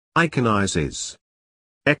iconizes,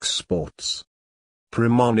 exports,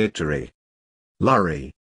 premonitory,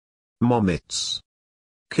 lurry, momits,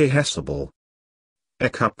 cohesible,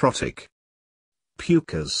 ecaprotic,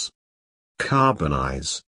 pucas,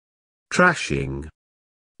 carbonize, trashing,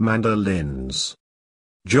 mandolins,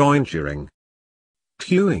 jointuring,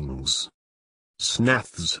 tuings,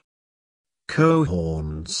 snaths,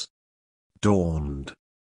 cohorns, dawned,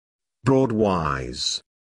 broadwise,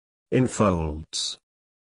 infolds,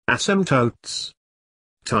 asymptotes,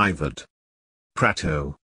 tived,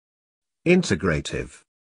 prato, integrative,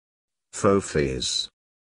 fophies,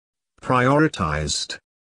 prioritized,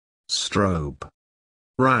 strobe,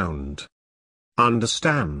 round,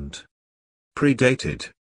 understand, predated,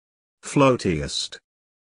 floatiest,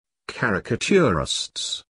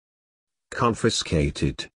 caricaturists,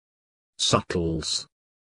 confiscated, subtles,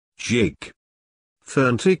 jig,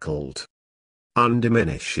 fernticled,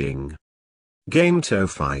 undiminishing,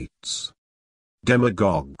 gametophytes,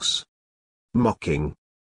 demagogues, mocking,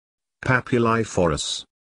 papilliforous,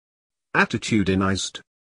 attitudinized,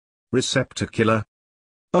 receptacular,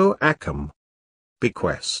 oacum,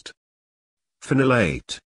 bequest,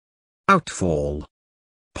 phenylate, outfall,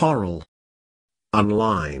 porral,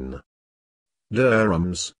 unline,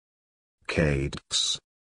 durhams, cadix,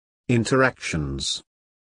 interactions,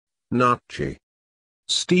 nachi,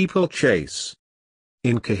 steeplechase,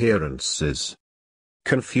 incoherences,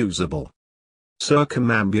 confusable,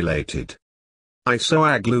 circumambulated,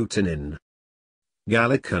 isoagglutinin,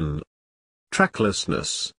 gallican,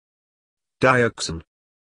 tracklessness, dioxin,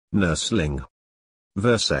 nursling,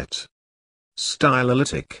 verset,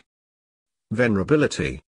 stylolytic,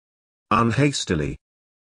 venerability, unhastily,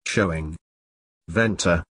 showing,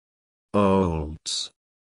 venter, olds,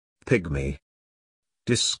 pygmy,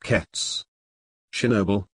 diskettes,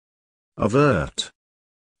 shinoble, avert,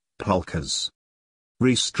 polkas,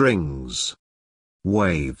 restrings,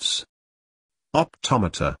 waves,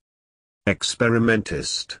 optometer,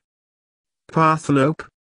 experimentist, parthenope,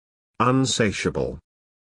 unsatiable,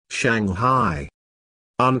 Shanghai,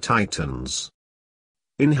 untitans,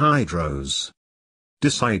 inhydros,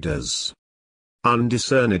 deciders,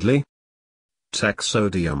 undiscernedly,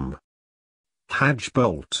 taxodium,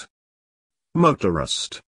 hadgebolt,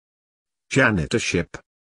 motorist, janitorship,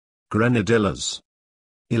 grenadillas,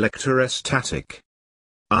 electrostatic,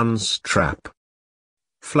 unstrap,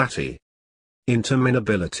 flatty,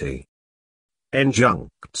 interminability,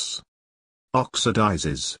 enjuncts,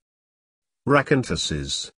 oxidizes,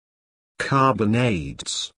 racontuses,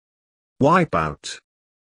 carbonades, wipeout,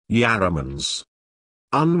 yarramans,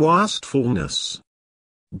 unwastfulness,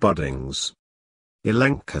 buddings,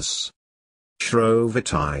 elenchus,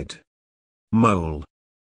 shrovetide, mole,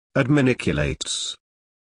 adminiculates,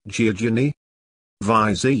 geogeny,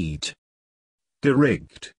 vised,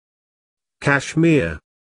 derigged, cashmere,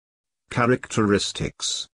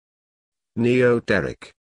 characteristics,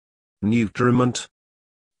 neoderic, nutriment,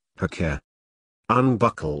 pecker,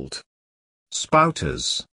 unbuckled,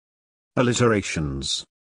 spouters, alliterations,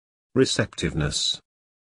 receptiveness,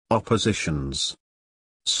 oppositions,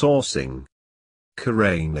 sourcing,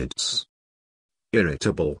 caranids,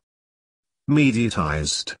 irritable,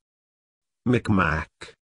 mediatized, micmac,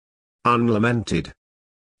 unlamented,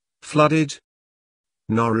 flooded,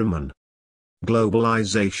 Norman,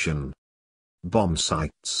 globalization, bomb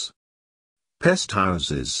sites, pest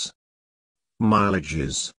houses,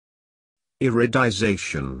 mileages,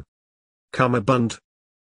 iridization, cummerbund,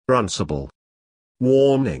 runcible,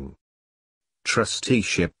 warning,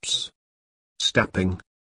 trusteeships, stapping,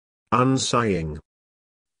 unsighing,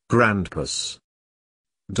 grandpass,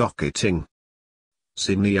 docketing,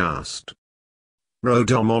 cineast,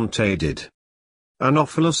 rhodomontaded,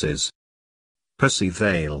 anophylaces,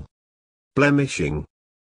 percivale, blemishing,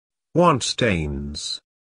 want stains,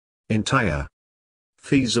 entire,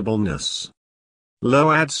 feasibleness,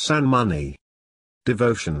 low ads and money,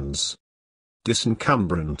 devotions,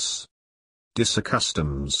 disencumbrance,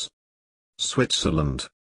 disaccustoms, Switzerland,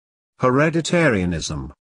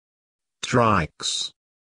 hereditarianism, trikes,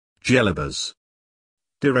 gelibas,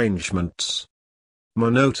 derangements,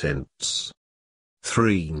 monotints,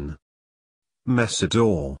 threne,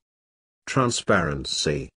 messidor,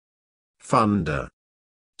 transparency, funder,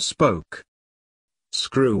 spoke,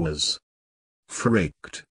 screwers,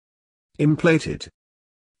 frigged, implated,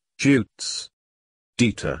 jutes,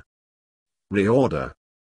 dita, reorder,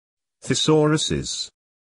 thesauruses,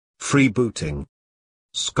 freebooting,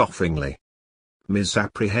 scoffingly,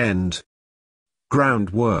 misapprehend,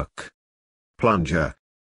 groundwork, plunger,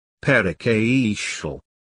 pericaetial,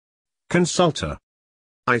 consulter,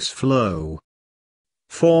 ice flow,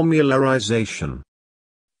 formularization,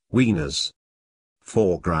 Wieners.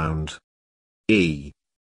 Foreground. E.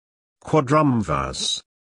 Quadrumvas.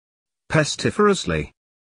 Pestiferously.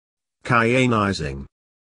 Cyanizing.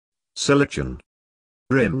 Silicon.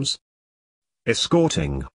 Rims.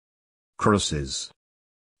 Escorting. Crosses.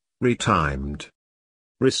 Retimed.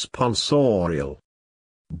 Responsorial.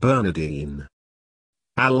 Bernardine.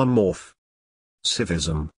 Allomorph.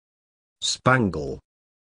 Civism. Spangle.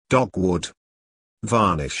 Dogwood.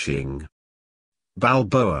 Varnishing.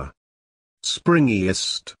 Balboa.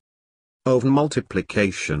 Springiest. Oven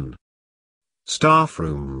multiplication.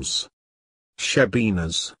 Staffrooms.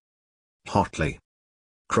 Shebinas. Hotly.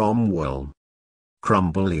 Cromwell.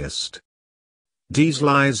 Crumbliest.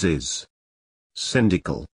 Dieselizes.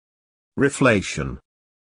 Syndical. Reflation.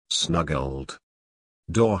 Snuggled.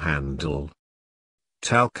 Door handle.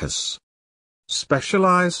 Talcus.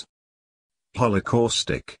 Specialize.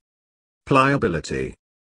 Holocaustic. Pliability.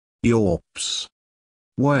 Yorps.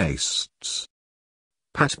 Wastes.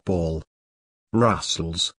 Patball.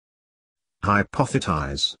 Rustles.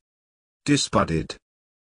 Hypothetize. Disbudded.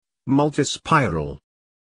 Multispiral.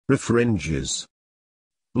 Refringes.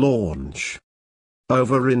 Launch.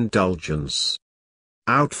 Overindulgence.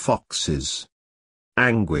 Outfoxes.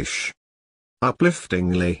 Anguish.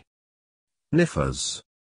 Upliftingly. Niffers.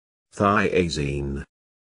 Thiazine.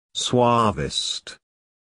 Suavist.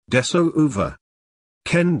 Desouver.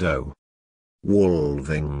 Kendo.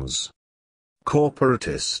 Wolvings.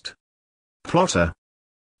 Corporatist. Plotter.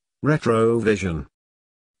 Retrovision.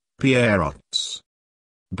 Pierrots.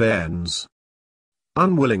 Bairns.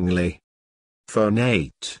 Unwillingly.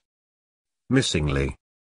 Phonate. Missingly.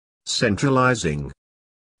 Centralizing.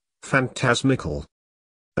 Phantasmical.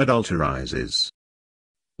 Adulterizes.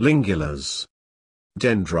 Lingulars.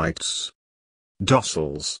 Dendrites.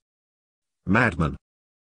 Dossals. Madman.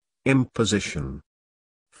 Imposition.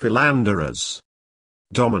 Philanderers.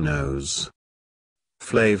 Dominoes.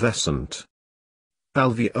 Flavescent.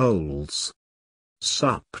 Alveoles.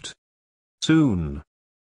 Supped. Soon.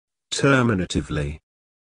 Terminatively.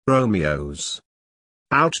 Romeos.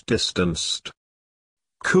 Outdistanced.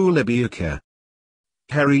 Coulibouca.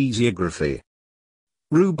 Heresiography.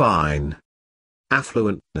 Rubine.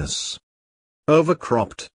 Affluentness.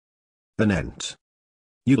 Overcropped. Anent.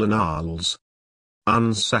 Ulanals.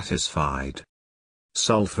 Unsatisfied.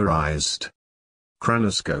 Sulfurized.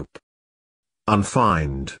 Chronoscope.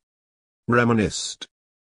 Unfined. Reminisced.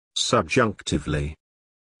 Subjunctively.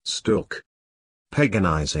 Stook.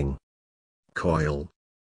 Paganizing. Coil.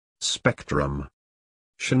 Spectrum.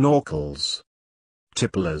 Schnorkels.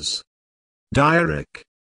 Tipplers. Diaric.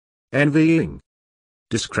 Envying.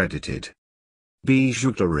 Discredited.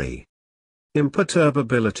 Bijouterie.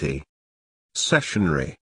 Imperturbability.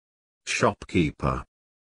 Sessionary. Shopkeeper.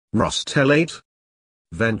 Rostellate.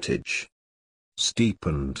 Vintage.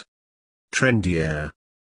 Steepened. Trendier.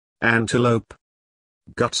 Antelope.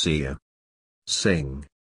 Gutsier. Sing.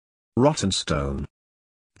 Rottenstone.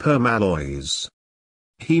 Permalloys.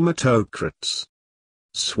 Hematocrates.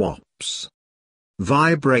 Swaps.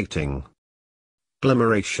 Vibrating.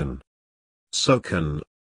 Glimmeration. Soken.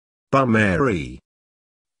 Bummery.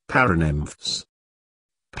 Paranymphs.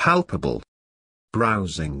 Palpable.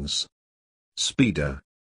 Browsings. Speeder.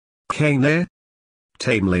 Cane.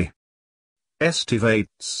 Tamely.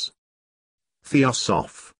 Estivates.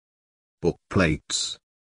 Theosoph. Bookplates.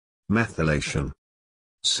 Methylation.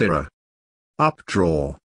 Cirrha.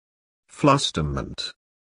 Updraw. Flusterment.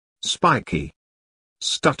 Spiky.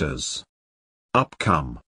 Stutters.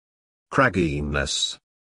 Upcome. Cragginess.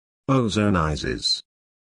 Ozonizes.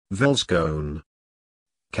 Velscone.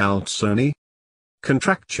 Calzone.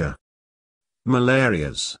 Contracture.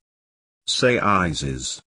 Malarias.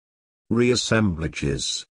 Seizes.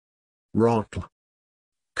 Reassemblages. Rottle.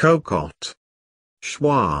 Cocotte.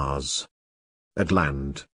 Schwaz.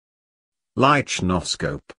 Adland.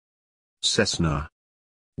 Leichnoscope. Cessna.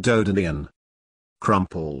 Dodonian.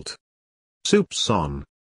 Crumpled. Soupçon.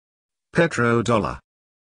 Petrodollar.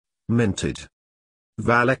 Minted.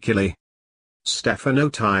 Valleculi.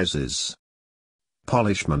 Stephanotizes.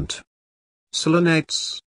 Polishment.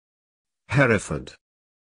 Selenites. Hereford.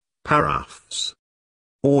 Paraffs.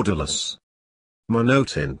 Orderless.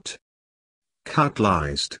 Monotint.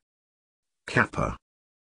 Cutlised. Kappa.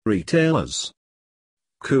 Retailers.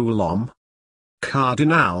 Coulomb.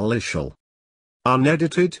 Cardinalitial.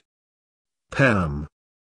 Unedited. Perm.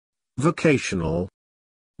 Vocational.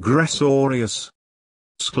 Gressorius.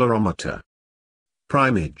 Sclerometer.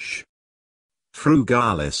 Primage.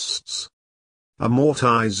 Frugalists.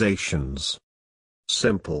 Amortizations.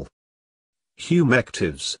 Simple.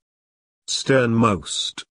 Humectives.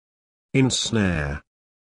 Sternmost. Ensnare.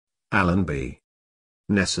 Allenby.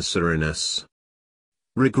 necessariness.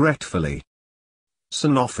 Regretfully.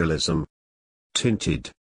 Synophilism.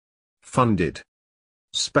 Tinted. Funded.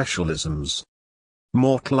 Specialisms.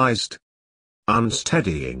 Mortalized.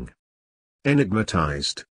 Unsteadying.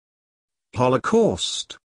 Enigmatized.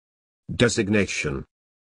 Holocaust. Designation.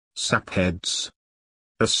 Sapheads.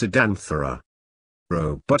 Acidanthera.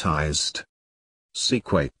 Robotized.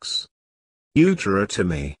 Sequakes.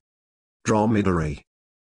 Uterotomy. Dromedary.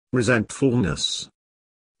 Resentfulness.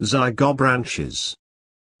 Zygobranches.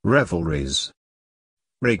 Revelries.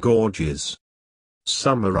 Regorges.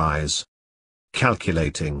 Summarize.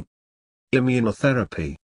 Calculating.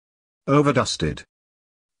 Immunotherapy. Overdusted.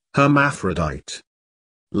 Hermaphrodite.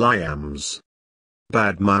 Liams.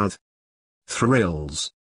 Badmouth.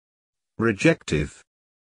 Thrills. Rejective.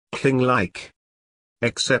 King-like.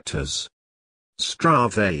 Acceptors.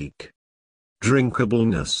 Stravage.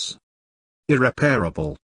 Drinkableness.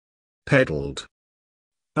 Irreparable. Peddled.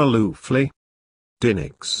 Aloofly.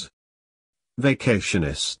 Dinix.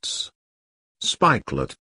 Vacationists.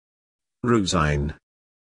 Spikelet. Rusine.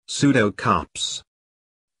 Pseudocarps.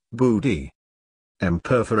 Booty.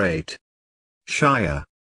 Imperforate. Shire.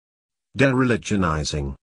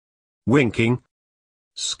 Dereligionizing. Winking.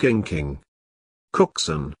 Skinking.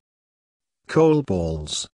 Cookson. Coal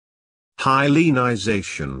balls.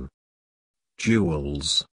 Hyelenization.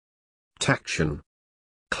 Jewels. Taction.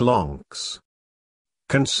 Clonks.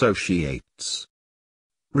 Consociates.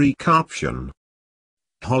 Recaption.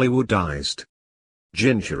 Hollywoodized.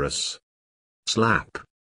 Gingerous. Slap.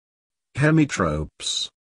 Hemitropes.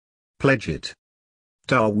 Pledged.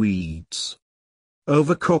 Darweeds.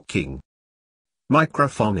 Overcooking.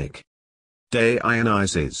 Microphonic.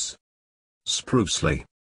 Deionizes. Sprucely.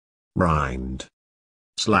 Rind.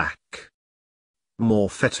 Slack.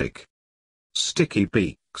 Morphetic. Sticky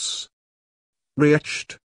beaks.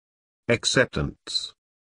 Reached. Acceptance.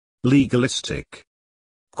 Legalistic.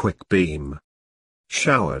 Quick beam.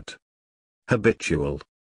 Showered. Habitual.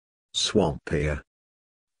 Swampier.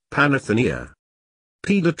 Panathenia.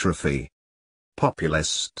 Pedotrophy.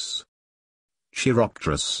 Populists.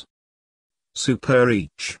 Chiropterous.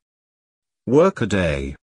 Supereach.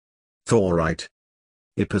 Workaday. Thorite.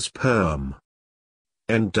 Iposperm.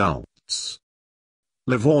 Endults.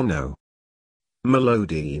 Livorno.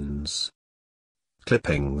 Melodines.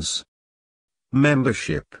 Clippings.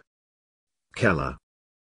 Membership. Keller.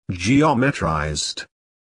 Geometrized.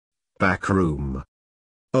 Backroom.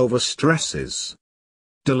 Overstresses.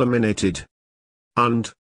 Delaminated.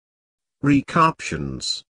 Und.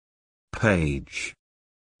 Recaptions. Page.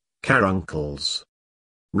 Caruncles.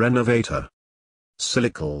 Renovator.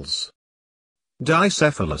 Silicles.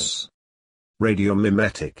 Dicephalus.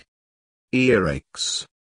 Radiomimetic. Earaches.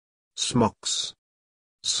 Smocks.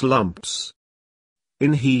 Slumps.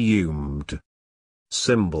 Inhumed.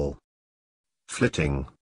 Symbol. Flitting.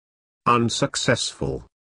 Unsuccessful.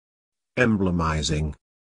 Emblemizing.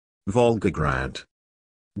 Volgograd.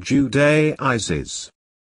 Judaizes.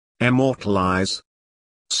 Immortalize.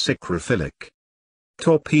 Sycrophilic.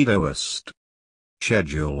 Torpedoist.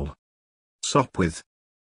 Schedule. Sopwith.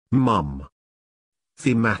 Mum.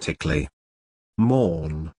 Thematically.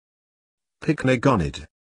 Mourn. Pycnogonid.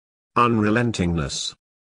 Unrelentingness.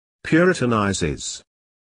 Puritanizes.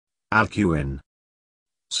 Alcuin.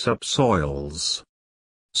 Subsoils.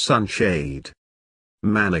 Sunshade.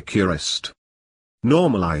 Manicurist.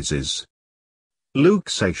 Normalizes.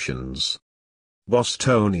 Luxations.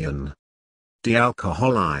 Bostonian.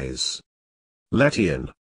 Dealcoholize. Letian.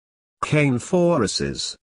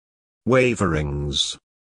 Canephorus. Waverings.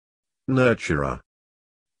 Nurturer.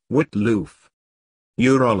 Whitloof.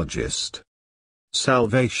 Urologist.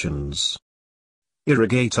 Salvations.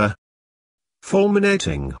 Irrigator.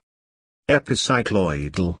 Fulminating.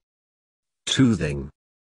 Epicycloidal. Toothing.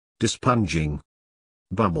 Dispunging.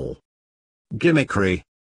 Bubble. Gimmickry.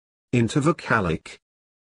 Intervocalic.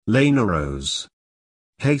 Lanerose.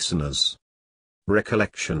 Hasteners.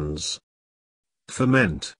 Recollections.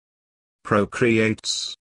 Ferment.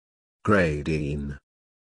 Procreates. Gradine.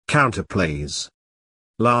 Counterplays.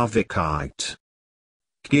 Larvicite.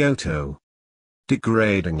 Kyoto.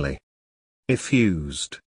 Degradingly.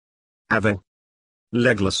 Effused. Having.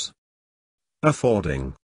 Legless.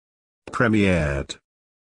 Affording. Premiered.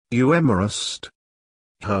 Euemerist.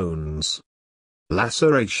 Hones.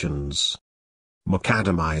 Lacerations.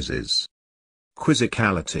 Macadamizes.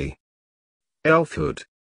 Quizzicality. Elfhood.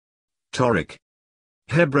 Toric.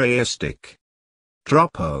 Hebraistic.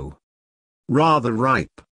 Dropo. Rather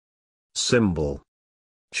ripe. Symbol.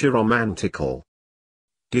 Chiromantical.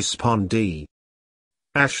 Despondee.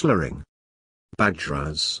 Ashlering.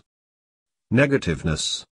 Bajras.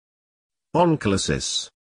 Negativeness. Oncholysis.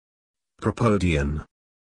 Propodian.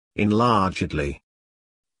 Enlargedly.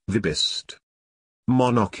 Vibist.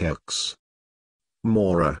 Monocoques.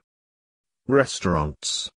 Mora.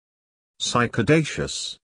 Restaurants.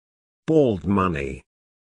 Psychodacious. Bald money.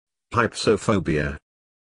 Hypsophobia.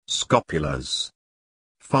 Scopulars.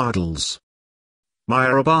 Fardels.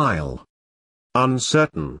 Mirabile.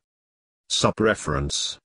 Uncertain.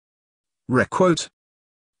 Subreference. Requote.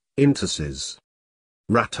 Interces.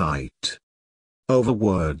 Ratite.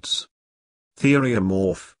 Overwords.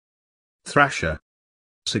 Theoriomorph. Thrasher.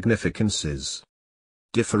 Significances.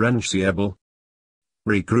 Differentiable.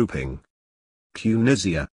 Regrouping.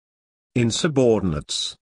 Punisia.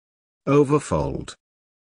 Insubordinates. Overfold.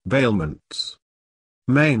 Bailments.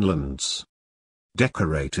 Mainlands.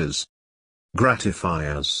 Decorators.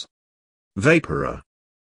 Gratifiers. Vaporer.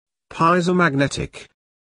 Piezo-magnetic.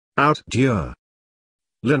 Outdure.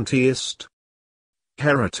 Linteist.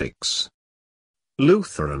 Heretics.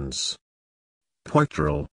 Lutherans.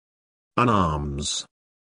 Poitral. Unarms.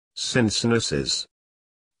 Cincinnaces.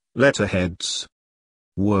 Letterheads.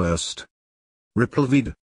 Worst.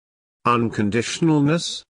 Repulvid.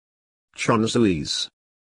 Unconditionalness. Chonzuis.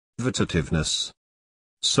 Vitativeness.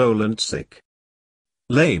 Solentsic.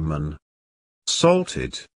 Layman.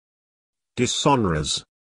 Salted. Dishonorers.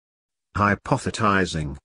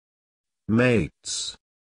 Hypothesizing. Mates.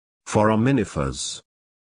 Foraminifers.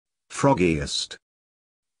 Froggiest.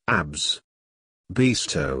 Abs.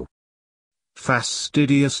 Bestow.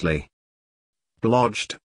 Fastidiously.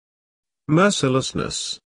 Blodged.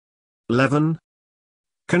 Mercilessness. Leaven.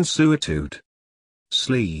 Consuetude.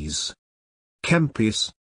 Sleaze.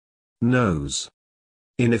 Kempius. Nose.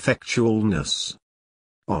 Ineffectualness.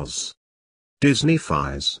 Oz.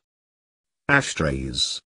 Disneyfies.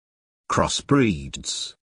 Ashtrays.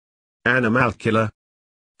 Crossbreeds. Animalcula.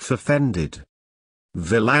 Forfended.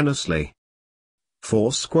 Villainously.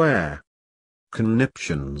 Foursquare.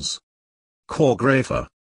 Conniptions. Choreographer.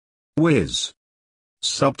 Whiz.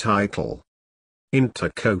 Subtitle.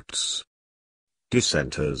 Intercoats.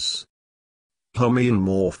 Dissenters.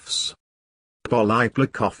 Homeomorphs.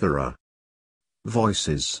 Polyplecophora.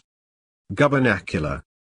 Voices. Gubernacular.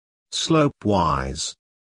 Slopewise.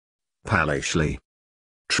 Pallishly.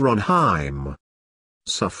 Tronheim.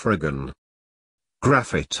 Suffragan.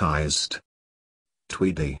 Graphitized.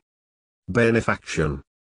 Tweedy. Benefaction.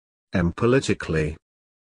 Empolitically.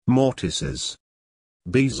 Mortices.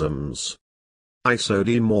 Besoms.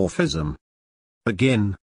 Isodimorphism.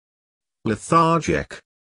 Again. Lethargic.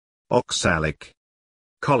 Oxalic.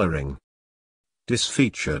 Collaring.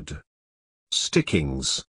 Disfeatured.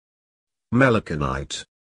 Stickings. Melicanite.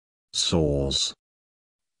 Sores.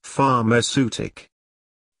 Pharmaceutic.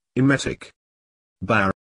 Emetic.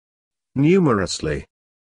 Bar. Numerously.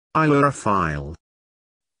 Ilerophile.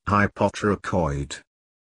 Hypotrochoid.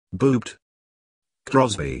 Boobed.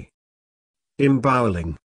 Crosby.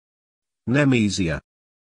 Embowling. Nemesia.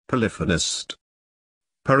 Polyphonist.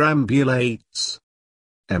 Perambulates.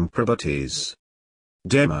 Emprobates.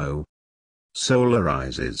 Demo.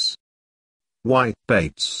 Solarizes.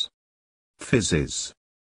 Whitebaits. Fizzes.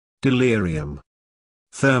 Delirium.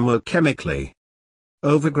 Thermochemically.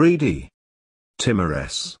 Overgreedy.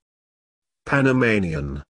 Timorous.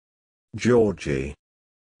 Panamanian. Georgie.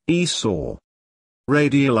 Esau.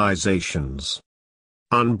 Radializations.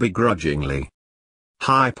 Unbegrudgingly.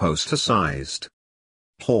 Hypostasized.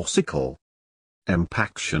 Horsical.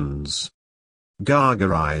 Empactions.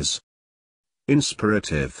 Gargarize.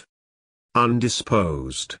 Inspirative.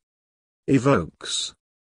 Undisposed. Evokes.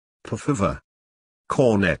 Perfiver.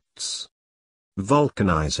 Cornets.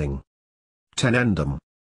 Vulcanizing. Tenendum.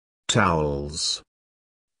 Towels.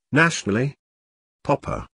 Nationally.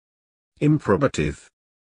 Popper. Improbative.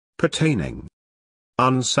 Pertaining.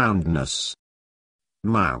 Unsoundness.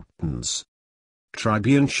 Mountains.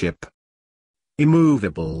 Tribuneship.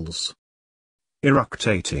 Immovables.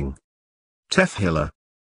 Eructating. Tefhiller.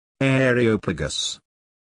 Areopagus.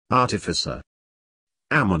 Artificer.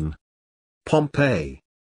 Ammon. Pompeii.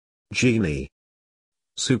 Genie.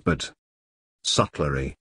 Supered.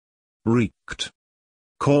 Sutlery. Wreaked.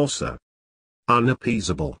 Courser.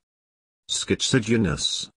 Unappeasable.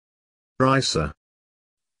 Schizogenous. Ricer.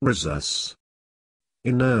 Risus.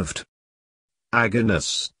 Innerved.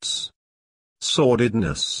 Agonists.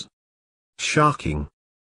 Sordidness. Sharking.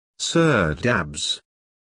 Serdabs.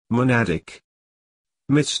 Monadic.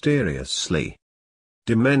 Mysteriously.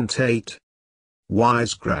 Dementate.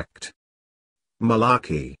 Wisecracked.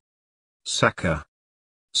 Malarkey. Sacker.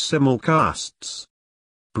 Simulcasts.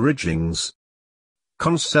 Bridgings.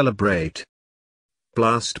 Concelebrate.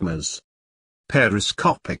 Blasphemers.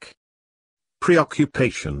 Periscopic.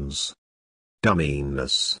 Preoccupations.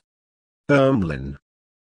 dumminess. Ermlin.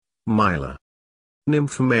 Myla.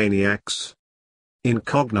 Nymphomaniacs.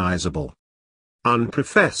 Incognizable.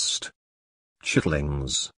 Unprofessed.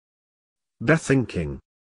 Chitlings. Bethinking.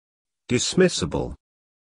 Dismissible.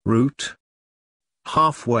 Root.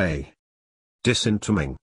 Halfway.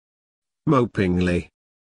 Disinterming. Mopingly.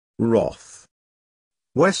 Wrath.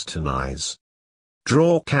 Westernize.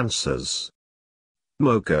 Draw cancers.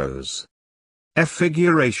 Mogos.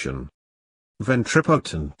 Effiguration.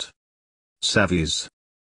 Ventripotent. Savies.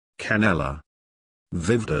 Canella.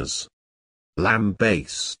 Vivdas.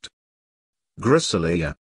 Lambaste.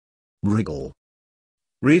 Gracilia. Wriggle.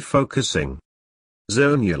 Refocusing.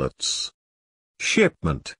 Zonulates.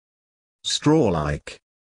 Shipment. Straw-like.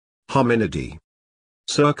 Hominidae.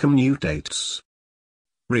 Circumnutates.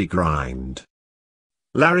 Regrind.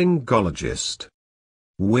 Laryngologist.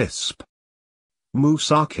 Wisp.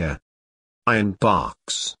 Moussaka. Iron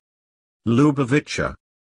barks. Lubavitcher.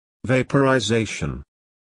 Vaporization.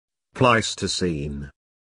 Pleistocene.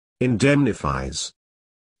 Indemnifies.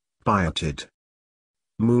 Bioted.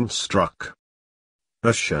 Moonstruck.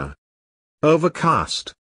 Usher.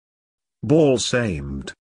 Overcast.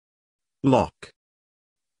 Balsamed. Lock.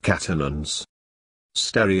 Catenons.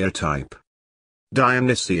 Stereotype.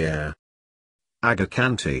 Dionysia.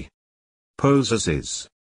 Agacanti. Possesses.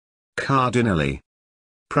 Cardinally.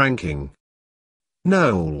 Pranking.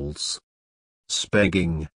 Knowles.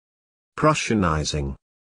 Spegging. Prussianizing.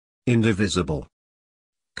 Indivisible.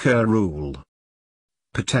 Curule.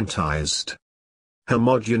 Patentized.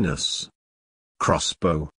 Homogeneous.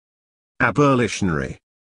 Crossbow. Abolitionary.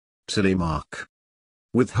 Telemark.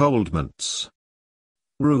 Withholdments.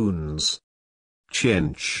 Runes.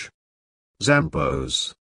 Chinch.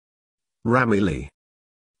 Zambos. Ramilly.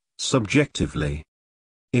 Subjectively.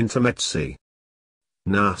 Intermezzi.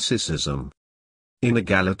 Narcissism.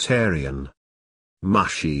 Inegalitarian.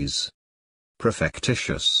 Mushies.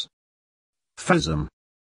 Perfectitious. Phasm.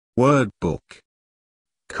 Wordbook.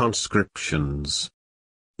 Conscriptions.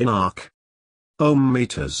 Inarch. Ohm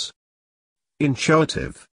meters.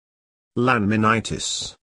 Intuitive.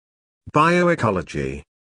 Laminitis. Bioecology.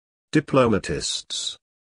 Diplomatists.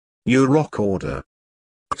 Uroc order.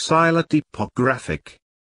 Xylotopographic.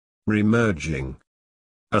 Remerging.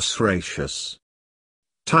 Usracious.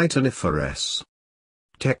 Titaniferous.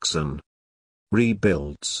 Texan.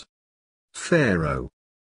 Rebuilds. Pharaoh.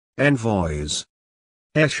 Envoys.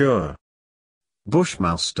 Escher.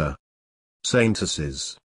 Bushmaster.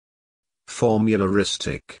 Saintesses.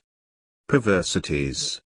 Formularistic.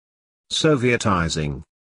 Perversities. Sovietizing.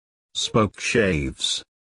 Spokeshaves.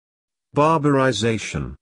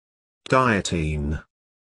 Barbarization. Dietine.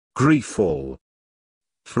 Grieful.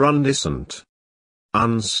 Frundescent.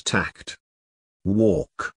 Unstacked.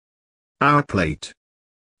 Walk. Outplate.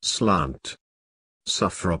 Slant.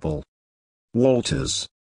 Sufferable. Walters.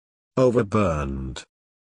 Overburned.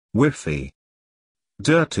 Whiffy.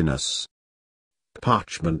 Dirtiness.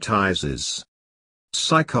 Parchmentizes.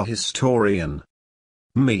 Psychohistorian.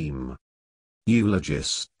 Meme.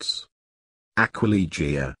 Eulogists.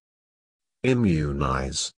 Aquilegia.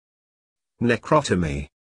 Immunize. Necrotomy.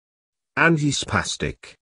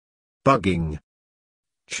 Antispastic. Bugging.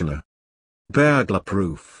 Chna.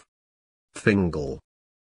 Burglar-proof. Fingal.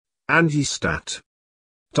 Antistat.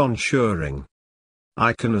 Tonsuring.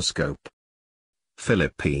 Iconoscope.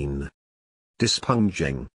 Philippine.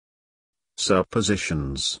 Dispunging.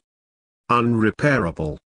 Suppositions.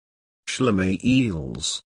 Unrepairable. Schlemme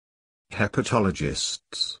eels.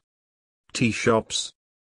 Hepatologists. Tea-shops.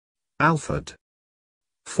 Alfred.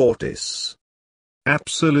 Fortis.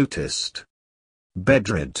 Absolutist.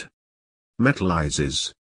 Bedrid.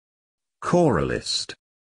 Metallizes. Choralist.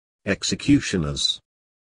 Executioners.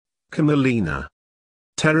 Camelina.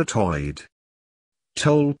 Teratoid.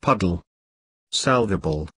 Toll puddle.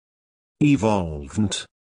 Salvable. Evolvent.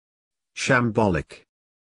 Shambolic.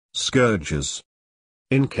 Scourges.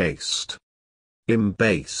 Encased.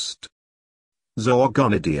 Embased.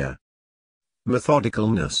 Zoogonidia.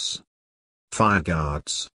 Methodicalness.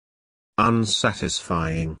 Fireguards.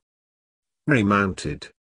 Unsatisfying. Remounted.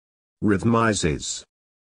 Rhythmizes.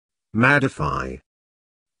 Madify.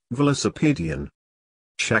 Velocipedian.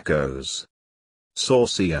 Chacos.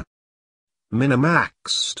 Saucier.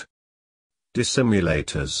 Minimaxed.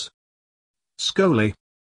 Dissimulators. Scoli.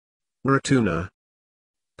 Ratuna.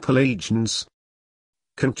 Pelagians.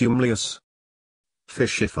 Contumelious.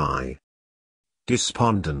 Fishify.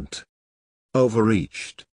 Despondent.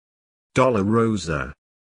 Overreached. Dolorosa.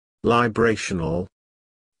 Librational.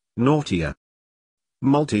 Naughtier.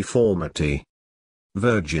 Multiformity.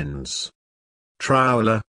 Virgins.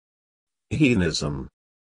 Trowler. Heanism.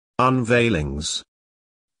 unveilings,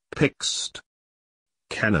 pixed,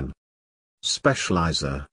 canon,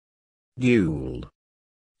 specializer, dual,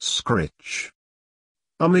 scritch,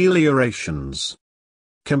 ameliorations,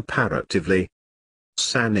 comparatively,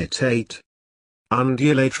 sanitate,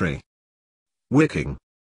 undulatory, wicking,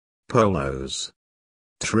 polos,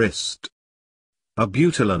 tryst,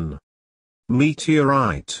 abutilon,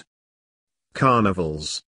 meteorite,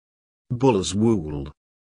 carnivals, bull's wool,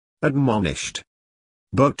 admonished,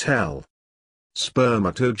 botel,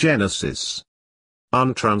 spermatogenesis,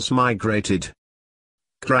 untransmigrated,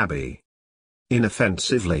 crabby,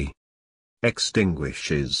 inoffensively,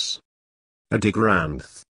 extinguishes,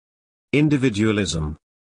 adigranth, individualism,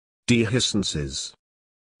 dehiscences,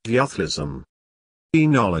 diathlism,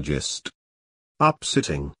 enologist,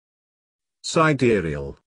 upsitting,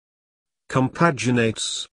 sidereal,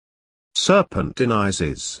 compaginates,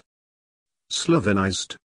 serpentinizes,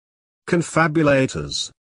 Slavinized,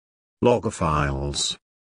 confabulators, logophiles,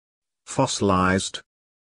 fossilized,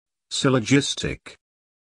 syllogistic,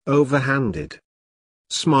 overhanded,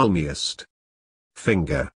 smulmiest,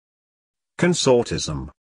 finger, consortism,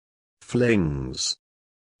 flings,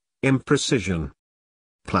 imprecision,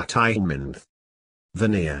 platyminth,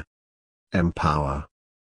 veneer, empower,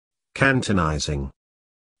 cantonizing,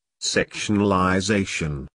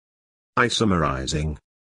 sectionalization, isomerizing,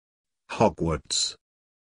 Hogwarts,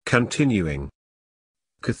 continuing,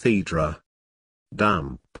 cathedra,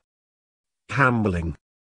 damp, hambling,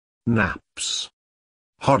 naps,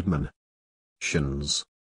 hodman, shins,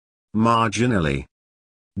 marginally,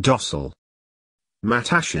 docile,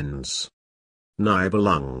 matashins,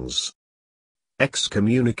 nibelungs,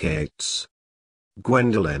 excommunicates,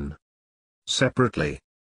 Gwendolen, separately,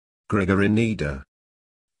 Gregorinida,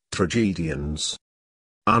 tragedians,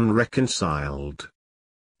 unreconciled,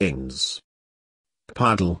 ins,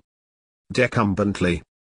 puddle, decumbently,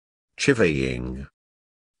 chivying,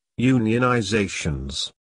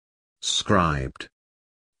 unionizations, scribed,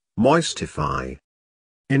 moistify,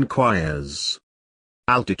 inquires,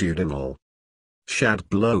 altitudinal, shad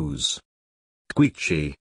blows,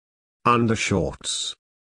 squeechy, undershorts,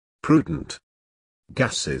 prudent,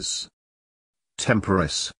 gases,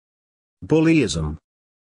 temporis, bullyism,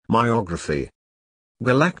 myography,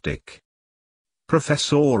 galactic,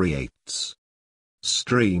 professoriates,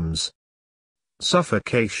 streams,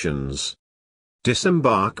 suffocations,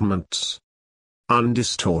 disembarkments,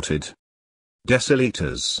 undistorted,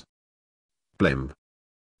 deciliters, blim,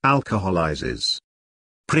 alcoholizes,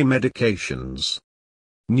 premedications,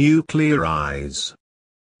 nuclearize,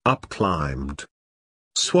 upclimbed,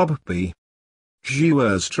 swabby,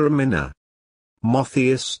 Gewürztraminer,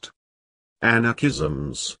 motheist,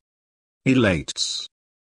 anarchisms, elates,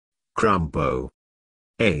 crumbo,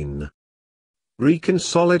 ain,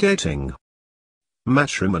 reconsolidating,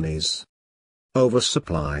 matrimonies,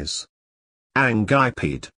 oversupplies,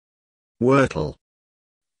 angipede, wurtle,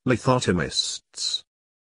 lithotomists,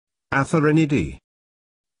 atherinidae,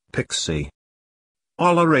 pixie,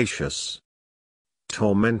 oleraceous,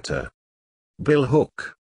 tormentor,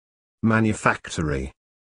 billhook, manufactory,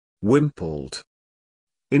 wimpled,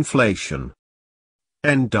 inflation,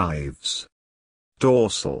 endives,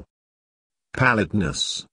 dorsal,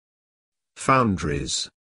 pallidness, foundries,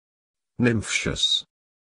 nymphaceous,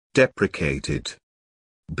 deprecated,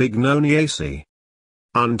 bignoniaceae,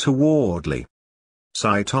 untowardly,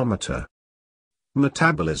 cytometer,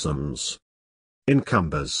 metabolisms,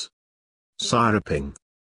 encumbers, syruping,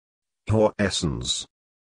 essence,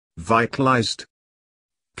 vitalized,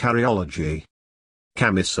 carriology,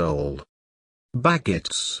 camisole,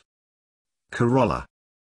 baguettes, corolla,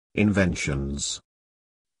 inventions,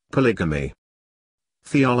 polygamy,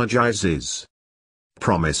 theologizes,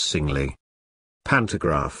 promisingly,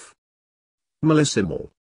 pantograph, mellissimal,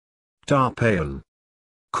 tarpeian,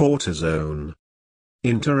 cortisone,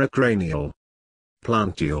 interacranial,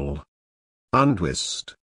 plantule,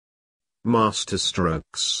 undwist,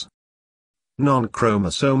 masterstrokes,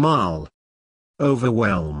 non-chromosomal,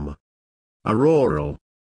 overwhelm, auroral,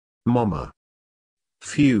 mama,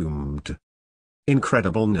 fumed,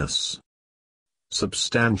 incredibleness,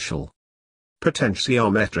 substantial,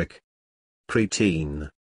 potentiometric, preteen,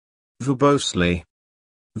 verbosely,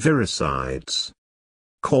 viricides,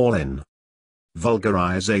 call-in,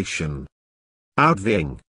 vulgarization,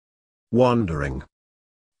 outvying, wandering,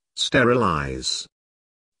 sterilize,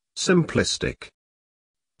 simplistic,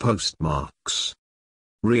 postmarks,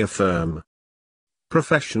 reaffirm,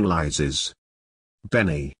 professionalizes,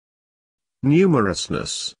 Benny,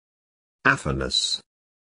 numerousness, aphanous,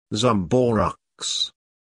 Zumborux,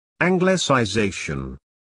 anglicization,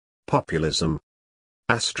 populism,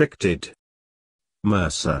 astricted,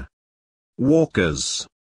 Mercer, walkers,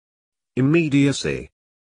 immediacy,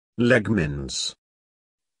 legmins,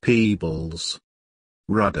 peebles,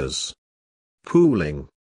 rudders, pooling,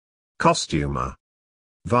 costumer,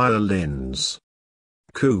 violins,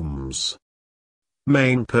 coombs,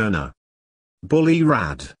 main perner, bully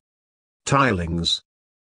rad, tilings,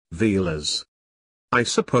 vealers,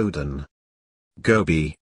 isopodon,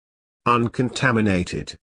 goby,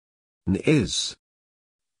 uncontaminated, is,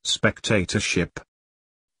 spectatorship,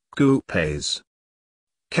 goupes,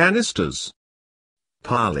 canisters,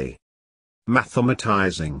 parley,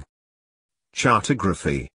 mathematizing,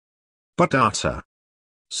 chartography, batata,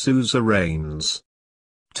 suzerains,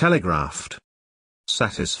 telegraphed,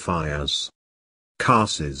 satisfiers,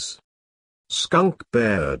 carses, skunk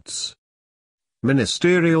birds,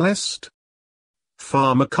 ministerialist,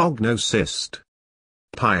 pharmacognosist,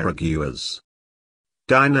 pyroguers,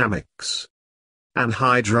 dynamics,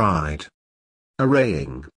 anhydride,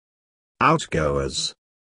 arraying, outgoers,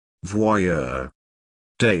 voyeur,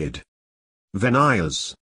 daid,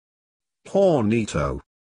 veneers, hornito,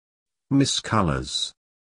 miscolors,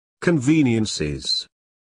 conveniences,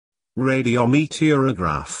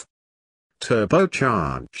 radiometeorograph,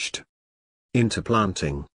 turbocharged,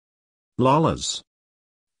 interplanting, lollers,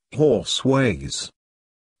 horseways,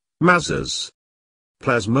 mazas,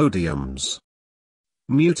 plasmodiums,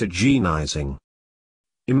 mutagenizing,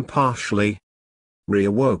 impartially,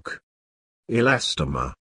 reawoke,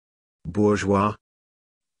 elastomer, bourgeois,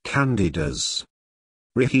 candidas,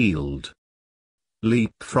 rehealed,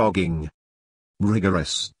 leapfrogging,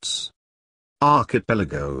 rigorists,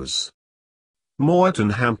 archipelagos, Moreton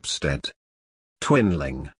Hampstead,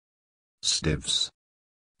 twinling, stivs,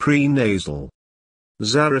 prenasal,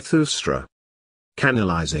 Zarathustra,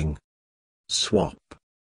 canalizing, swap,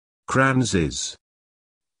 kranzes,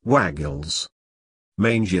 waggles,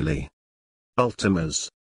 mangily, ultimas,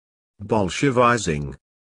 bolshevizing,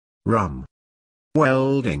 rum,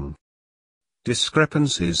 welding,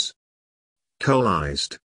 discrepancies,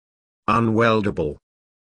 coalized, unweldable,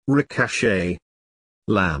 ricochet,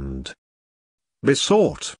 land,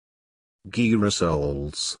 besought,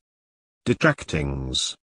 girasoles,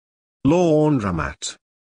 detractings, laundromat,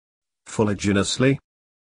 fuliginously,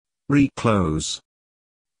 reclose,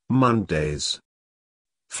 Mondays,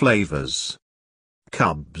 flavors,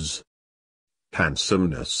 cubs,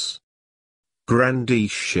 handsomeness,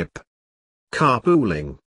 grandiship,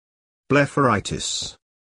 carpooling, blepharitis,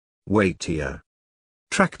 weightier,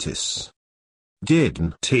 tractis,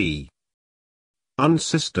 dignity,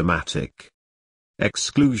 unsystematic,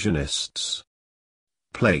 exclusionists,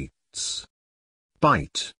 plates,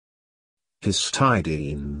 bite,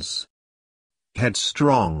 histidines,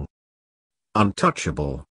 headstrong,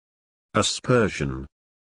 untouchable, aspersion,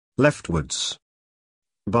 leftwards,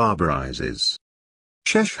 barbarizes,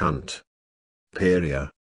 cheshhunt, peria,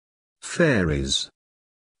 fairies,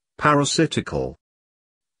 parasitical,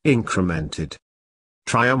 incremented,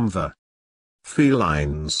 triumvir,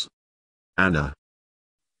 felines, anna,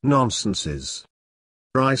 nonsenses,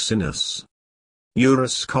 ricinus,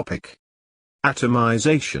 uroscopic,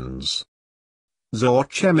 atomizations,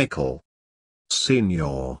 zoochemical,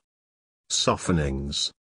 senior,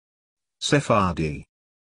 softenings, Sephardi,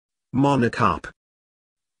 monocarp,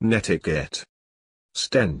 netiquette,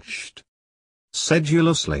 stenched,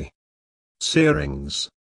 sedulously, searings,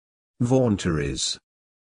 vaunteries,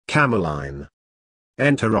 cameline,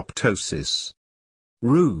 enteroptosis,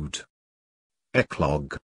 rude,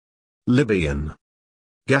 eclogue, Libyan,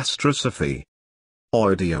 gastrosophy,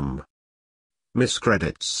 oidium,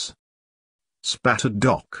 miscredits, spattered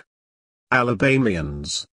dock,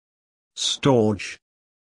 Alabamians, storge,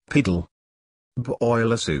 piddle,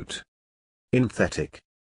 boiler suit, synthetic,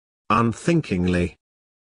 unthinkingly,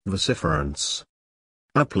 vociferance,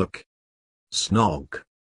 uplook, snog,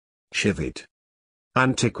 chivid,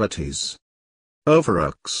 antiquities,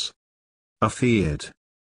 overux, afeared,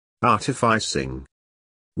 artificing,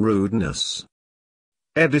 rudeness,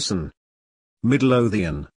 Edison,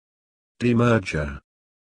 Midlothian, demerger,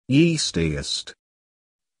 yeastiest,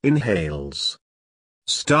 inhales,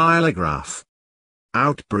 stylograph,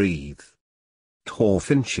 outbreathe,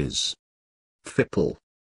 hawfinches, fipple,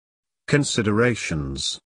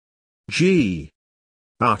 considerations, G,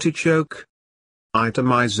 artichoke,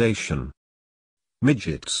 itemization,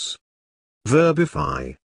 midgets,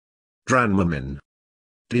 verbify, dranmomin,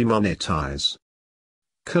 demonetize,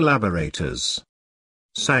 collaborators,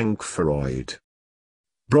 sanctharoid,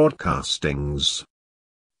 broadcastings,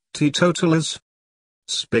 teetotalers,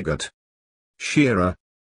 spigot, shearer,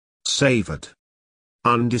 savored,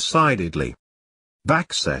 undecidedly,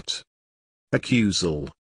 backset, accusal,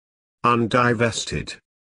 undivested,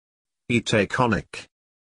 Etaconic.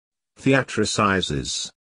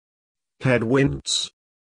 Theatricizes. Headwinds.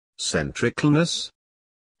 Centricalness.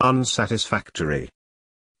 Unsatisfactory.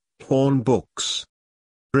 Hornbooks.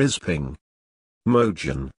 Risping.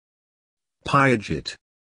 Mogen. Pyegid.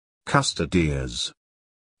 Custodiers.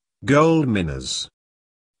 Gold miners.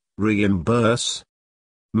 Reimburse.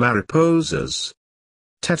 Mariposas.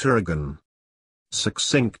 Tetragon.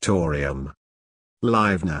 Succinctorium.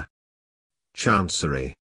 Livener.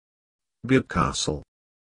 Chancery. Bewcastle.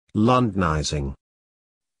 Londonizing.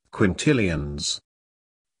 Quintillions.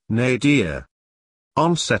 Nadir.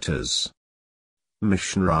 Onsetters.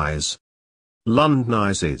 Missionaries.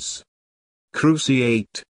 Londonizes.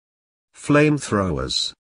 Cruciate.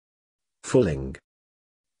 Flamethrowers. Fulling.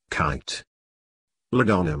 Kite.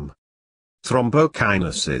 Lagonum.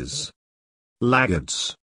 Thrombokinesis.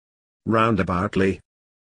 Laggards. Roundaboutly.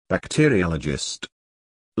 Bacteriologist.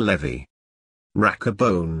 Levy.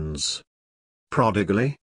 Rackabones.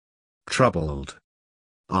 Prodigally. Troubled.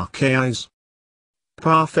 Archaeis.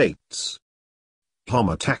 Parfates.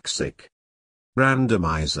 Homotaxic.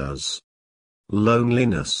 Randomizers.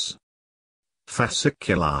 Loneliness.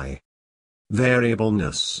 Fasciculi.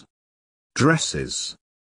 Variableness. Dresses.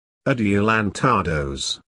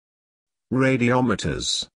 Adelantados.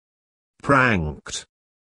 Radiometers. Pranked.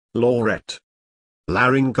 Lorette.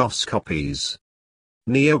 Laryngoscopies.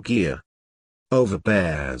 Neogear.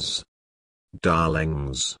 Overbears.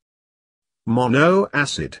 Darlings.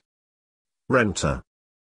 Monoacid. Renter.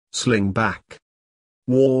 Slingback.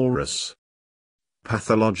 Walrus.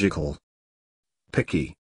 Pathological.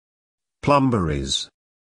 Picky. Plumberies.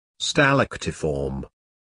 Stalactiform.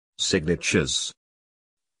 Signatures.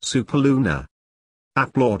 Superluna.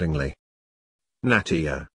 Applaudingly.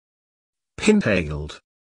 Natia. Pintailed.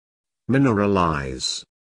 Mineralize.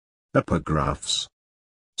 Epigraphs.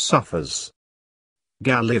 Suffers.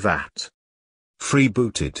 Gallivat.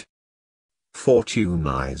 Freebooted.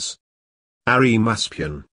 Fortunize.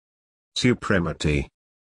 Arimaspian. Supremacy.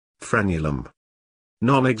 Frenulum.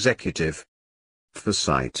 Non-executive.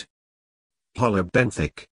 Foresight.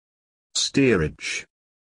 Holobenthic. Steerage.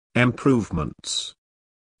 Improvements.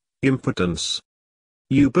 Impotence.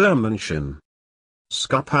 Ubermention.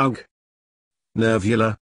 Scopaug.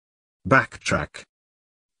 Nervula. Backtrack.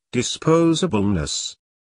 Disposableness.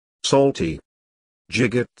 Salty.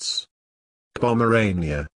 Gigots.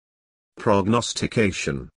 Pomerania.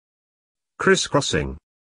 Prognostication. Crisscrossing.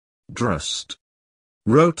 Drust.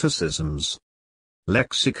 Roticisms.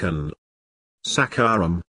 Lexicon.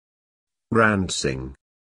 Saccharum. Rancing.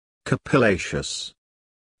 Capillaceous.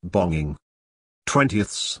 Bonging.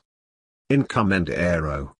 20ths.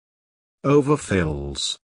 Incomendero.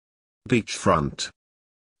 Overfills. Beachfront.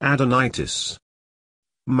 Adonitis.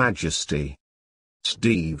 Majesty.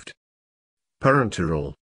 Steved.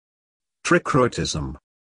 Parenteral. Trichrotism.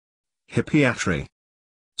 Hippiatry.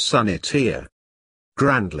 Sunnitia.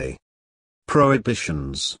 Grandly.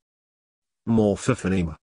 Prohibitions.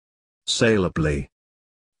 Morphophoneme. Salably.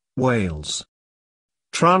 Wales.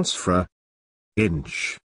 Transfer.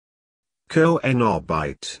 Inch.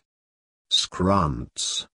 Coenobite.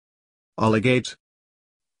 Scrants. Oligate.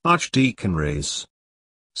 Archdeaconries.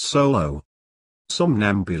 Solo.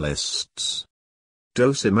 Somnambulists.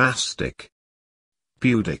 Docimastic.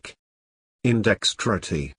 Pudic.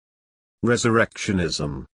 Indextrity.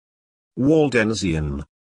 Resurrectionism. Waldensian.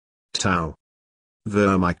 Tau.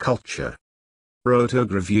 Vermiculture.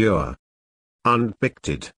 Rotogravure.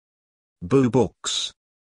 Unpicted. Boo books.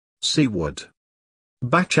 Seawood.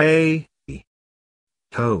 Bache.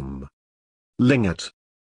 Home. Lingot.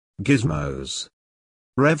 Gizmos.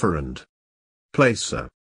 Reverend. Placer.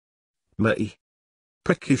 May.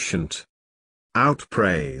 Percusient.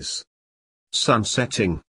 Outpraise.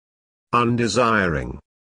 Sunsetting. Undesiring.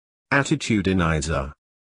 Attitudinizer.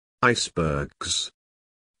 Icebergs.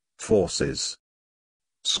 Forces.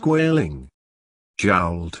 Squealing.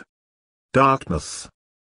 Jowled. Dartmouth.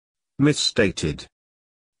 Misstated.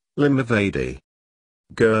 Limavady.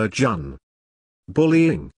 Gurjun.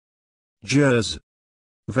 Bullying. Jers.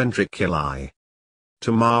 Ventriculi.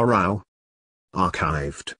 Tomorrow.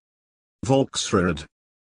 Archived. Volksrad.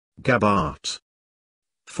 Gabart.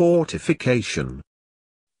 Fortification.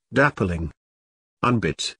 Dappling.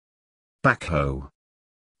 Unbit. Backhoe.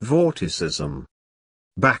 Vorticism.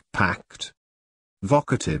 Backpacked.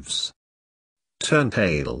 Vocatives.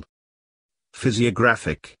 Turntail.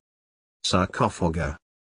 Physiographic. Sarcophaga.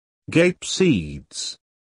 Gape seeds.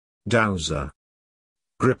 Dowser.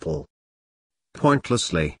 Gripple.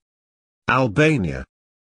 Pointlessly. Albania.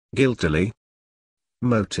 Guiltily.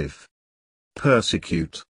 Motive.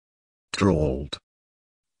 Persecute. Drawled.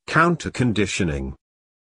 Counter-conditioning.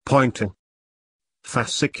 pointing.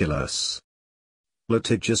 Fasciculus.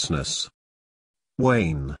 Litigiousness.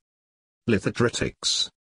 Wane. Lithotritics.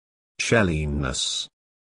 Shelliness.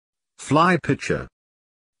 Fly pitcher.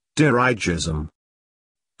 Dirigism.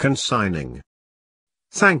 Consigning.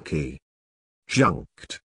 Thanky.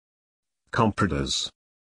 Junked. Compradors.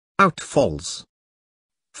 Outfalls.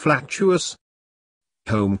 Flatuous.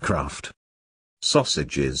 Homecraft.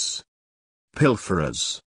 Sausages.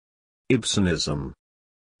 Pilferers. Ibsenism.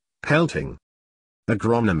 Pelting.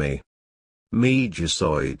 Agronomy.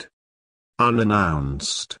 Medusoid.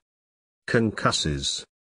 Unannounced. Concusses.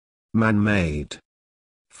 Man-made.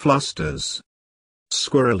 Flusters.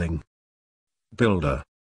 Squirreling. Builder.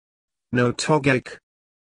 Notogache.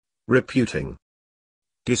 Reputing.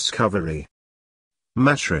 Discovery.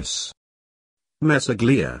 Mattress.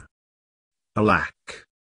 Mesoglia. Alack.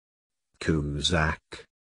 Cusack.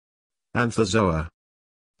 Anthozoa.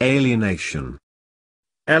 Alienation.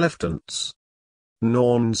 Elephants.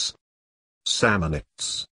 Norns.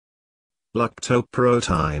 Salmonids.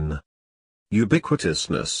 Lactoprotein.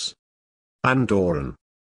 Ubiquitousness. Andoran.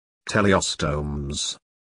 Teleostomes.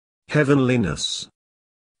 Heavenliness.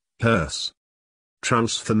 Hearse.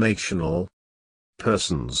 Transformational.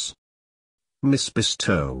 Persons.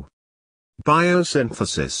 Misbestow.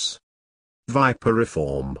 Biosynthesis.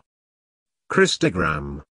 Viperiform.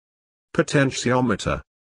 Christogram. Potentiometer.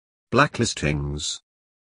 Blacklistings.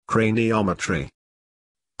 Craniometry.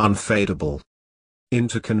 Unfadable.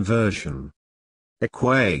 Interconversion.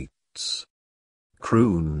 Equates.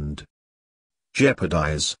 Crooned.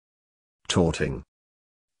 Jeopardize. Torting.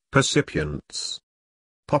 Percipients.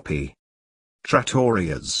 Poppy.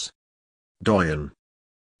 Trattorias. Doyen.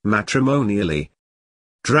 Matrimonially.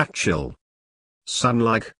 Dratchel.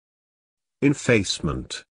 Sunlike.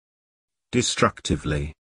 Infacement.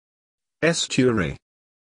 Destructively. Estuary.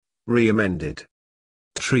 Reamended.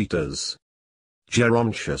 Treaters.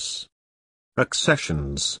 Gerontius.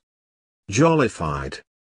 Accessions. Jollified.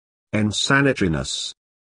 Insanitariness.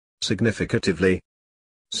 Significatively.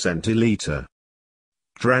 Centiliter.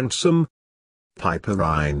 Dransom.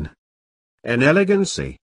 Piperine.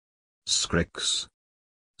 Inelegancy. Scrix.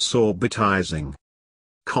 Sorbitizing.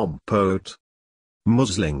 Compote.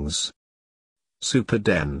 Muslings.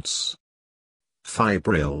 Superdense.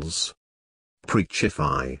 Fibrils.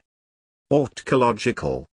 Preachify.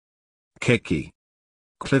 Ortological. Kicky.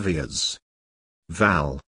 Clivias.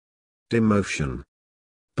 Val. Demotion.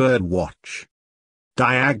 Birdwatch.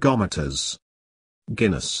 Diagometers.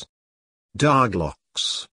 Guinness.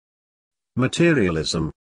 Darglocks.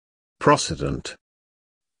 Materialism. Procedent.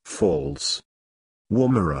 Falls.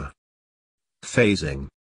 Woomera. Phasing.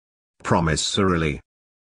 Promissorily.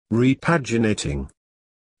 Repaginating.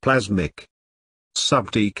 Plasmic.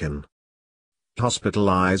 Subdeacon.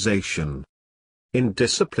 Hospitalization.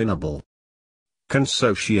 Indisciplinable.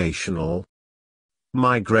 Consociational.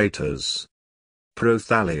 Migrators.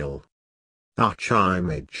 Prothalial.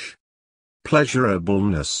 Archimage.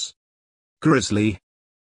 Pleasurableness. Grizzly.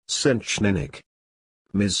 Cinchnic.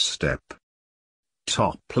 Misstep.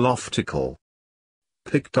 Toploftical.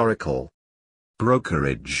 Pictorical.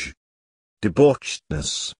 Brokerage.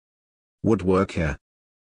 Debauchedness. Woodworker.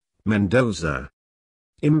 Mendoza.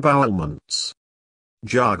 Embowelments.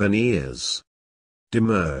 Jargoneers.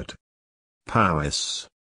 Demurred. Powis.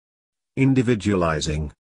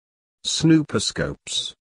 Individualizing.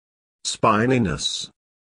 Snooperscopes. Spininess.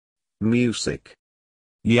 Music.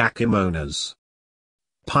 Yakimonas.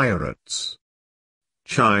 Pirates.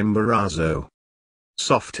 Chimborazo.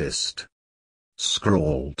 Softest.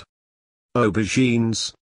 Scrawled.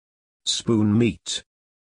 Aubergines. Spoon meat.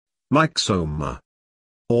 Myxoma.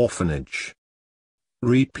 Orphanage.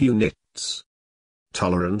 Repunits.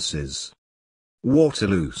 Tolerances.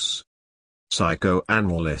 Waterloose.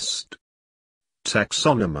 Psychoanalyst.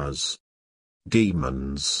 Taxonomers.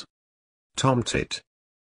 Demons. Tomtit.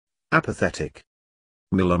 Apathetic.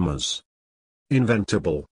 Millamers.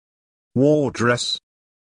 Inventable. Wardress.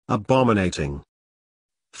 Abominating.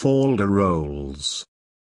 Falderoles.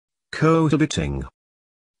 Cohabiting.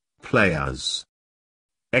 Players.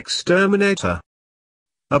 Exterminator.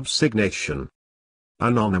 Obsignation.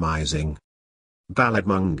 Anonymizing.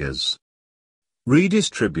 Balladmongers.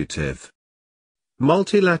 Redistributive.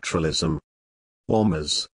 Multilateralism.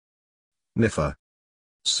 Warmers. Niffer.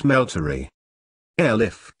 Smeltery.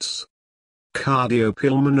 Airlifts.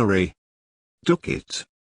 Cardiopulmonary. Ducat.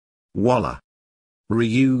 Walla.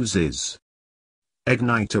 Reuses.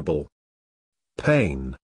 Ignitable.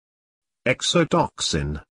 Pain.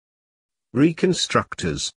 Exotoxin.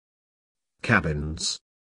 Reconstructors. Cabins.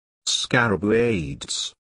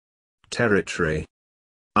 Scarabaeids. Territory.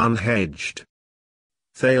 Unhedged.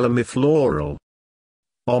 Thalamifloral.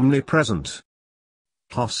 Omnipresent.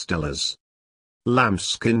 Hostelers.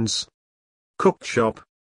 Lambskins. Cookshop.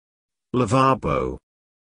 Lavabo.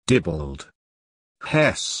 Dibbled.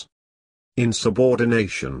 Hess.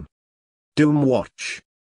 Insubordination. Doomwatch.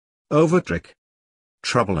 Overtrick.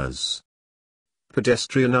 Troublers.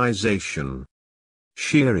 Pedestrianization.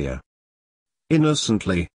 Shearia.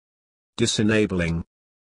 Innocently. Disenabling.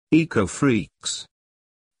 Eco-freaks.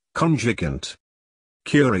 Conjugant.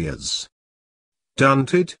 Curious.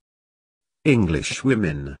 Dunted. English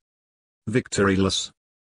women. Victoryless.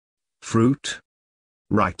 Fruit.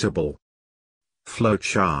 Writable.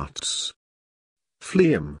 Flowcharts.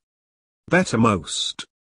 Phlegm. Bettermost.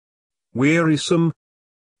 Wearisome.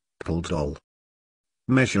 Pulldull.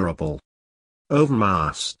 Measurable.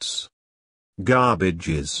 Overmasts.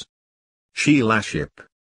 Garbages. Sheelaship.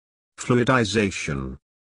 Fluidization.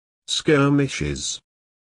 Skirmishes.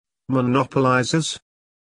 Monopolizers.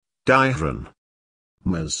 Diron.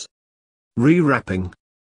 Mas. Rewrapping.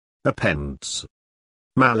 Appends.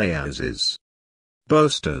 Malayases.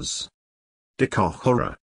 Boasters.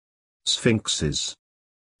 Decohora. Sphinxes.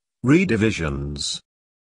 Redivisions.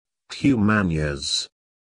 Humanias.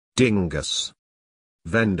 Dingus.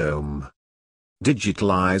 Vendome.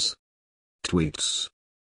 Digitalize. Tweets.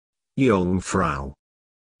 Jungfrau.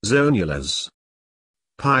 Zonulas.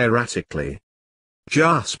 Piratically.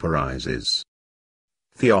 Jasperizes.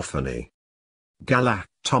 Theophany.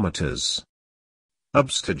 Galactometers.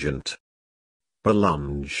 Obstigent.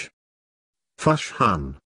 Belunge.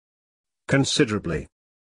 Fushhun. Considerably.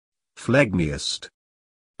 Phlegmiest.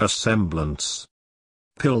 A semblance.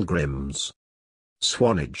 Pilgrims.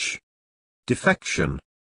 Swanage. Defection.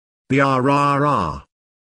 BRRR.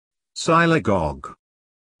 Synagogue.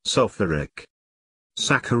 Sulfuric.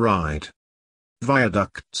 Saccharide.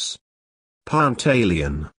 Viaducts.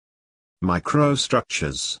 Pantaleon.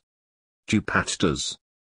 Microstructures. Dupactors.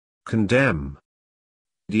 Condemn.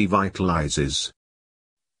 Devitalizes.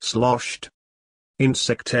 Sloshed.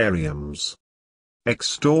 Insectariums.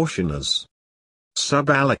 Extortioners.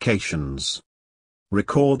 Suballocations.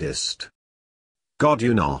 Recordist.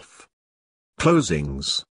 Godunov.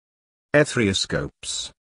 Closings.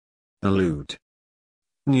 Etherioscopes. Allude.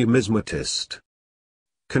 Numismatist.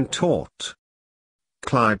 Contort.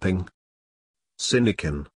 Clipping.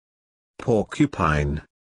 Sinicon. Porcupine.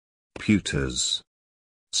 Pewters.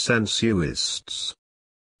 Sensuists.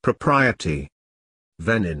 Propriety.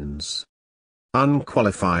 Venins.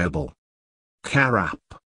 Unqualifiable. Carap.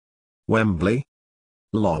 Wembley.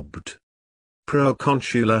 Lobbed.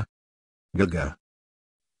 Proconsular. Gaga.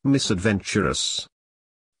 Misadventurous.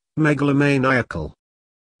 Megalomaniacal.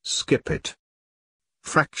 Skip it.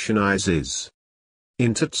 Fractionizes.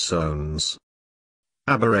 Intertsones.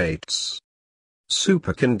 Aberrates.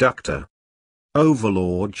 Superconductor.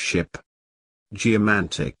 Overlordship.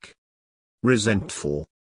 Geomantic. Resentful.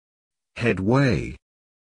 Headway.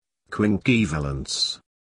 Quinquivalence.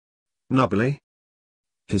 Nubbly.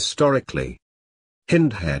 Historically.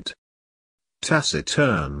 Hindhead.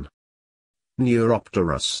 Taciturn.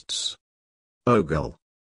 Neuropterusts. Ogle.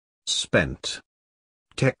 Spent.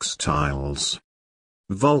 Textiles.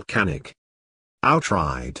 Volcanic.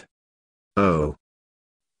 Outride. O.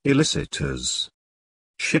 Illicitors.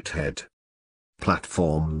 Shithead.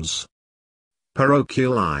 Platforms.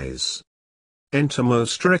 Parochialize.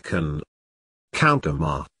 Entomostricon.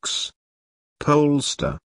 Countermarks.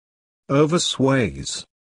 Polster. Oversways.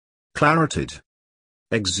 Claritid.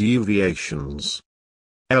 Exuviations.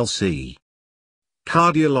 LC.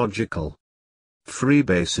 Cardiological.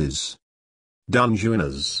 Freebases.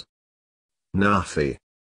 Dungeoners. Nafi.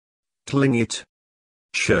 Tlingit.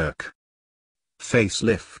 Shirk.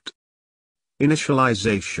 Facelift.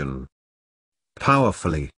 Initialization.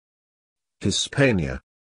 Powerfully. Hispania.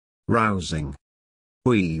 Rousing.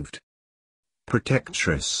 Weaved.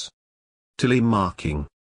 Protectress. Telemarking.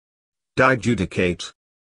 Dijudicate.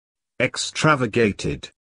 Extravagated.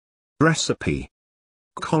 Recipe.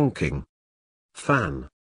 Conking. Fan.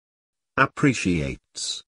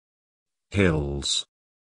 Appreciates. Hills.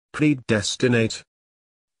 Predestinate.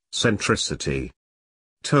 Centricity.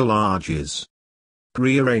 Tollages.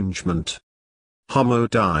 Rearrangement.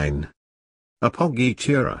 Homodyne.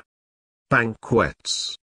 Apogitura.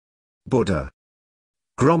 Banquets. Buddha.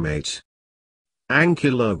 Gromate.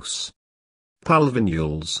 Ankylose.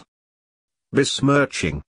 Pulvinules.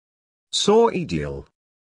 Besmirching. Soidial.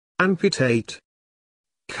 Amputate.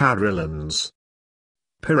 Carillons.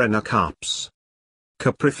 Perennicarps.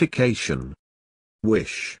 Caprification.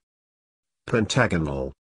 Wish.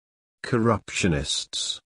 Pentagonal.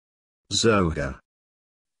 Corruptionists. Zoga.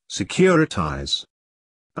 Securitize.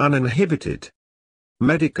 Uninhibited.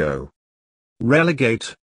 medico,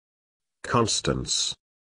 relegate, constance,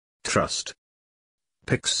 trust,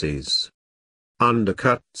 pixies,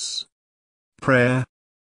 undercuts, prayer,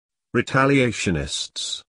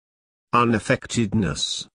 retaliationists,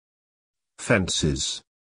 unaffectedness, fences,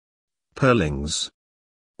 purlings,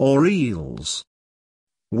 or eels,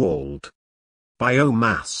 walled,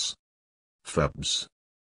 biomass, fubs,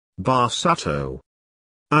 barsotto,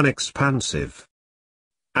 unexpansive,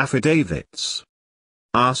 affidavits,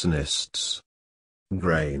 arsonists,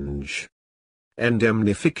 grange,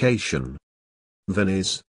 indemnification,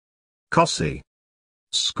 veneers, cossi,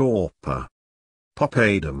 scorpa,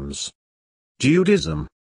 poppadums, dudism,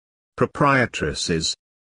 proprietresses,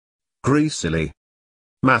 greasily,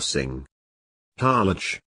 massing,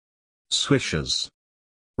 harlotch, swishers,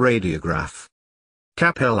 radiograph,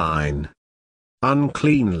 capelline,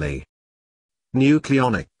 uncleanly,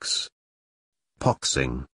 nucleonics,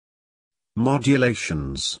 poxing,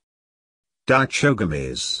 modulations,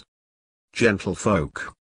 dichogamies,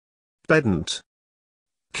 gentlefolk, pedant,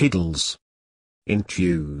 kiddles,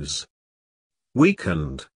 intues,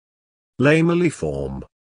 weakened, lameliform,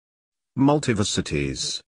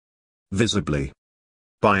 multiversities, visibly,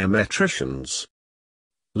 biometricians,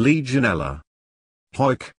 legionella,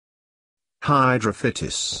 hoik,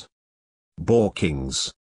 hydrophytis,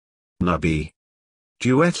 balkings, nubby,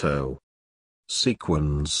 duetto,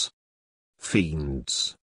 sequins,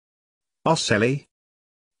 fiends, ocelli,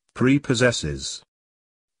 prepossesses,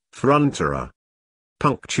 frontera,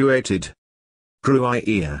 punctuated,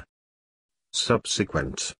 gruyere,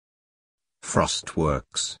 subsequent,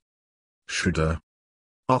 frostworks, shredder,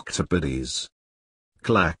 octopodes,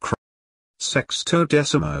 clacra,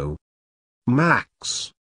 sextodecimo,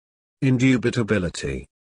 max, indubitability,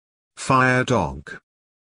 fire dog,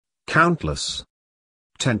 countless,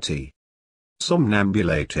 tenty,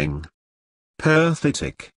 somnambulating,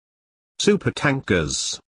 perthitic,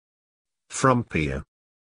 supertankers, frumpier,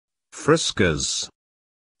 friskers,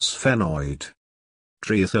 sphenoid,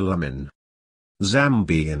 triethylamine,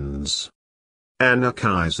 Zambians,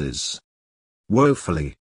 anarchizes,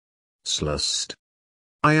 woefully, slust,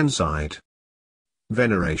 ironside,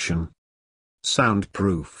 veneration,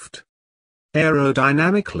 soundproofed,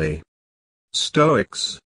 aerodynamically,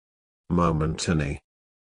 stoics, momentary,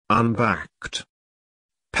 unbacked,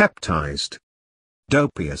 peptized,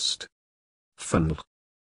 dopiest, funnel,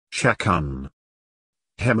 chacun,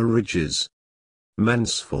 hemorrhages,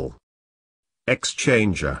 menseful,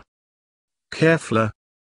 exchanger, carefler,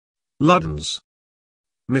 Luddens,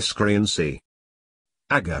 miscreancy,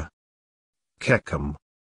 agar, kecum,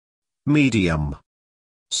 medium,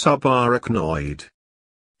 subarachnoid,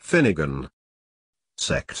 Finnegan,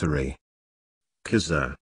 sectary,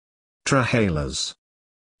 Kizza, trahalas,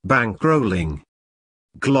 bankrolling,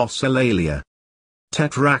 glossolalia,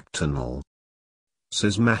 tetractinal,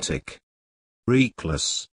 schismatic,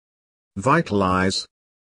 reckless, vitalize,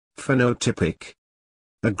 phenotypic,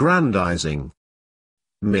 aggrandizing,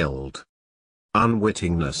 mild,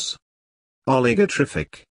 unwittingness,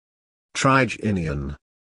 oligotrophic, trigenian,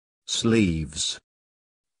 sleeves,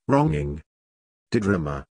 wronging,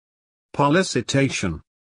 didrama, policitation,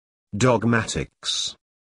 dogmatics,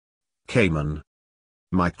 Cayman,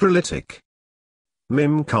 microlytic,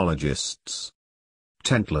 mimcologists,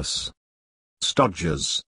 tentless,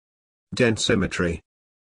 stodgers, densimetry,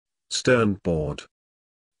 sternboard,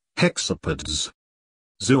 hexapods,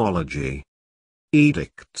 zoology,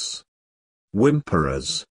 edicts,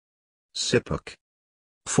 whimperers, sipuk,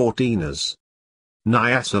 fourteeners,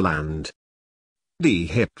 Nyasaland,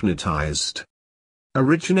 dehypnotized,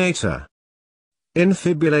 originator,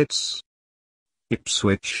 infibulates,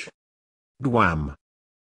 Ipswich, Dwam,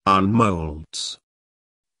 unmolds,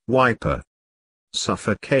 wiper,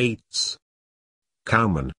 suffocates,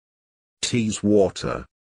 cowman, tease water,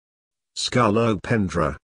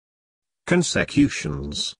 scolopendra,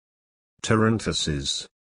 consecutions, tarantuses,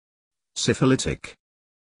 syphilitic,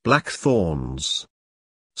 blackthorns,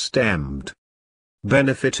 stemmed,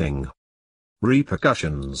 benefiting,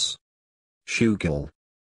 repercussions, shugal,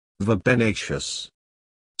 verbenaceous,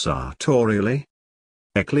 sartorially,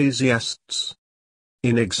 ecclesiasts,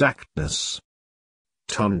 inexactness,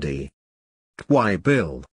 tundi,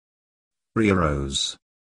 twibill, rearose,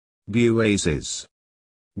 buazes,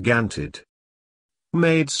 ganted,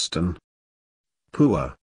 maidstone,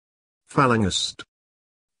 poor, phalangist,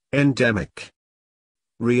 endemic,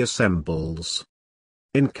 reassembles,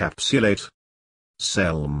 encapsulate,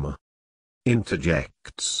 selm,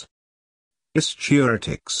 interjects,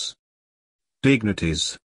 isturetics,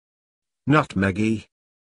 dignities, nutmeggy,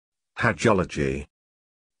 hagology,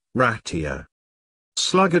 ratia,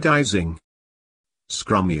 sluggardizing,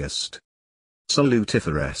 scrummiest,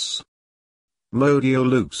 salutiferous,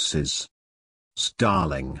 modioluces,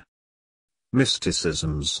 starling,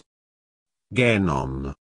 mysticisms,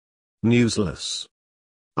 genon, newsless,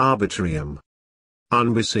 arbitrium,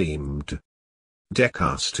 unbeseamed,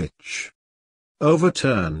 decastich,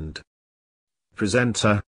 overturned,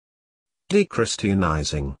 presenter,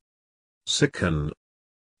 dechristianizing, sicken,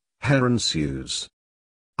 herensues,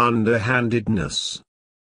 underhandedness,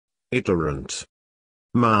 iterant,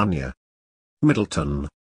 mania, Middleton,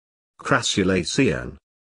 crassulacean,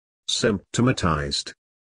 symptomatized,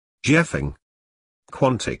 jeffing,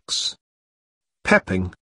 quantics,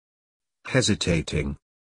 pepping, hesitating,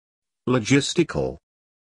 logistical,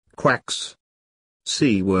 quacks,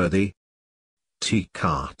 seaworthy,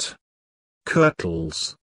 tea-cart,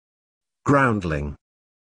 curdles, groundling,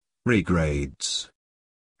 regrades,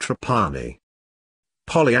 trapani,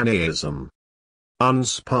 Pollyannaism,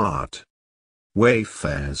 unsparred,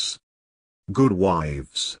 wayfares, good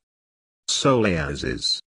wives,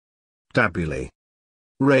 soleases, dabuli,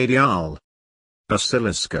 radial,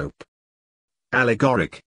 oscilloscope,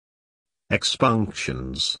 allegoric,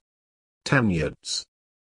 expunctions, tanyards,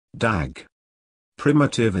 dag,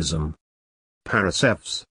 primitivism,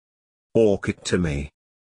 parasevs, orchictomy,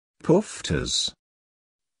 puftas,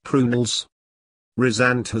 prunals,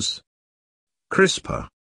 rhizanthus, crisper,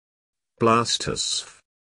 blastus,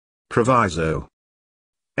 proviso,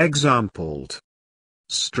 exampled,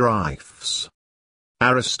 strifes,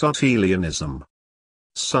 Aristotelianism,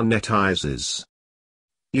 sonnetizes,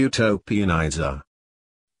 utopianizer,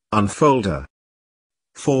 unfolder,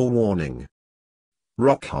 forewarning,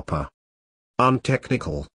 rockhopper,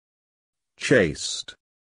 untechnical, chaste,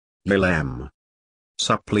 lilem,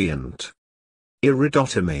 suppliant,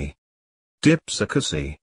 iridotomy,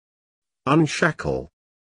 dipsychosy, unshackle,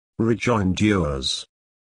 rejoindures,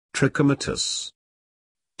 trichomatus,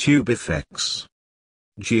 tubifex,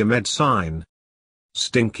 geomedicine,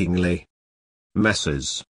 stinkingly,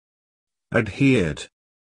 messes, adhered,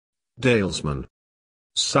 dalesman,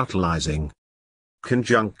 subtilizing,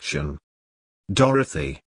 conjunction,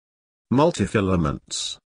 Dorothy,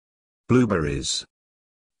 multifilaments, blueberries,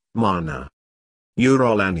 mana,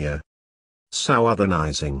 urolania,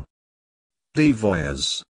 southernizing,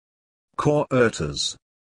 devoyers, coerters,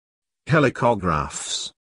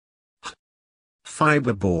 helicographs,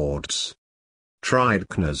 fiberboards,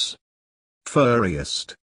 tridecners,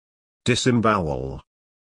 furriest, disembowel,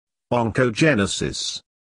 oncogenesis,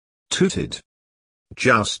 tooted,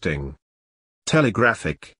 jousting,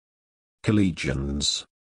 telegraphic, collegians,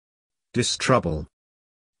 distrouble,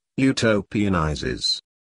 utopianizes,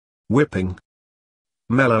 whipping,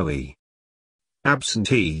 mellowy,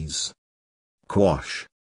 absentees, quash,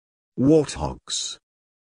 warthogs,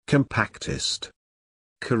 compactist,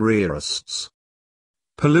 careerists,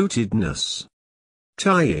 pollutedness,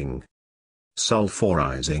 tying,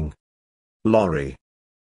 sulphurizing, lorry,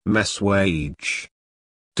 messwage,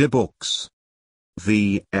 debooks,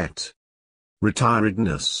 et,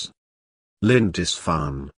 retiredness,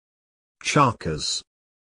 lindisfarne, charkers,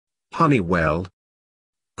 honeywell,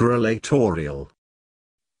 grulatorial,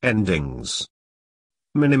 endings,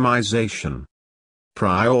 minimization,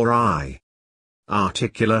 priori,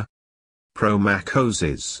 articular,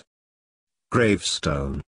 promachoses,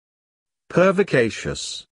 gravestone,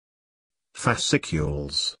 pervicacious,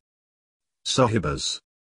 fascicules, sohibas,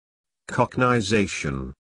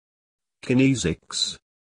 cognization, kinesics,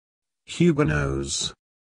 Huguenots,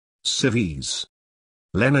 cives,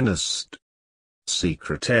 Leninist,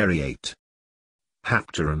 secretariat,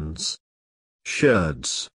 hapterans,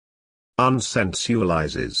 sherds,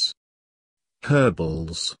 unsensualizes,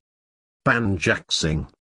 herbals, banjaxing,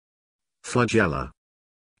 flagella,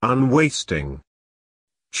 unwasting,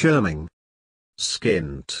 churming,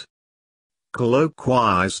 skint,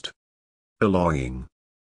 colloquized, alloying,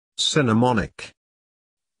 cinnamonic,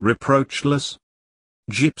 reproachless,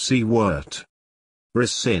 gypsy wort,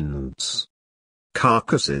 rescinds,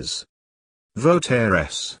 carcasses,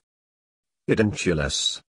 votares,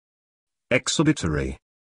 edentulous, exhibitory,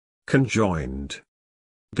 conjoined,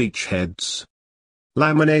 beachheads,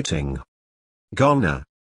 laminating, goner,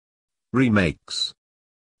 remakes,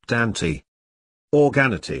 Dante,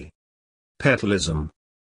 organity, petalism,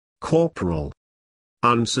 corporal,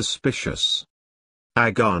 unsuspicious,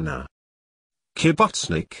 agana,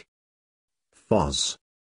 kibutznik, foz,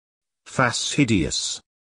 fastidious,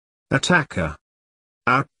 attacker,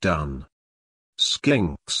 outdone,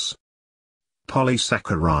 skinks,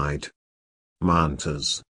 polysaccharide,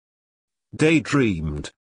 mantas,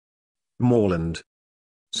 daydreamed, moorland,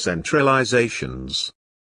 centralizations,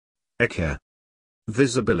 eke,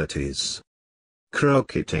 visibilities,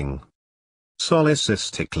 croqueting,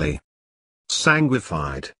 solecistically,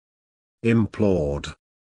 sanguified, implored,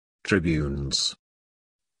 tribunes,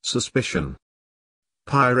 suspicion,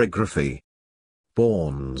 pyrography,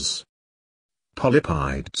 pawns,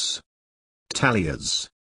 polypides, talliers,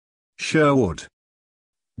 Sherwood,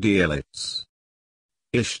 Dielitz,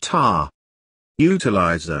 Ishtar,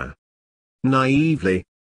 utilizer, naively,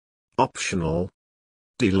 optional,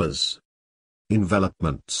 dealers,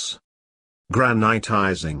 envelopments,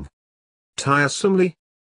 granitizing, tiresomely,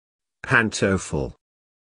 pantophil,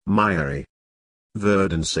 miry,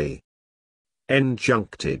 verdancy,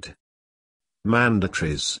 enjuncted,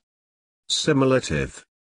 mandatories, simulative,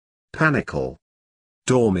 panicle,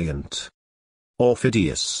 dormient,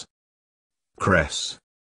 orphidious, cress,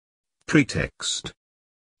 pretext,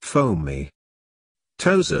 foamy,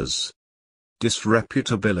 tosers,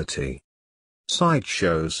 disreputability,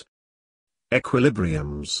 sideshows,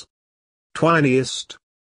 equilibriums, twiniest,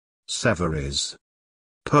 severies,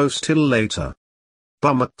 postillator,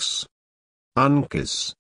 bummocks,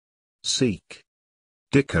 uncas, seek,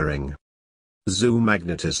 dickering,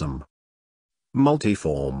 zoomagnetism,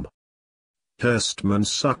 multiform, Hurstman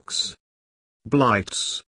sucks,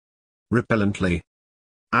 blights, repellently,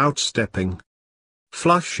 outstepping,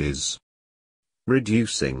 flushes,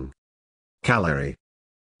 reducing, calorie,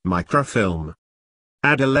 microfilm,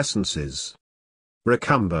 adolescences,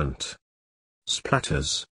 recumbent,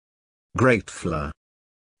 splatters, grateful,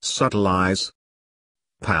 subtilize,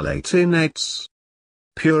 palatinates,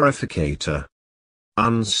 purificator,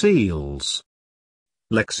 unseals,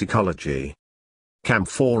 lexicology,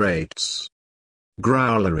 camphorates,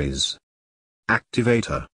 growleries,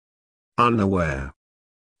 activator, unaware,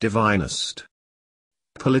 divinest,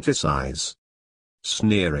 politicize,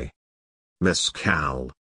 sneery,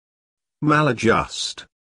 mescal, maladjust,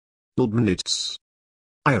 Leibniz,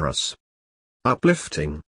 iris,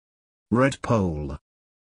 uplifting, red pole,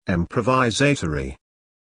 improvisatory,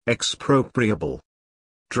 expropriable,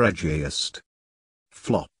 dredgiest,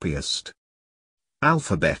 floppiest,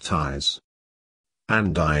 alphabetize,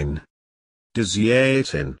 andine,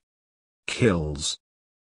 disiatin, kills,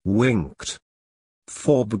 winked,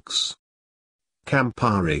 forbugs,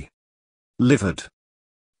 Campari, livid,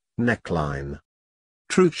 neckline,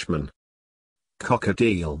 truchman,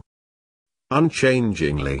 cockadeel,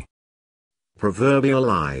 unchangingly, proverbial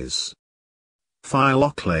eyes,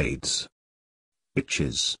 phyloclades,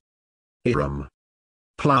 itches, irum,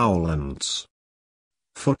 plowlands,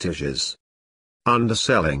 footages,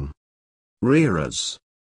 underselling, rearers,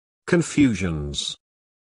 confusions,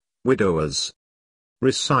 widowers,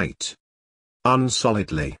 recite,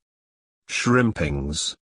 unsolidly,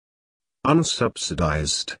 shrimpings,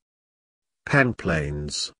 unsubsidized,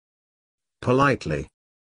 penplanes, politely,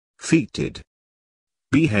 feted,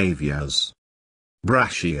 behaviors,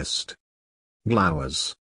 brashiest,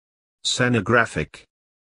 glowers, scenographic,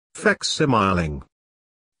 facsimiling,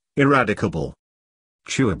 eradicable,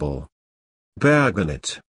 chewable,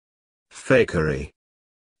 bergonet, fakery,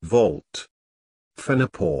 vault,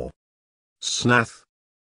 phenopore, snath,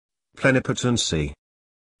 plenipotency,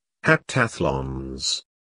 heptathlons,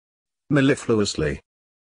 mellifluously,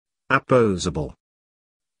 apposable,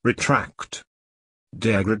 retract,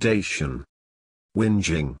 degradation,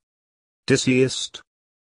 whinging, disiest,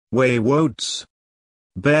 waywoads,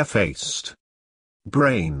 barefaced,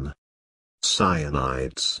 brain,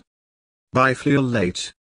 cyanides,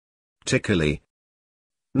 bifluolate, tickly,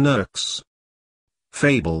 nurks,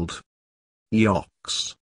 fabled,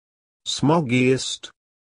 yocks, smoggiest,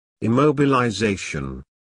 immobilization,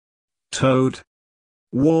 toad,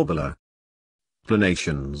 warbler,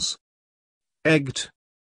 planations, egged,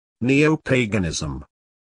 neopaganism,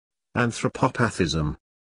 anthropopathism,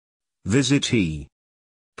 visitee,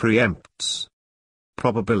 preempts,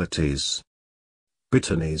 probabilities,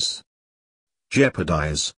 bitternies,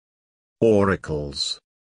 jeopardize, oracles,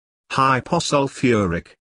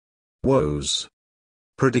 hyposulfuric, woes,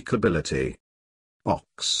 predicability,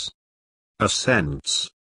 ox,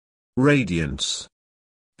 ascents, radiance,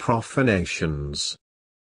 profanations,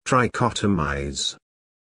 trichotomize,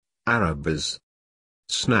 Arabs,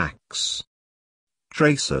 snacks,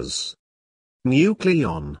 tracers,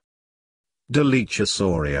 nucleon,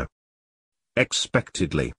 deliciosoria,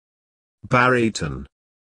 expectedly, baryton,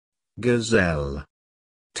 gazelle,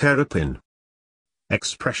 terrapin,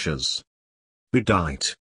 expressures,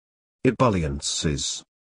 bedite, ebulliences,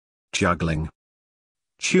 juggling,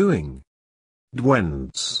 chewing,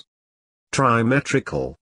 dwends,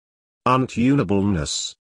 trimetrical,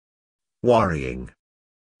 untunableness, worrying,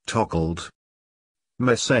 toggled,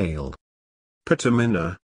 messale,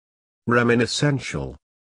 patamina, reminiscential,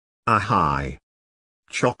 a high,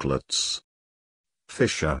 chocolates.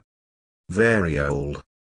 Fissure. Variole.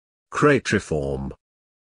 Cratriform.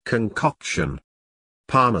 Concoction.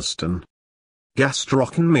 Palmerston.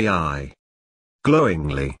 Gastrocnmi.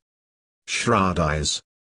 Glowingly. Shroud-eyes.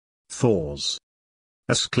 Thaws.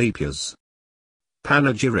 Asclepias.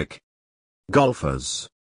 Panegyric. Golfers.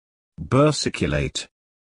 Bursiculate.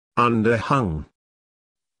 Underhung.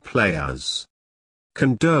 Players.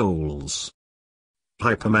 Condoles.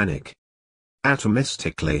 Hypermanic.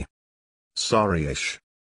 Atomistically. Sorryish.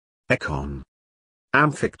 Econ.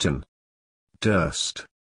 Amphicton. Durst.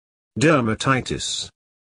 Dermatitis.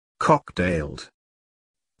 Cocktailed.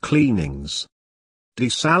 Cleanings.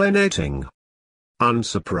 Desalinating.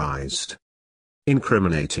 Unsurprised.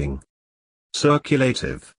 Incriminating.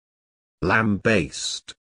 Circulative.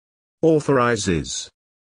 Lambased. Authorizes.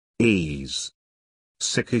 Ease.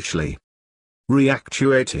 Sickishly.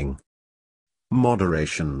 Reactuating.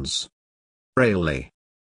 Moderations. Rally.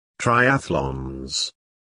 Triathlons.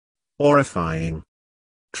 Orifying.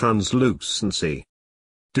 Translucency.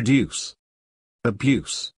 Deduce.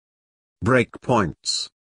 Abuse. Breakpoints.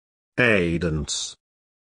 Aidance.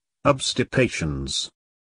 Obstipations.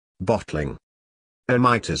 Bottling.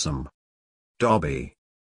 Emitism. Dobby.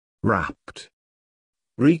 Wrapped.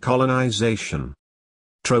 Recolonization.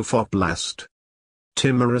 Trophoblast.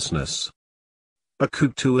 Timorousness.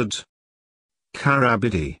 Accoutured.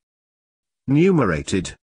 Carabidy.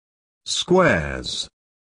 Numerated. Squares.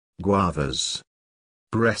 Guavas.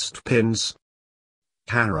 Breastpins.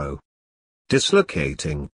 Harrow.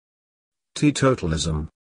 Dislocating. Teetotalism.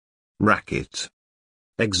 Racket.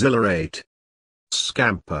 Exhilarate.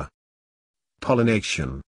 Scamper.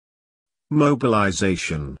 Pollination.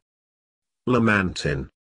 Mobilization. Lamantin.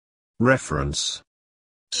 Reference.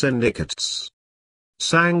 Syndicates.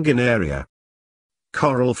 Sanguinaria.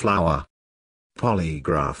 Coral flower.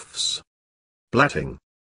 Polygraphs. Blatting.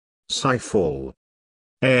 Sifal.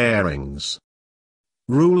 Airings.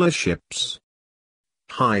 Rulerships.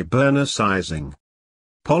 Hibernicizing.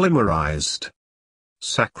 Polymerized.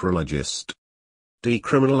 Sacrilogist.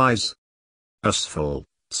 Decriminalize.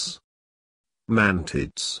 Asphalts.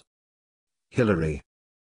 Mantids. Hillary.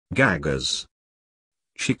 Gaggers.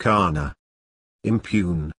 Chicana.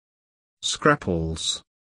 Impugn. Scrapples.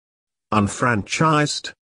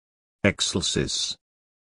 Unfranchised. Excelsis.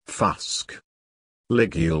 Fusk.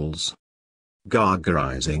 Ligules.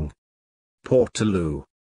 Gargarizing. Portaloo.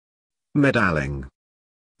 Medalling.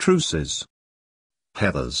 Truces.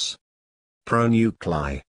 Heathers.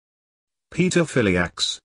 Pronuclei.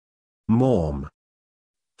 Pedophiliacs. Morm.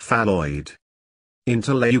 Phalloid.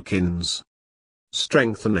 Interleukins.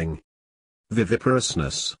 Strengthening.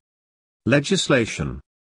 Viviparousness. Legislation.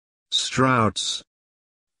 Strouds.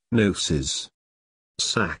 Nooses.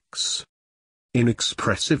 Sacks.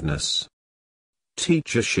 Inexpressiveness.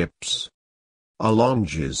 Teacherships.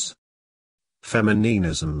 Allonges.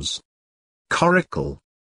 Femininisms. Coracle.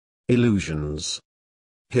 Illusions.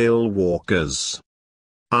 Hill walkers.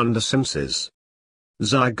 Undersenses.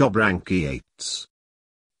 Zygobranchiates.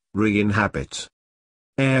 Re-inhabit.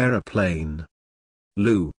 Aeroplane.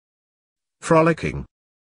 Loo. Frolicking.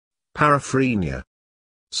 Paraphrenia.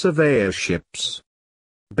 Surveyorships.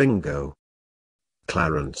 Bingo.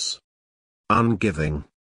 Clarence. Ungiving.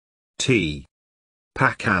 Tea.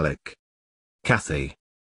 Pacalic. Cathy.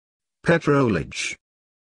 Petrolage.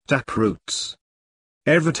 Taproots.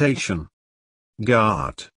 Evitation.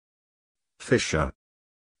 Guard. Fissure.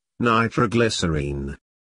 Nitroglycerine.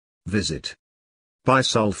 Visit.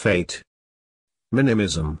 Bisulfate.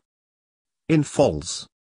 Minimism. Infols.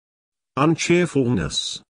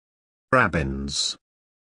 Uncheerfulness. Rabbins.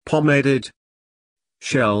 Pomaded.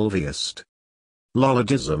 Shelviest.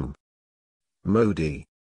 Lollidism. Modi.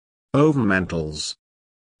 Overmantles.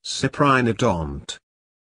 Cyprinodont.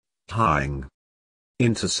 Hying.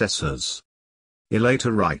 Intercessors.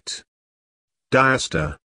 Elaterite.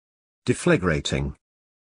 Diaster. Deflagrating.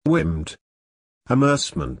 Wimmed.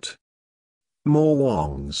 Immersement.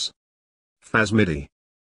 Morwongs. Phasmidi.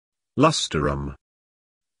 Lustrum.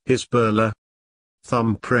 Hisberla.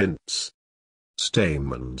 Thumbprints.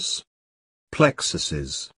 Stamens.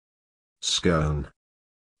 Plexuses. Scone.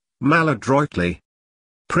 Maladroitly.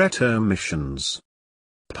 Pretermissions.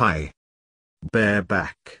 Pie.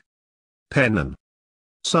 Bareback. Pennon.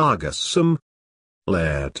 Sargassum.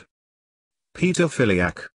 Laird.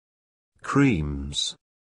 Pedophiliac. Creams.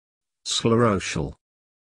 Sclerotial.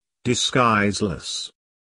 Disguiseless.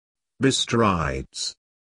 Bestrides.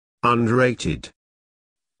 Underrated.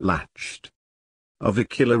 Latched.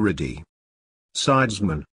 Avicularidae.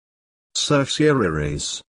 Sidesman.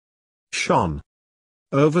 Certiораries. Shone.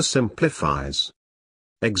 Oversimplifies.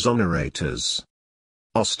 Exonerators.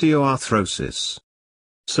 osteoarthrosis,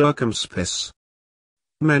 circumspice,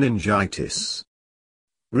 meningitis,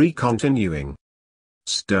 recontinuing,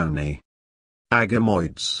 stony,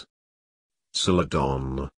 agamoids,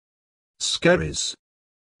 celadon, scaries,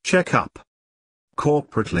 check-up,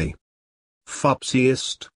 corporately,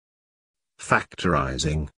 fopsiist,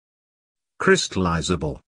 factorizing,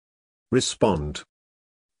 crystallizable, respond,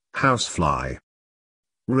 housefly,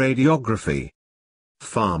 radiography,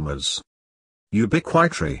 farmers,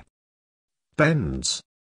 ubiquitary, bends,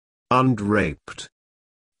 undraped,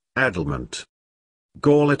 addlement,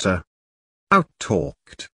 gauleter,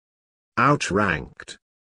 outtalked, outranked,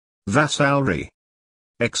 vassalary,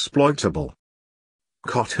 exploitable,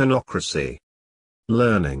 cottonocracy,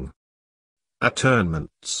 learning,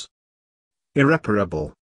 attornments,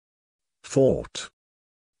 irreparable, fort,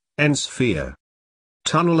 ensphere,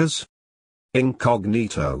 tunnelers,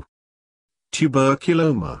 incognito,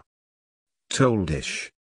 tuberculoma, toldish,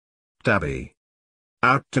 dabby,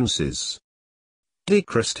 outdances,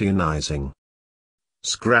 dechristianizing,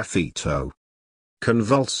 sgraffito,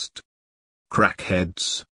 convulsed,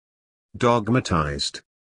 crackheads, dogmatized,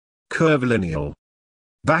 curvilineal,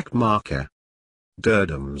 backmarker,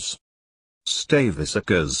 dirdoms,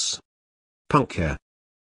 stavicicas, puncture,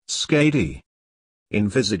 scady,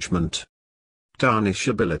 envisagement,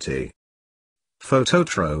 tarnishability,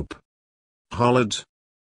 phototrope, hollowed,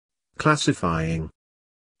 classifying,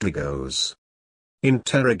 egos,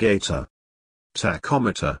 interrogator,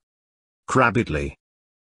 tachometer, crabbedly,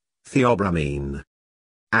 theobramine,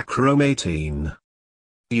 achromatine,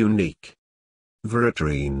 unique,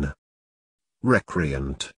 veratrine,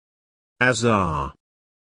 recreant, azar,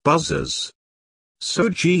 buzzers,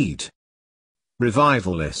 sojid,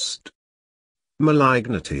 revivalist,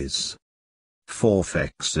 malignities,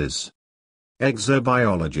 forfexes,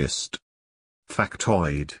 exobiologist,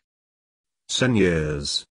 factoid,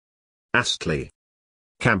 seigneurs, Astley,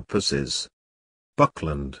 campuses,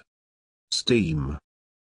 Buckland, steam,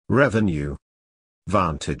 revenue,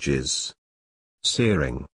 vantages,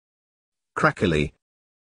 searing, crackly,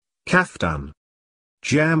 kaftan,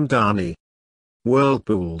 jamdani,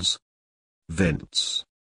 whirlpools, vince,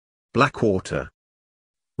 blackwater,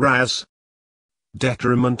 raz,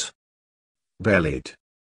 detriment, bellied,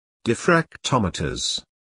 diffractometers,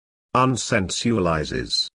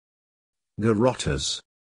 unsensualizes, garrotters,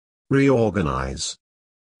 reorganize,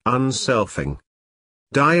 unselfing,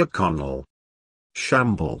 diaconal,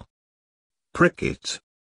 shamble, pricket,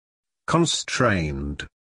 constrained,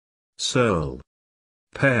 searle,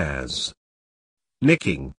 pairs,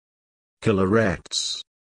 nicking, killerets,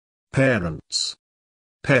 parents,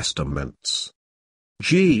 pestaments,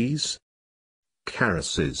 G's,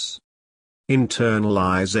 caresses,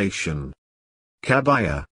 internalization,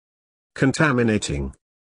 cabaya, contaminating,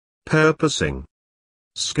 purposing,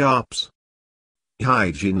 scarps,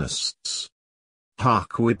 hygienists,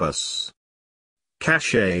 harquibus,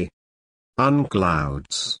 cachet,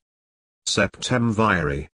 unclouds,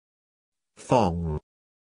 septemviri, thong,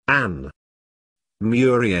 an,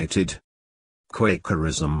 muriated,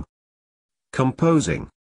 Quakerism, composing,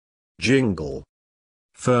 jingle,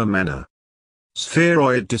 fermena,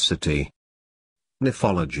 spheroidicity,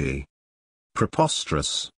 nephology,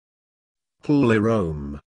 preposterous,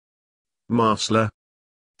 plurome, marsler,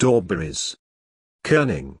 Dorberries,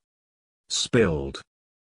 kerning, spilled,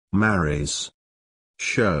 marries,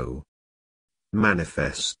 show,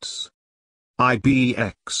 manifests,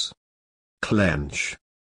 IBX, clench,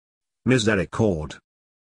 misericord,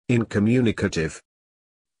 incommunicative,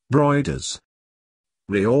 broiders,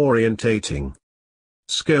 reorientating,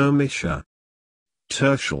 skirmisher,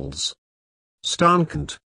 tertials,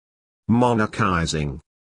 stankant, monarchizing,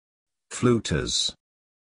 fluters,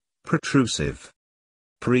 protrusive,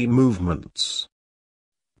 pre-movements,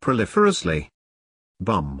 proliferously,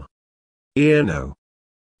 bum, earno,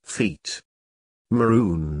 feet,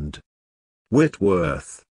 marooned,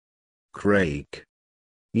 Whitworth, Craig,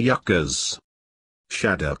 yuccas,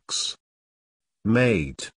 shaddocks,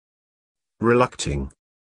 maid, relucting,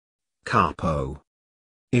 carpo,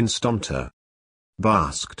 instanter,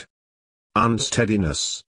 basked,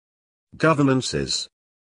 unsteadiness, governances,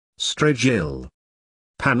 stragil,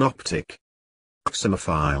 panoptic,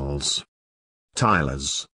 xenophiles,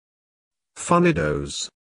 tilers, funidos,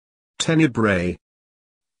 tenebrae,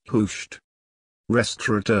 hooshed,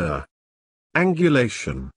 restaurateur,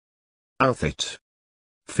 angulation, outfit,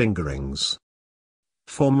 fingerings,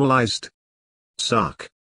 formalized, suck,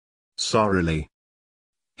 sorrily,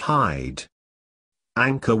 hide,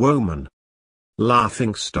 anchor woman,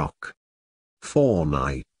 laughing stock,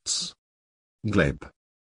 fornights, glib,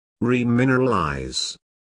 remineralize,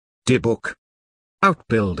 debook,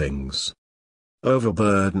 outbuildings,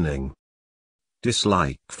 overburdening,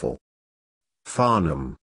 dislikeful,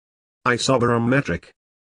 Farnham, isobarometric,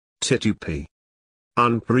 titupe,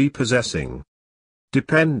 unprepossessing,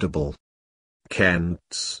 dependable,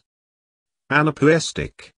 Kents,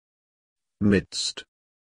 anapoestic, midst,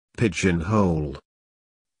 pigeonhole,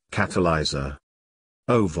 catalyzer,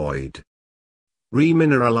 ovoid,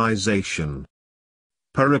 remineralization,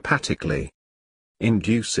 peripatically,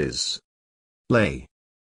 induces, lay,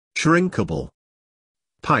 shrinkable,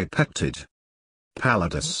 pipetted,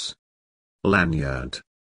 pallidus, lanyard,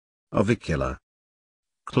 avicular,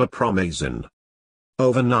 chlorpromazine,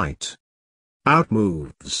 overnight,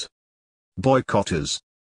 outmoves, boycotters,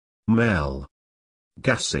 mel,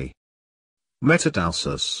 gassy,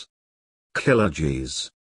 metadalsus, killergies,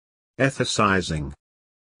 ethicizing,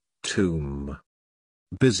 tomb,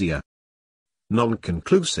 busier,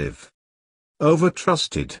 non-conclusive,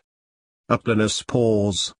 overtrusted, uplanus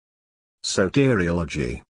pause,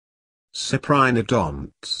 soteriology,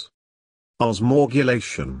 cyprinodonts,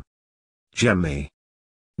 osmorgulation, gemmy,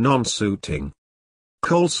 non-suiting,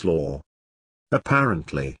 coleslaw,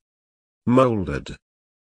 apparently, molded,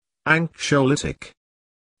 anxiolytic,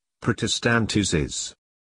 protestantuses,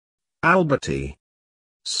 alberti,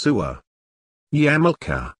 sewer,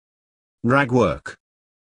 Yamalka, ragwork,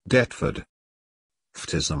 Deptford,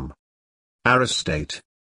 phthism, aristate,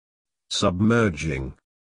 submerging,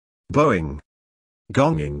 bowing,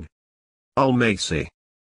 gonging, ulmacy,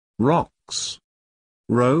 rocks,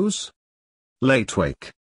 rose,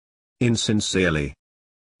 latewake, insincerely,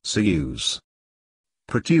 seuse,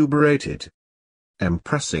 protuberated,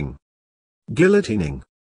 impressing, guillotining,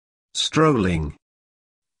 strolling,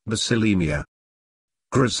 basilemia,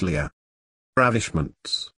 grislier,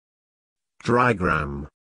 ravishments, trigram,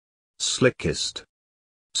 slickest,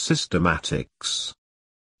 systematics,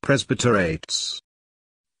 presbyterates,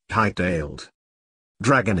 high-tailed,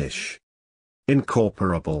 dragonish,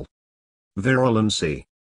 incorporable, virulency,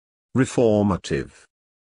 reformative,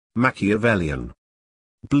 Machiavellian,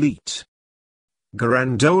 bleat,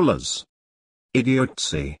 grandolas,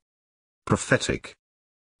 idiocy, prophetic,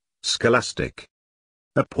 scholastic,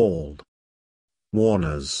 appalled,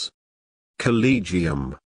 warners,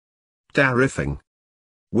 collegium, tariffing,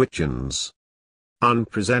 witchens,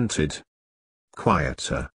 unpresented,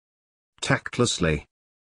 quieter, tactlessly,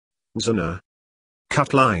 zona,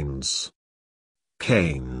 cut lines,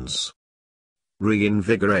 canes,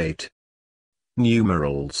 reinvigorate,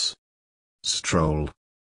 numerals, stroll,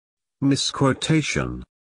 misquotation,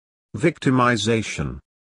 victimization,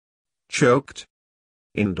 choked,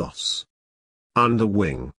 indos,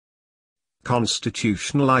 underwing,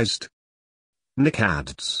 constitutionalized,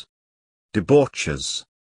 nicads, debauchers,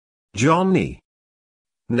 Johnny,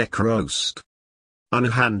 necrost,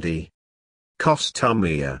 unhandy,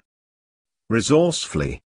 costumia,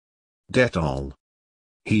 resourcefully, Dettol,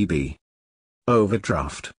 Hebe,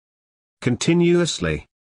 overdraft, continuously,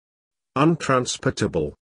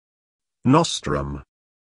 untransportable, nostrum,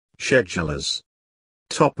 schedulers,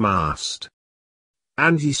 topmast,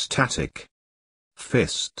 antistatic,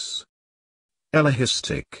 fists,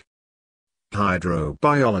 elohistic,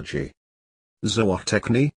 hydrobiology,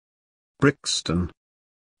 zootechny, Brixton,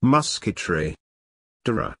 musketry,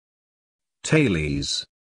 Dura, Thales,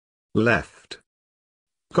 left,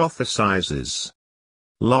 gothicizes,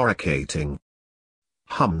 loricating,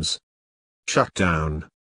 hums, shutdown,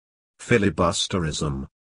 filibusterism,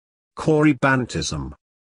 corybantism,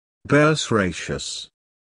 Bersratius,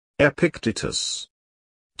 Epictetus,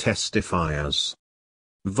 testifiers,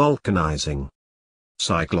 vulcanizing,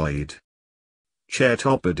 cycloid,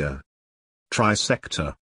 Chetopida,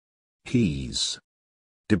 trisector, he's,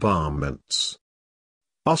 debarments,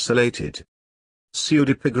 oscillated,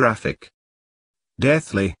 pseudepigraphic,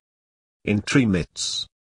 deathly, intremits,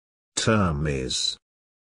 termes,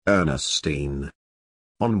 Ernestine,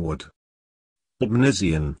 onward,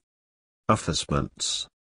 Obnisian, effacements,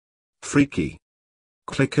 freaky,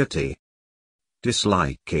 clickety,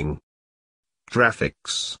 disliking,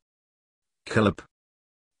 graphics, Caleb,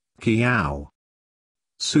 Kiao,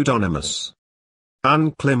 pseudonymous,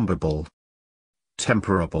 unclimbable,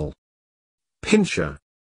 temperable, pincher,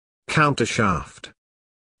 countershaft,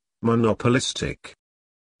 monopolistic,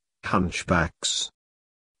 hunchbacks,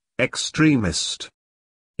 extremist,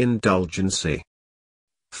 indulgency,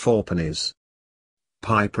 fourpennies,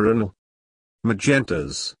 piperonal,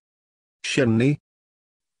 magentas, chimney,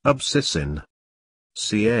 abscissin,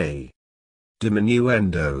 ca,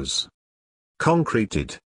 diminuendos,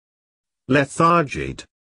 concreted, lethargid,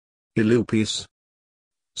 illupius,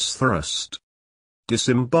 thrust,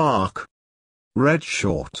 disembark, red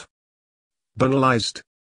short, banalized,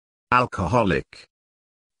 alcoholic,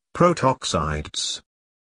 protoxides,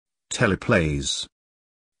 teleplays,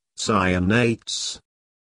 cyanates,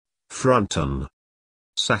 fronton,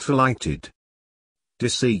 satellited,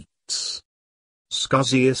 deceits,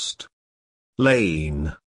 scusiest,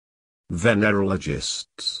 lane,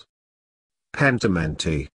 venerologists,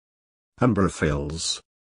 pentimenti, umbrophils,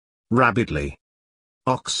 rabidly,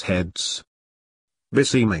 oxheads,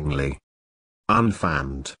 beseemingly,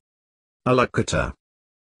 unfanned, allocutor,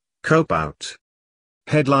 cope-out,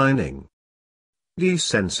 headlining,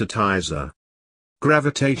 desensitizer,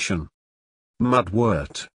 gravitation,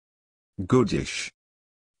 mudwort, goodish,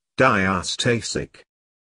 diastasic,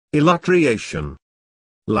 illutriation,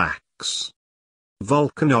 lax,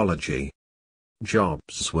 volcanology,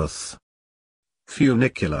 Jobsworth,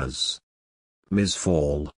 funiculars,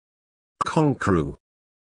 misfall, concrew,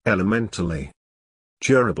 elementally,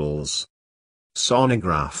 durables,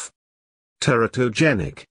 sonograph,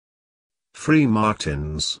 teratogenic, free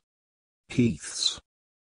martins, heaths,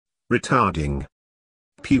 retarding,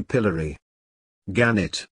 pupillary,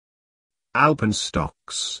 gannet,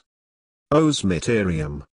 alpenstocks,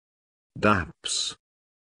 osmeterium, daps,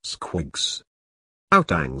 squigs,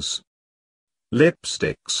 outangs,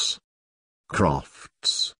 lipsticks,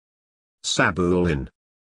 crofts, sabulin,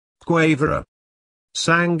 quaverer,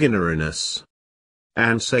 sanguinarinous,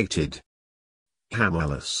 ansated,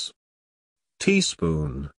 camellus,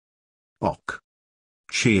 teaspoon, ock,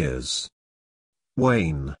 cheers,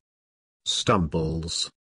 wane, stumbles,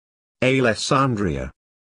 alessandria,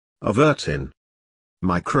 avertin,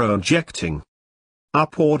 microinjecting,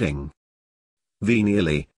 upwarding,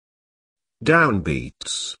 venially,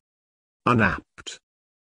 downbeats, unapt,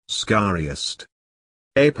 scariest,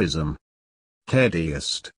 apism,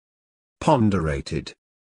 headiest, ponderated,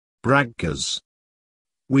 braggers,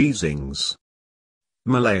 wheezings,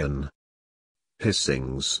 Malayan,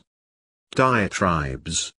 hissings,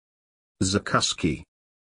 diatribes, Zakuski,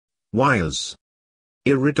 wires,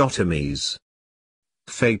 iridotomies,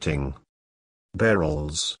 fating,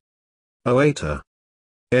 beryls, oater,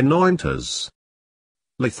 anointers,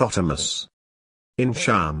 lithotomus,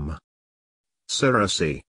 insham,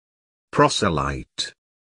 Circe, proselyte,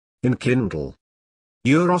 enkindle,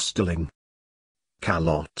 Eurostilling,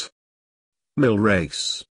 callot, mill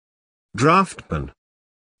race, draftman,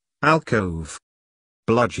 alcove,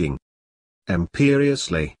 bludging,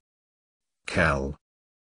 imperiously, cal,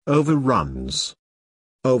 overruns,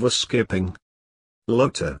 overskipping,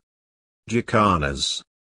 loter, gicanas,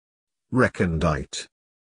 recondite,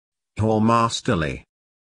 whoremasterly,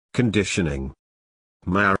 conditioning,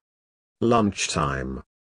 mar, lunchtime,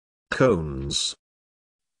 cones,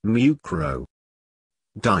 mucro,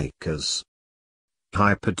 dikers,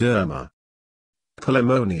 hypoderma,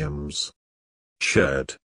 polemoniums,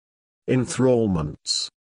 sherd, enthrallments,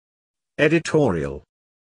 editorial,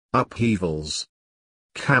 upheavals,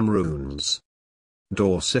 Cameroons,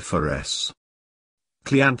 dorsiferous,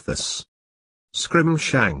 cleanthus,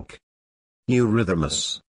 scrimshank,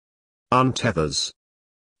 erythemus, untethers,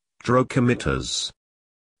 drocommiters,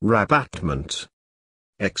 rabatment,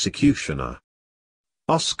 executioner,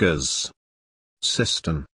 Oscars,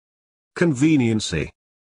 cistern, conveniency,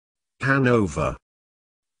 Hanover,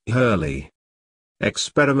 Hurley,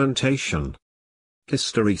 experimentation,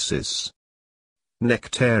 hysteresis,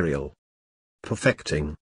 nectarial,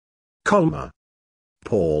 perfecting, Colma,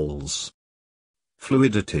 Pauls,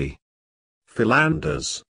 fluidity,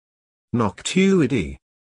 philanders, noctuity,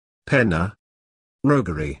 penna,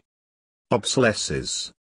 roguery,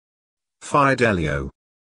 obsolesces, fidelio,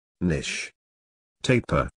 niche,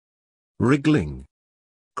 taper, wriggling,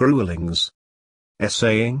 gruelings,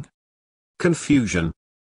 essaying, confusion,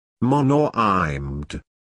 monoimed,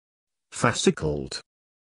 fascicled,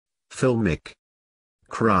 filmic,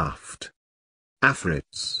 craft,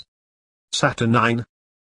 afrits, saturnine,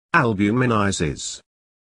 albuminizes,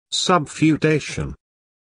 subfutation,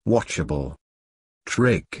 watchable,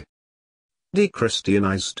 trig,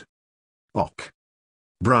 dechristianized, ok,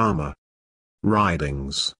 Brahma,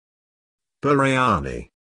 ridings, Bariani,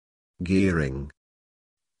 gearing,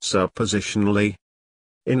 suppositionally,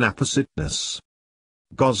 inappositeness,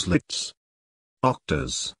 goslets,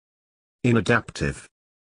 octors, inadaptive,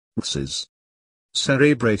 rses,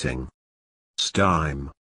 cerebrating,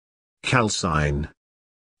 stime, calcine,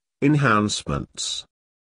 enhancements,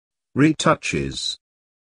 retouches,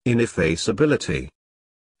 ineffaceability,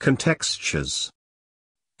 contextures,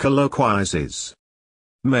 colloquises,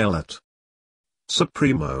 mailet,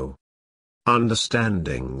 supremo,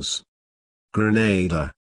 understandings,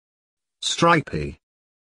 grenada, stripy,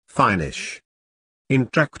 finish,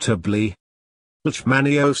 intractably,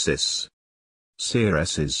 leishmaniosis,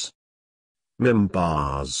 Sereses.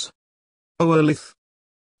 Mimbars. Oolith.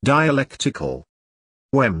 Dialectical.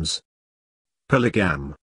 Wems.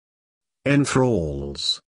 Polygam.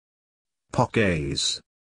 Enthralls. Pockets.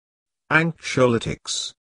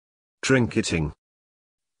 Anxiolytics. Trinketing.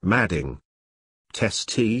 Madding.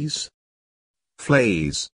 Testes.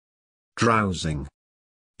 Flays. Drowsing.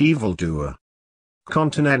 Evildoer.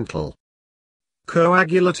 Continental.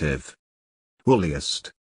 Coagulative.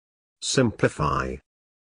 Woolliest. Simplify.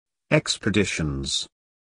 Expeditions.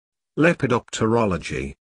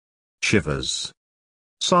 Lepidopterology. Shivers.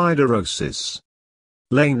 Siderosis.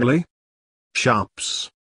 Lanely. Sharps.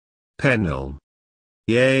 Pennell.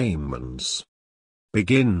 Yeamans.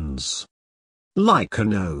 Begins.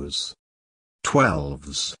 Lycanos.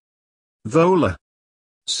 Twelves. Vola.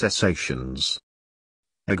 Cessations.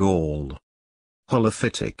 Egall.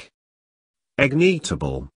 Holophytic.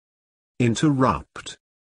 Egnetable. Interrupt.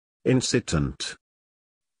 Incitant.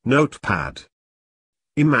 Notepad.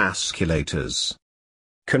 Emasculators.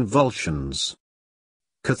 Convulsions.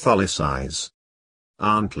 Catholicize.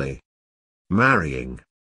 Auntly. Marrying.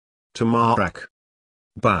 Tamarak.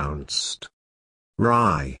 Bounced.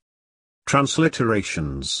 Rye.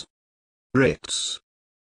 Transliterations. Writs.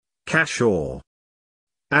 Cashaw.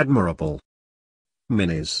 Admirable.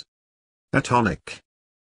 Minis. Atonic.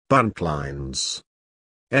 Buntlines.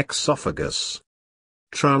 Exophagus.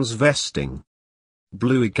 Transvesting.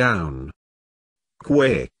 Bluey gown.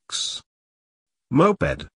 Quakes.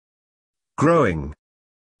 Moped. Growing.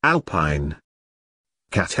 Alpine.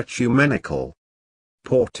 Catechumenical.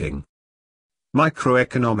 Porting.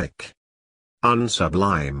 Microeconomic.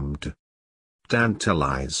 Unsublimed.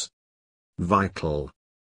 Tantalize. Vital.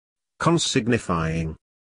 Consignifying.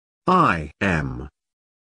 I am.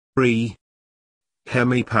 Re.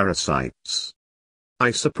 Hemiparasites.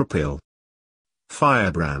 Isopropyl.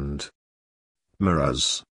 Firebrand.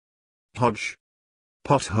 Mirrors. Hodge.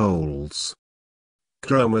 Potholes.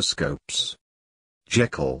 Chromoscopes.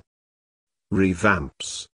 Jekyll.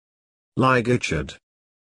 Revamps. Ligatured.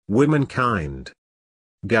 Womankind.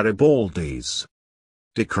 Garibaldi's.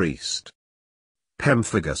 Decreased.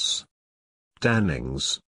 Pemphigus.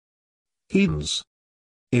 Dannings. Hedons.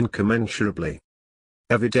 Incommensurably.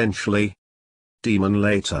 Evidentially. Demon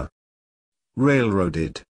later.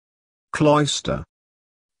 Railroaded. Cloister.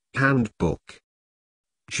 Handbook.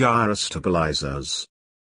 Gyrostabilizers.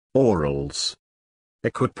 Orals.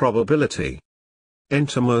 Equiprobability.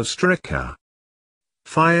 Entomostrica.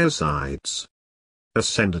 Firesides.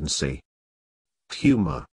 Ascendancy.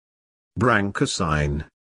 Humor. Branchocine.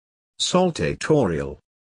 Saltatorial.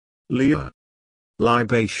 Lear.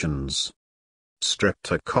 Libations.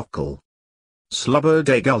 Streptococcal.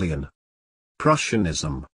 Slubberdagullion.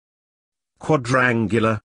 Prussianism.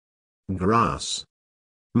 Quadrangular. Grass.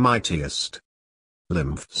 Mightiest.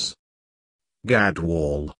 Lymphs.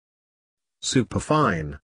 Gadwall.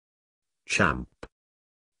 Superfine. Champ.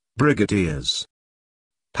 Brigadiers.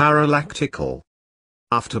 Paralactical.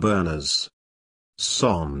 Afterburners.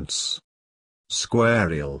 Sonds.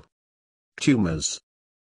 Squarial. Tumors.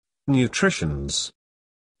 Nutritions.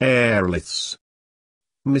 Airliths.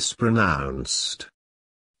 Mispronounced.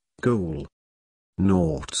 Ghoul.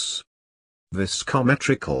 Noughts.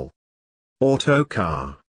 Viscometrical.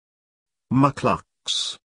 Autocar.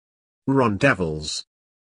 Mucklux. Rondevils.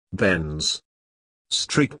 Bends.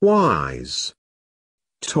 Streetwise.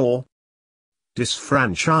 Tor.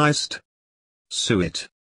 Disfranchised. Suet.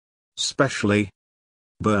 Specially.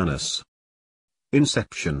 Burnus.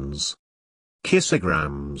 Inceptions.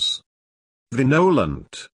 Kissograms.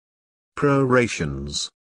 Vinolent. Prorations.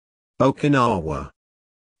 Okinawa.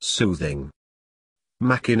 Soothing.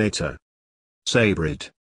 Machinator. Sabrid.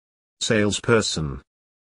 Salesperson.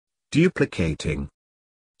 Duplicating.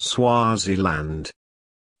 Swaziland.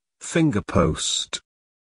 Fingerpost.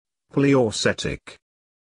 Pleocetic.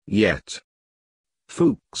 Yet.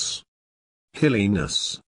 Fuchs.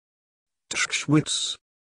 Hilliness. Tschwitz.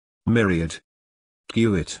 Myriad.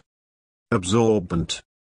 Gewit. Absorbent.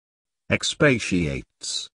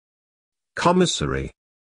 Expatiates. Commissary.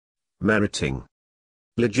 Meriting.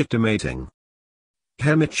 Legitimating.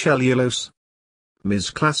 Hemicellulose.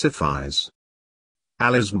 Misclassifies.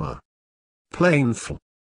 Alisma. Plainful.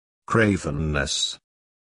 Cravenness.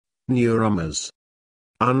 Neuromas.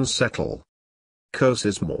 Unsettle.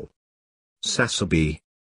 Cosismal. Sasaby.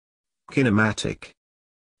 Kinematic.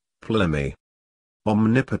 Plemy.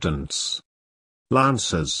 Omnipotence.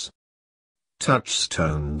 Lancers.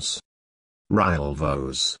 Touchstones.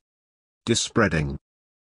 Rilvos. Dispreading.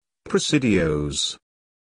 Presidios.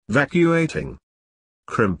 Vacuating.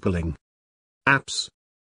 Crimpling. Apse.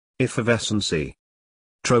 Effervescency.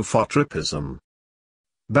 Trophotropism.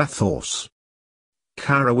 Bathos.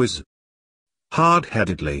 Karawiz.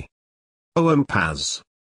 Hard-headedly. Oampaz.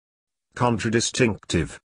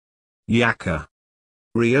 Contradistinctive. Yakka.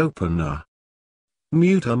 Reopener.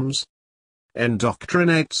 Mutums.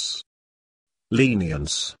 Indoctrinates.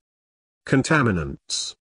 Lenience.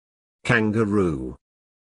 Contaminants. Kangaroo.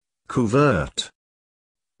 Covert.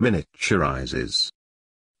 Miniaturizes.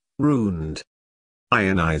 Ruined.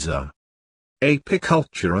 Ionizer.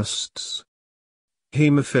 Apiculturists.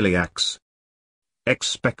 Hemophiliacs.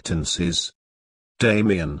 Expectancies.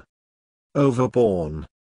 Damien. Overborne.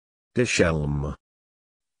 Dishelm.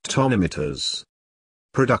 Tonometers.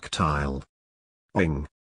 Productile. Ing.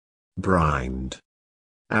 Brined.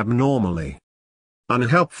 Abnormally.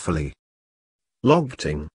 Unhelpfully.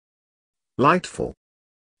 Logting. Lightful.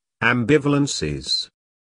 Ambivalencies.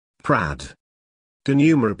 Prad.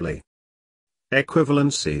 Denumerably.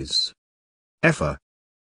 Equivalencies. Effer.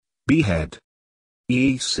 Behead.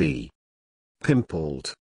 EC.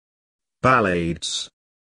 Pimpled. Ballades.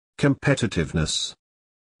 Competitiveness.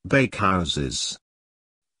 Bakehouses.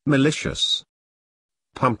 Malicious.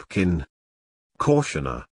 Pumpkin.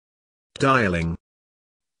 Cautioner. Dialing.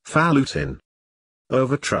 Falutin.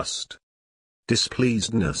 Overtrust.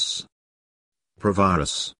 Displeasedness.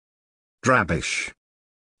 Provirus. Drabbish.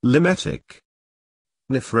 Limetic.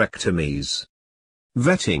 Nephrectomies.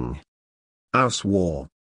 Vetting. Auswar.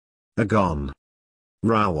 Agon.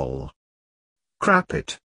 Rowel.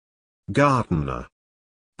 Crapit. Gardener.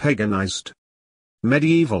 Paganized.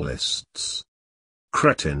 Medievalists.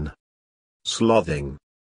 Cretin. Slothing.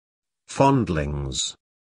 Fondlings.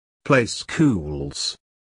 Place cools.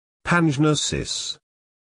 Pangnosis.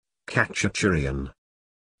 Cacciaturian.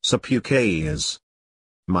 Sepucaeas.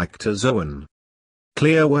 Myctozoan.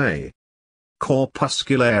 Clearway.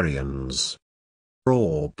 Corpuscularians.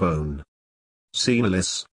 Rawbone.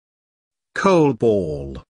 Senalis. Coal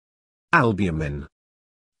ball. Albumin.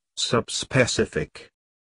 Subspecific.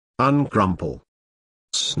 Ungrumple.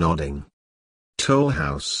 Snodding.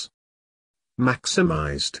 Tollhouse.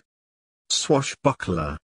 Maximized.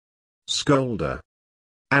 Swashbuckler. Scolder.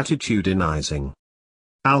 Attitudinizing.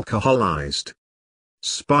 Alcoholized.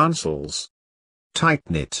 Spancels.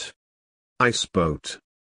 Tight-knit. Iceboat.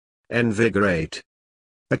 Invigorate.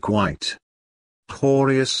 Acquite.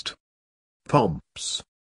 Hoariest. Pomps.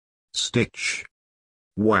 Stitch.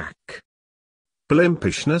 Whack.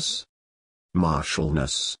 Blimpishness.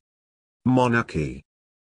 Martialness. Monarchy.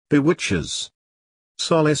 Bewitchers.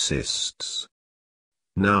 Solicists.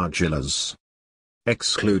 Nargilas.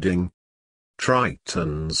 Excluding.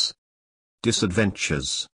 Tritons.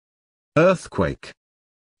 Disadventures. Earthquake.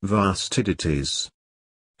 Vastidities.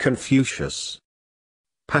 Confucius.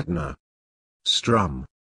 Patna. Strum.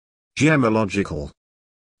 Gemological.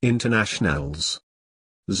 Internationals.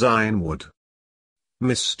 Zionwood.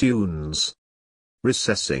 Mistunes.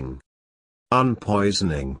 Recessing.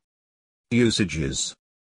 Unpoisoning. Usages.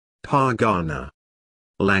 Pargana.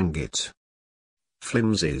 Languit.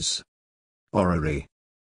 Flimsies. Orrery.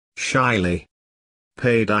 Shyly.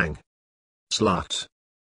 Padang. Slut.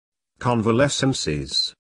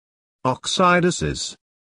 Convalescences. Oxidases.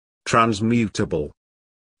 Transmutable.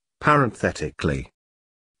 Parenthetically.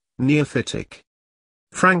 Neophytic.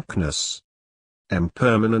 Frankness.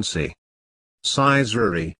 Impermanency.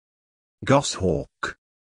 Sizery. Goshawk.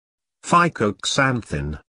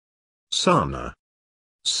 Phycoxanthin. Sana.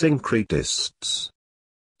 Syncretists.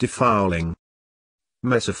 Defouling.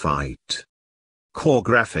 Mesophyte.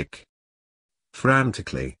 Choregraphic.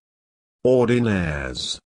 Frantically.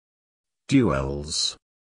 Ordinaires. Duels.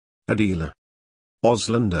 Adela.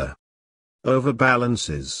 Oslander.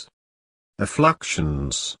 Overbalances.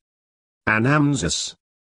 Effluxions. Anamnesis.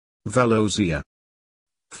 Velosia.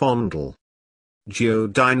 Fondle.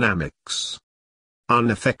 Geodynamics.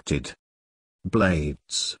 Unaffected.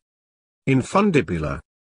 Blades. Infundibula.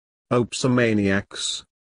 Opsomaniacs.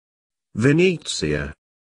 Venetia.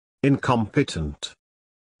 Incompetent.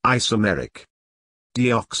 Isomeric.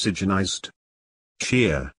 Deoxygenized.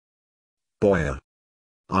 Shear. Boyer.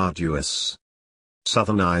 Arduous.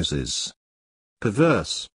 Southernizes.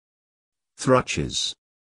 Perverse. Thrutches.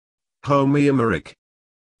 Homeomeric.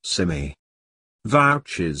 Simi.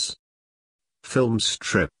 Vouches. Film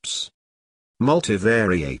strips.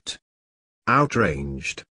 Multivariate.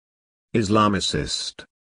 Outranged. Islamicist.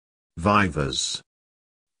 Vivas.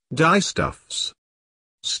 Dyestuffs.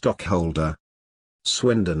 Stockholder.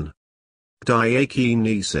 Swindon.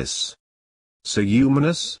 Diakinesis.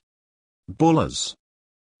 Sehumanus. Bullers.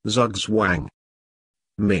 Zugzwang.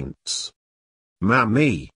 Mints.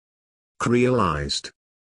 Mammy. Creolized.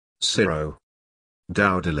 Ciro.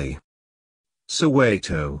 Dowdily.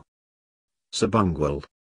 Soweto. Subungual.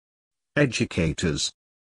 educators,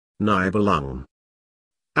 Nibelung.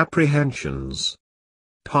 Apprehensions,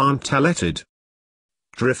 Pantaletid.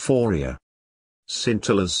 Drephoria,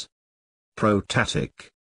 scintillas, protatic.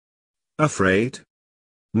 Afraid,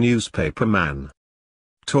 newspaperman.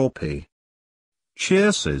 Torpy,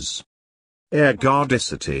 cheerses,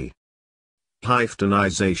 ergodicity.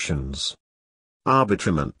 Hyphenizations,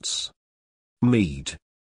 arbitraments. Mead,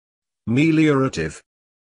 meliorative,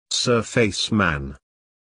 surface man.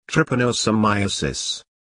 Trypanosomiasis,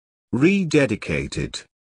 rededicated.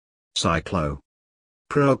 Cyclo,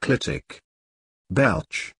 proclitic.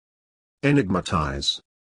 Belch, enigmatize.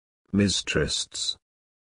 Mistrysts,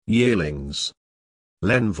 yearlings.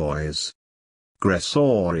 Lenvoys,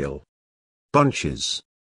 gressorial. Bunches,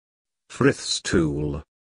 frithstool.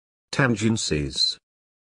 Tangencies,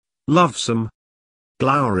 lovesome.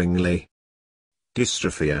 Gloweringly,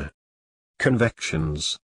 dystrophia.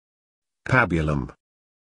 Convections, pabulum.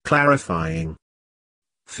 Clarifying,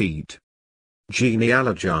 feed.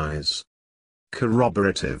 Genealogize,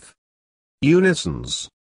 corroborative. Unisons,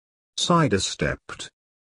 sidestepped.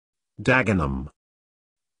 Dagenham,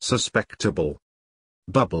 suspectable.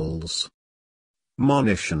 Bubbles,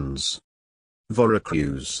 monitions.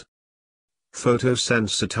 Voracuse,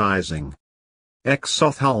 photosensitizing.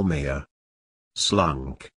 Exophthalmia,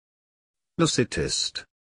 slunk. Licitist,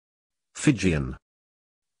 Fijian.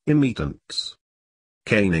 Emittents,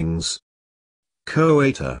 canings.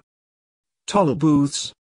 Coator,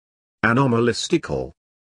 tollbooths. Anomalistical,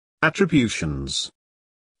 attributions.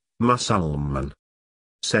 Musulman,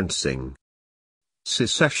 sensing.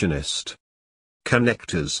 Secessionist,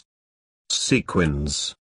 connectors.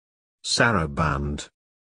 Sequins, saraband.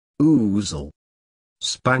 Ousel,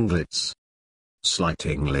 spanglets.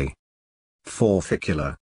 Slightingly,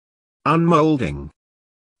 forficular. Unmolding,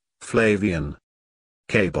 Flavian.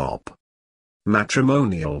 K-pop,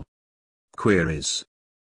 matrimonial. Queries,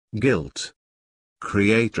 guilt.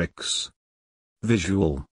 Creatrix,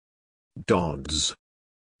 visual. Dodds,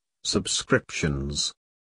 subscriptions.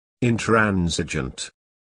 Intransigent,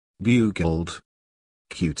 bugled.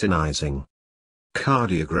 Cutinizing,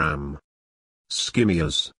 cardiogram.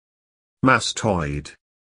 Skimmias, mastoid.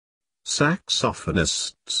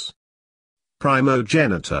 Saxophonists,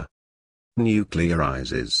 primogenitor.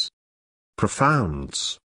 Nuclearizes,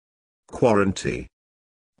 profounds. Quarantine,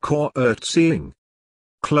 coercing.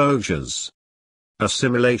 Closures,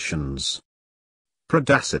 assimilations.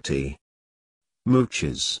 Prodacity,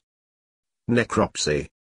 mooches. Necropsy,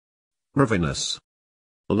 ravenous.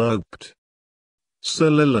 Loped,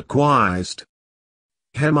 soliloquized.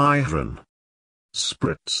 Hemiron,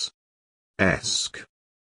 spritz. Esque,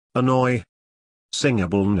 annoy.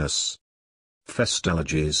 Singableness,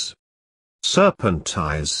 festelegies.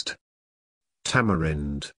 Serpentized,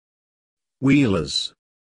 tamarind. Wheelers,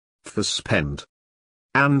 suspend.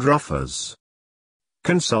 Androphers,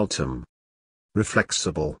 consultum.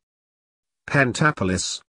 Reflexible,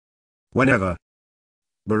 pentapolis. Whenever,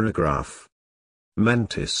 barograph.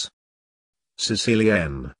 Mentis,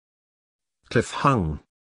 Sicilienne. Cliff-hung,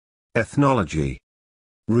 ethnology.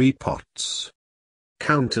 Repots,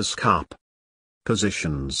 countess cup.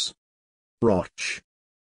 Positions, roch.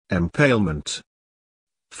 Empalement,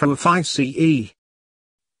 Phoephice.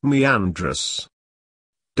 Meandrus,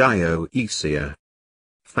 dioecia.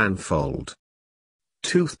 Fanfold,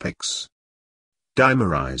 toothpicks.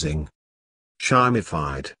 Dimerizing,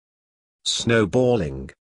 charmified.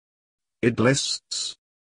 Snowballing, idlists.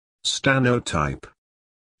 Stanotype,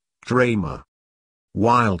 drama.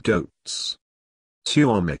 Wild goats,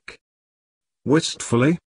 tuomic.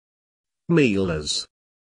 Wistfully, mealers.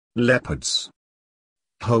 Leopards,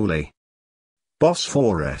 holy.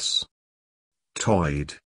 Bosphorus,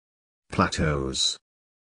 toid. Plateaus,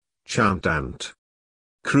 chantant.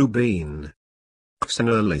 Crubine,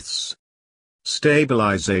 xenoliths.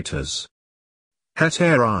 Stabilizators,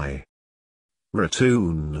 heteri.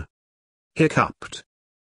 Ratoon, hiccuped.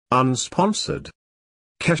 Unsponsored,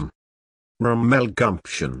 keshm.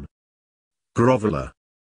 Rumelgumption, groveler.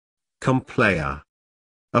 Complayer,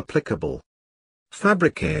 applicable.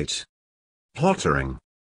 Fabricate, hottering.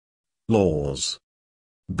 Laws,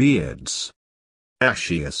 beards.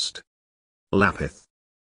 Ashiest, lapith.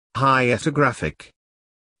 Hyetographic,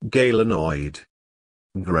 galenoid.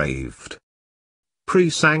 Graved,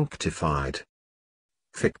 pre-sanctified.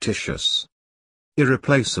 Fictitious,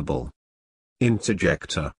 irreplaceable.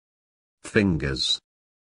 Interjector, fingers.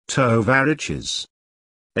 Toe varices,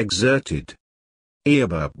 exerted.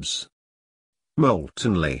 Earbubs,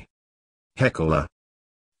 moltenly. Heckler,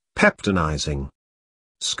 peptonizing.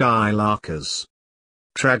 Skylarkers,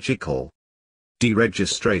 tragical.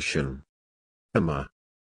 Deregistration, Emma.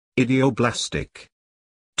 Idioblastic.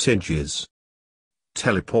 Tidges.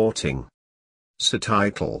 Teleporting.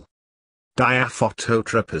 Satital.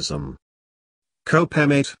 Diaphototropism.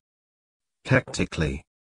 Copemate. Hectically.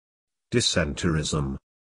 Dysenterism.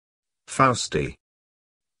 Fausti.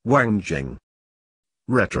 Wangjing.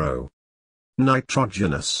 Retro.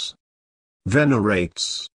 Nitrogenous.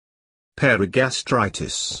 Venerates.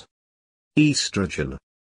 Perigastritis. Estrogen.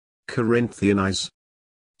 Corinthianize.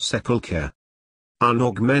 Sepulchre.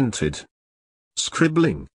 Unaugmented.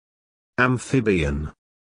 Scribbling. Amphibian.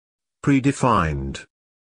 Predefined.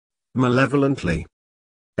 Malevolently.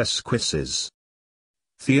 Esquisses.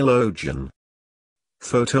 Theologian.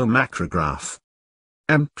 Photomacrograph.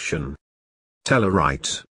 Emption.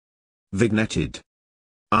 Tellerite. Vignetted.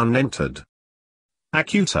 Unentered.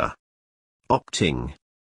 Acuta. Opting.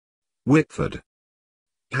 Whitford.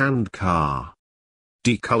 Handcar.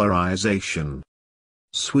 Decolorization.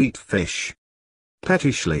 Sweet fish.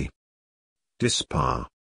 Pettishly. Dispar.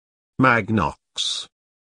 Magnox.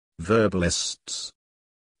 Verbalists.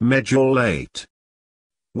 Medulate.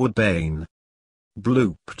 Woodbane.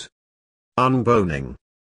 Blooped. Unboning.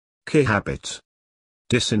 Cohabit.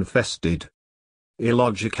 Disinfested.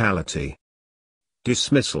 Illogicality.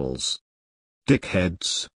 Dismissals.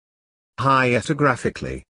 Dickheads.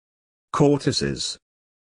 Hyetographically. Cortices.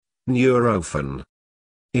 Neurophone.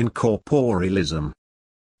 Incorporealism.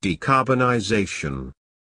 Decarbonization.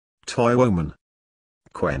 Toy woman.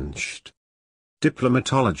 Quenched.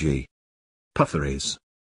 Diplomatology. Pufferys.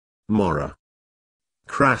 Mora.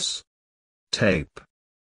 Crass. Tape.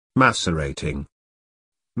 Macerating.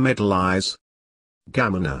 Medalize.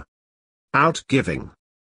 Gammona. Outgiving.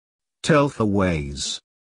 Telfaways.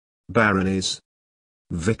 Baronies.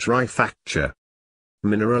 Vitrifacture.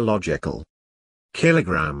 Mineralogical.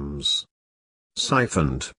 Kilograms.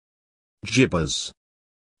 Siphoned. Gibbers.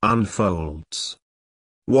 Unfolds.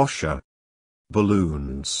 Washer.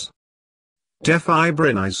 Balloons.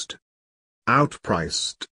 Defibrinized.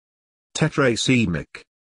 Outpriced. Tetracemic.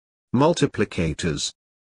 Multiplicators.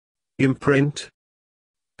 Imprint.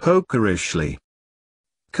 Pokerishly.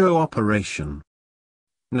 Cooperation.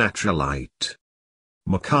 Naturalite.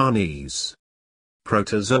 Mechanes.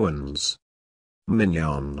 Protozoans.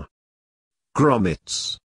 Mignon.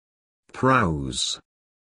 Grommets. Prowse.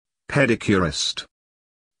 Pedicurist.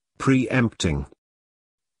 Preempting.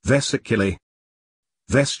 Vesiculae.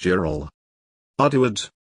 Vestural. Udward.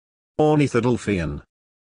 Ornithodelphian.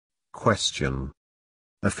 Question.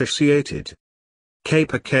 Officiated.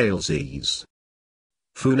 Capercailses.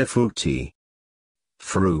 Funafuti.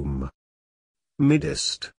 Frume.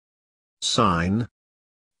 Midist. Sign.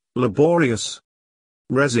 Laborious.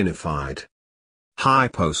 Resinified.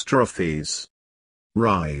 Hypostrophes.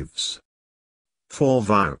 Rives.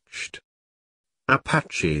 Forevouched.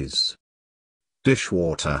 Apaches.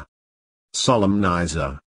 Dishwater.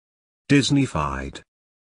 Solemnizer. Disneyfied.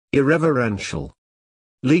 Irreverential.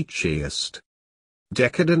 Leachiest.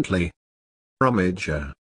 Decadently.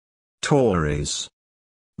 Rummager. Tories.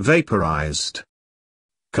 Vaporized.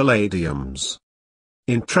 Caladiums.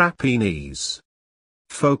 Intrapenes.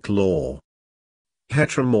 Folklore.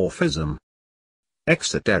 Heteromorphism.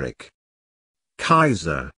 Exoteric.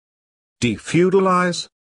 Kaiser. Defeudalize.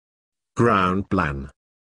 Ground plan.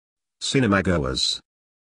 Cinemagoers.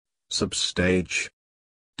 Substage.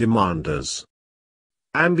 Demanders.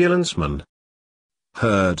 Ambulanceman.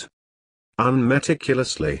 Herd.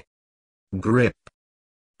 Unmeticulously. Grip.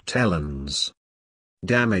 Talons.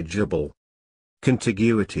 Damageable.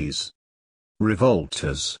 Contiguities.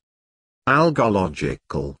 Revolters.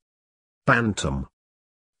 Algological. Phantom.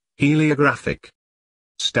 Heliographic.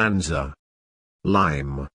 Stanza.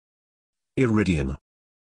 Lime. Iridian.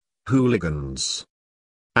 Hooligans.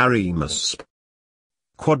 Aremusp.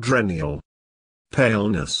 Quadrennial.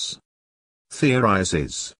 Paleness.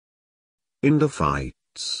 Theorizes.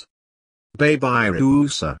 Indophytes.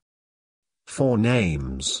 Babyrusa. Four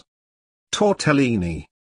names. Tortellini.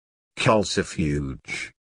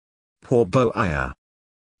 Calcifuge. Porboia.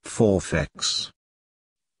 Forfex.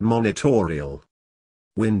 Monitorial.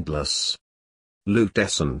 Windless.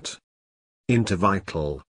 Lutescent.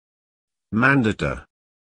 Intervital. Mandata.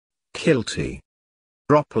 Kilty.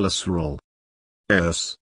 Propolisral.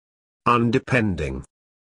 Earth. Undepending.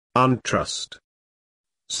 Untrust.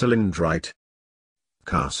 Cylindrite.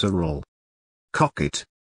 Carceral. Cocket.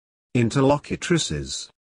 Interlocutrices.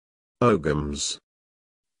 Ogums.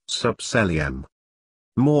 Subcelium.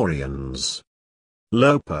 Morians.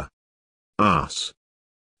 Loper. Ass.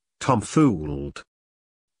 Tomfooled.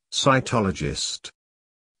 Cytologist.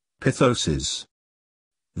 Pithoses.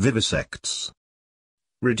 Vivisects.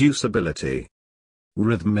 Reducibility.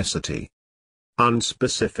 Rhythmicity.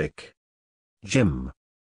 unspecific. Jim.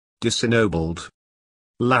 Disennobled.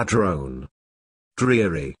 Ladrone.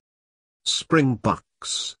 Dreary.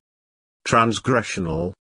 Springbucks.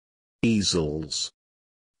 Transgressional. Easels.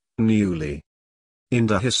 Newly.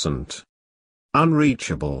 Indehiscent.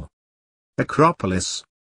 Unreachable. Acropolis.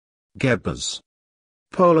 Gebbers.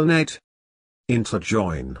 Pollinate.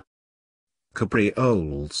 Interjoin.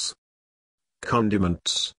 Caprioles.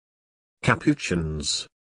 Condiments. Capuchins.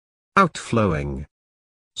 Outflowing.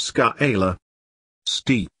 Scala.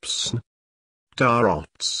 Steeps.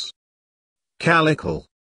 Darots. Calical.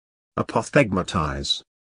 Apothegmatize.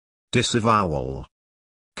 Disavowal.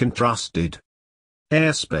 Contrasted.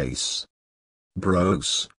 Airspace.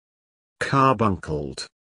 Bros. Carbuncled.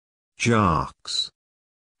 Jarks.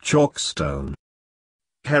 Chalkstone.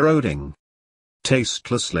 Heralding.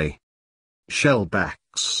 Tastelessly.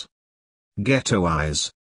 Shellbacks. Ghettoize.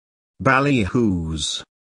 Ballyhoos.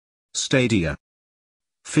 Stadia.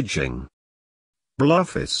 Fidging.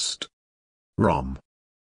 Bluffist. Rom.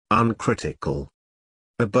 Uncritical.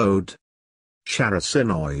 Abode.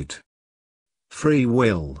 Characinoid. Free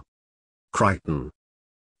will. Crichton.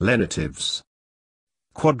 Lenitives.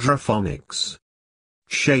 Quadraphonics.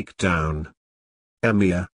 Shakedown.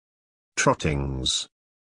 Emir. Trottings.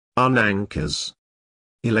 Unanchors.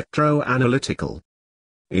 Electroanalytical.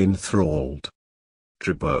 Enthralled.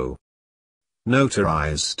 Tribot.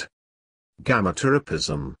 Notarized.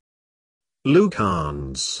 Gamaterapism.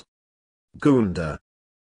 Lucans. Gunda.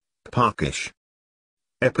 Parkish.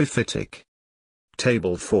 Epiphytic.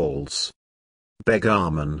 Table falls.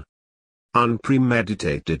 Begarman.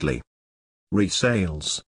 Unpremeditatedly.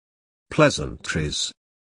 Resales. Pleasantries.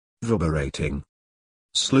 Vibrating.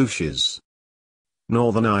 Slooshes.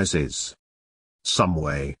 Northernizes.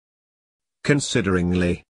 Someway.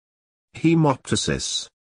 Consideringly. Hemoptysis.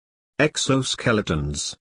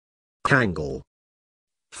 Exoskeletons. Kangle.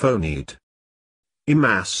 Phonied.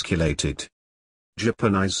 Emasculated.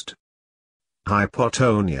 Japanized.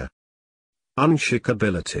 Hypotonia.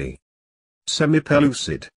 Unshakability.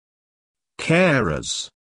 Semipellucid. Carers.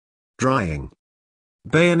 Drying.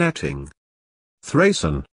 Bayoneting.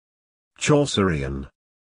 Thracian. Chaucerian.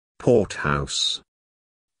 Porthouse.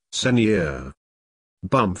 Seigneur.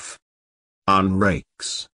 Bumph.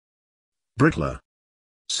 Unrakes. Brittler.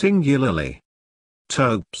 Singularly.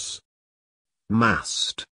 Topes.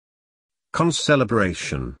 Mast.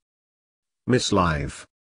 Concelebration. Mislive.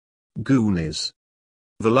 Goonies.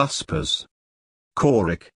 Veluspers.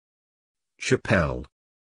 Choric. Chapelle.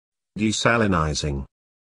 Desalinizing.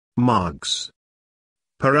 Mugs.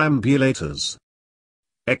 Perambulators.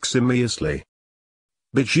 Eximiously.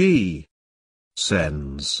 Bejee.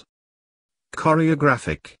 Sens.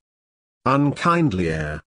 Choreographic. Unkindly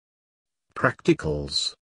air.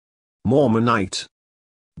 Practicals. Mormonite.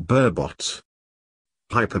 Burbot.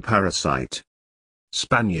 Hyperparasite.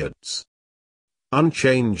 Spaniards.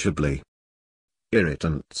 Unchangeably.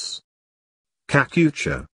 Irritants.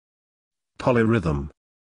 Cacucha. Polyrhythm.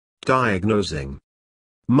 Diagnosing.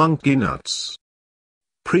 Monkey nuts.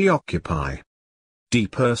 Preoccupy.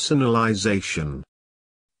 Depersonalization.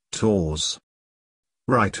 Tours.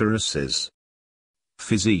 Writeresses.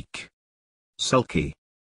 Physique. Sulky.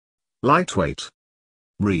 Lightweight.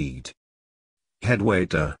 Read.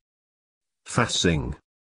 Headwaiter. Fassing.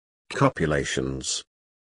 Copulations.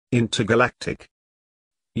 Intergalactic.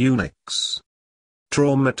 Unix.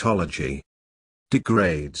 Traumatology.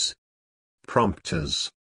 Degrades. Prompters.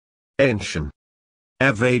 Ancient.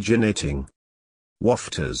 Evaginating.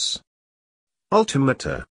 Wafters.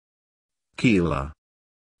 Ultimata. Keeler.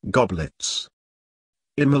 Goblets.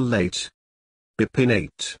 Immolate.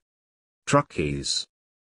 Bipinate. Truckies.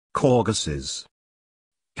 Corguses.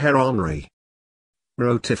 Heronry.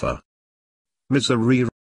 Rotifer. Misery.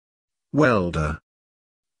 Welder.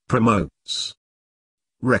 Promotes.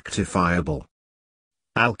 Rectifiable.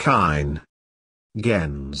 Alkyne.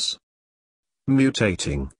 Gens.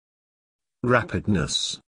 Mutating.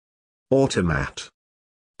 Rapidness. Automat.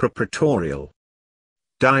 Proprietorial.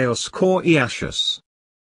 Dioscoriaceous.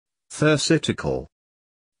 Thersistical.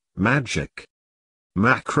 Magic.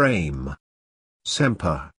 Macrame.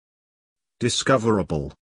 Semper.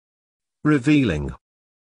 Discoverable. Revealing.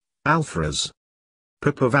 Alphras.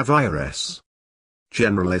 Pipivavirus.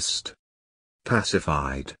 Generalist.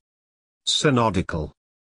 Pacified. Synodical.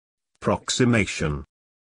 Proximation.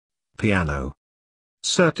 Piano.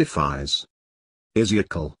 Certifies.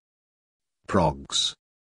 Isiacal. Progs.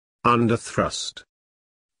 Underthrust.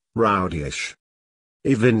 Rowdyish.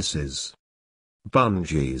 Evinces.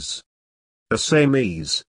 Bungees.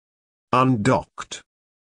 Assamies. Undocked.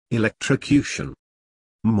 Electrocution.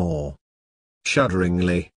 More.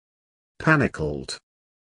 Shudderingly. panicled,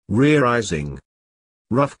 rearising,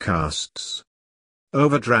 rough casts,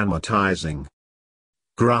 overdramatizing,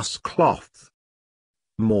 grass cloth,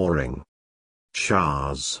 mooring,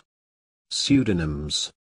 chars,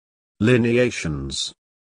 pseudonyms, lineations,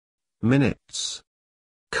 minutes,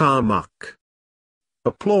 Karmuck,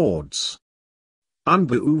 applauds,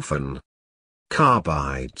 unberufen,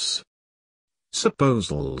 carbides,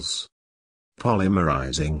 supposals,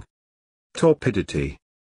 polymerizing, torpidity,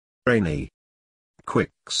 rainy,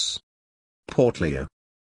 quicks, portlia,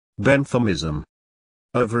 benthamism,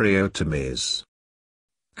 ovariotomies,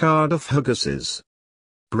 Cardiff Huggesses,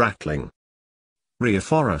 Brattling,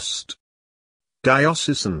 Reforest,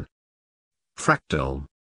 diocesan, fractal,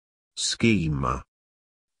 schema,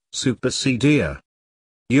 supersedia,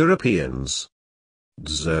 Europeans,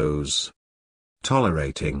 zoos,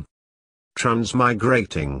 tolerating,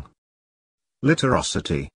 transmigrating,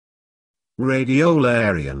 literosity,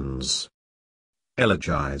 radiolarians,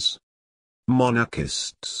 elegize,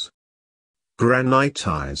 monarchists,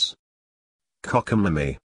 granitize,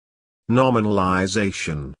 cockamamie,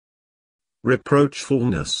 nominalization,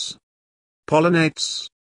 reproachfulness, pollinates,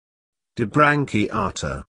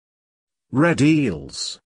 debranchiata, red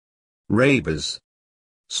eels, rabers,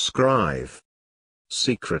 scrive,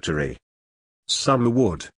 secretary,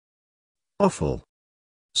 summerwood, offal,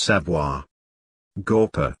 savoir,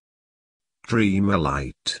 gawper,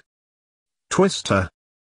 dreamerlight, twister,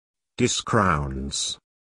 discrowns,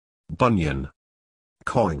 bunyan,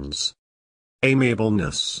 coins,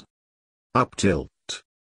 amiableness, uptilt,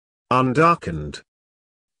 undarkened,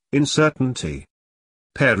 incertainty,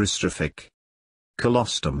 peristrophic,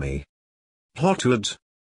 colostomy, hotwood,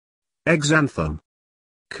 exanthem,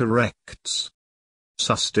 corrects,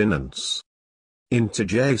 sustenance,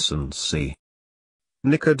 interjacency,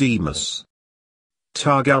 Nicodemus,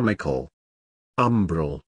 targumical,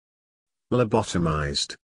 umbral,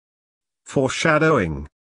 lobotomized, foreshadowing,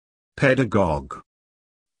 pedagogue,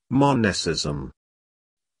 monacism,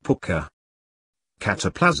 pucca,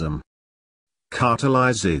 cataplasm,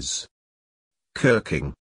 cartelizes,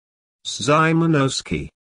 kirking, Szymanowski,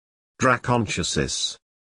 draconsciousis,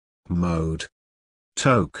 mode,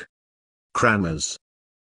 toque, crammers,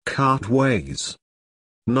 cartways,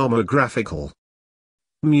 nomographical,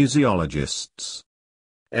 museologists,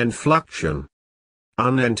 enfluxion,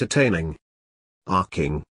 unentertaining,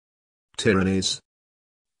 arcing, tyrannies,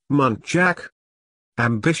 muntjac,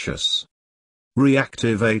 ambitious,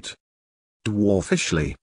 reactivate,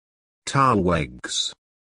 dwarfishly, talwegs,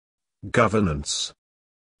 governance,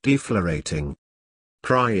 deflorating,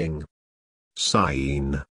 prying,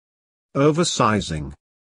 sighing, oversizing,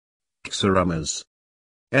 xeramas,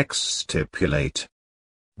 exstipulate,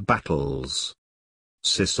 battles,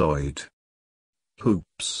 cissoid,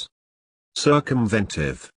 hoops,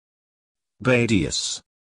 circumventive, badius,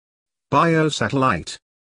 biosatellite,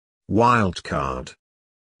 wildcard,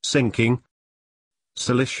 sinking,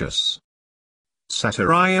 silicious,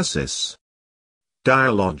 satiriasis,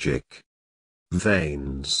 dialogic,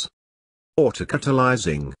 veins,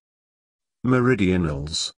 autocatalyzing,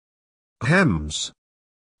 meridionals, hems,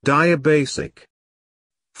 diabasic,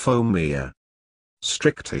 phomia,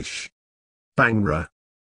 strictish, bangra,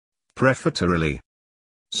 prefatory,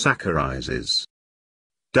 saccharizes,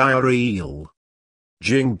 diarrheal,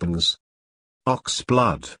 jingbangs,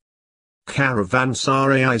 oxblood,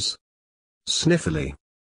 caravansaries, sniffly,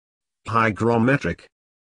 hygrometric,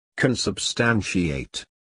 consubstantiate,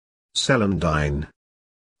 celandine,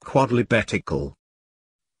 quadlibetical,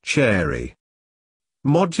 cherry,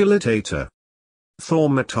 modulatator,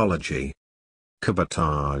 thaumatology,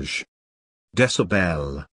 cabotage,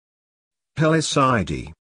 decibel,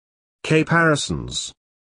 helicide, caparisons,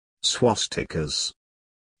 swastikas,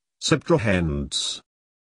 subtrahends,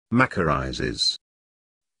 macarizes,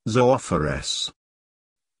 zoophores,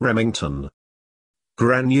 Remington,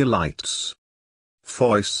 granulites,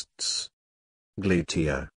 foists,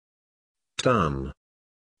 gletia, dun,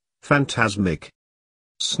 phantasmic,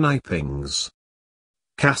 snipings,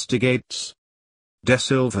 castigates,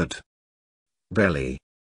 desilvered, belly,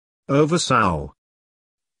 oversow,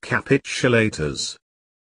 capitulators,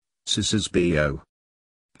 Cicisbeo,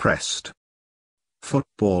 pressed,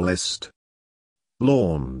 footballist,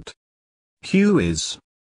 lawned, Hueys,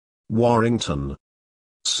 Warrington,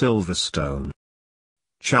 Silverstone,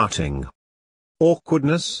 charting,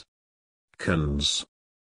 awkwardness, cons,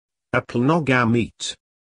 aplonogamete,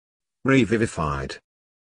 revivified,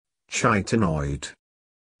 chitinoid,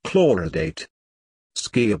 chloridate,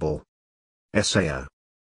 skiable, essayer,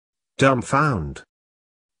 dumbfound,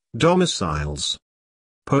 domiciles,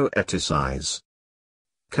 poeticize,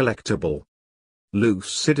 collectible,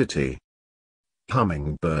 lucidity,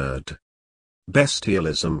 hummingbird.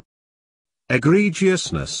 Bestialism.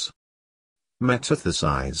 Egregiousness.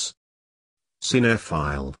 Metathesize.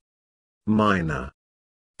 Cinephile. Minor.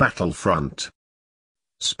 Battlefront.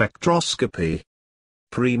 Spectroscopy.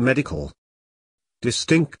 Pre-medical.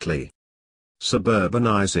 Distinctly.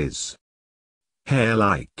 Suburbanizes.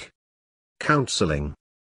 Hair-like. Counseling.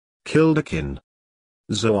 Kilderkin.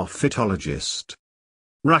 Zoophytologist.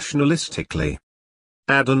 Rationalistically.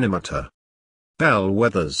 Adonymator.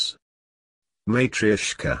 Bellwethers.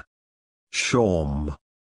 Matryoshka. Shawm.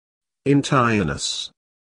 Intianus.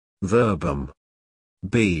 Verbum.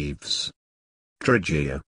 Beeves.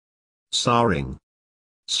 Trigia. Saring.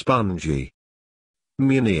 Spongy.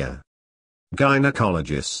 Munia.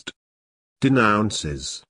 Gynecologist.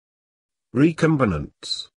 Denounces.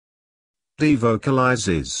 Recombinants.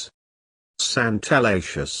 Devocalizes.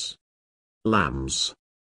 Santellaceous. Lambs.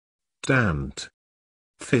 Damned.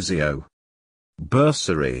 Physio.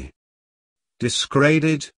 Bursary.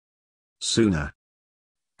 Disgraded. Sooner.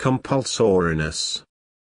 Compulsoriness.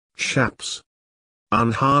 Chaps.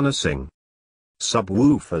 Unharnessing.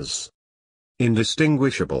 Subwoofers.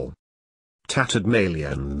 Indistinguishable.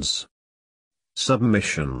 Tatterdemalions.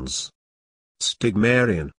 Submissions.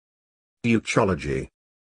 Stigmarian. Euchology.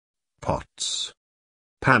 Pots.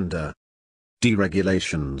 Panda.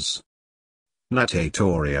 Deregulations.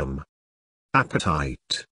 Natatorium.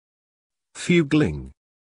 Appetite. Fugling.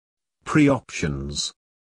 Preoptions.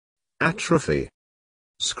 Atrophy.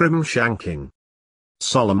 Scrimshanking.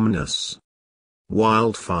 Solemnness.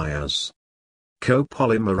 Wildfires.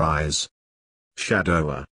 Copolymerize.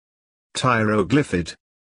 Shadower. Tyroglyphid.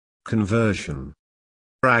 Conversion.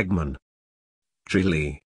 Fragment.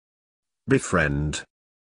 Trilly. Befriend.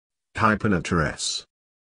 Hypernatress.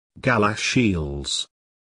 Galashiels.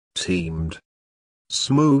 Teamed.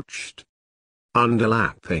 Smooched.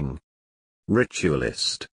 Underlapping.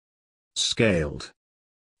 Ritualist. Scaled.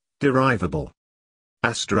 Derivable.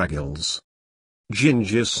 Astraggles.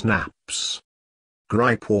 Ginger snaps.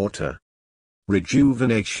 Gripewater.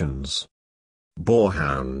 Rejuvenations.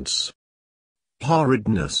 Boarhounds.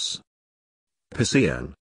 Horridness.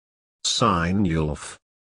 Piscean. Sinulf.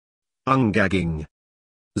 Ungagging.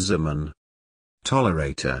 Zaman.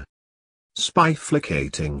 Tolerator.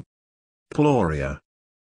 Spiflicating. Ploria.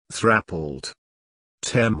 Thrappled.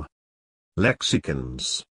 Tem.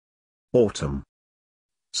 Lexicons. Autumn.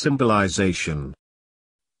 Symbolization.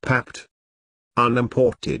 Papt.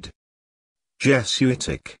 Unimported.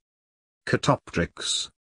 Jesuitic. Catoptrix.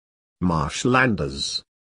 Marshlanders.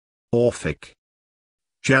 Orphic.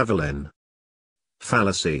 Javelin.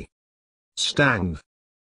 Fallacy. Stang.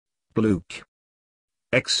 Bluke.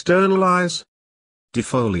 Externalize.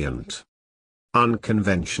 Defoliant.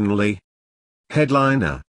 Unconventionally.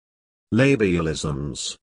 Headliner.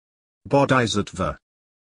 Labialisms. Bodhisattva.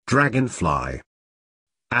 Dragonfly.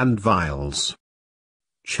 And vials.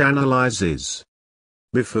 Channelizes.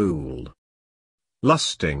 Befooled.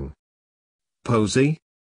 Lusting. Posy.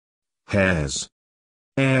 Hairs.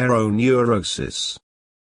 Aeroneurosis.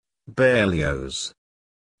 Berlioz.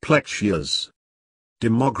 Plexias.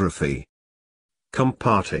 Demography.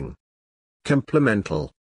 Comparting.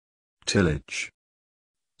 Complemental. Tillage.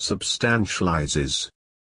 Substantializes.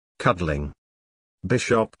 Cuddling.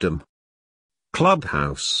 Bishopdom.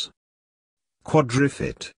 Clubhouse.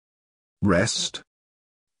 Quadrifid. Rest.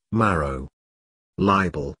 Marrow.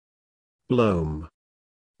 Libel. Loam.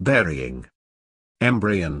 Burying.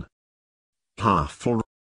 Embryon. Half.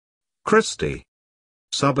 Christie.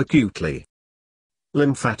 Subacutely.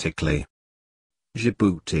 Lymphatically.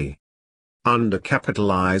 Djibouti.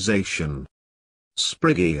 Undercapitalization.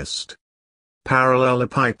 Spriggiest.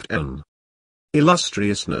 Parallelepipedon.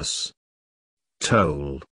 Illustriousness.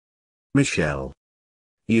 Toll. Michelle.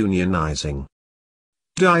 Unionizing.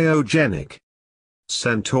 Diogenic.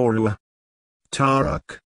 Centaurua.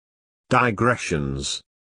 Taruk. Digressions.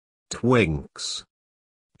 Twinks.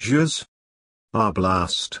 Juz.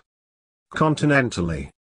 Arblast. Continentally.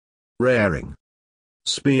 Raring.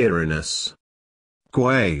 Speariness.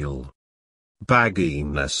 Quail.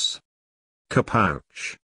 Bagginess.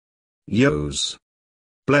 Capouch. Yos.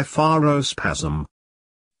 Blepharospasm.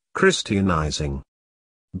 Christianizing.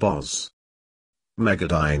 Boz.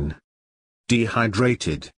 Megadyne.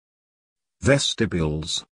 Dehydrated.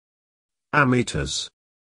 Vestibules. Ammeters.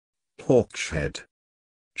 Hawkshead.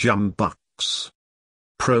 Jumbucks.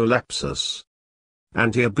 Prolepsis.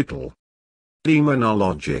 Antiorbital.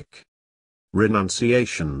 Demonologic.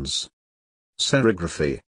 Renunciations.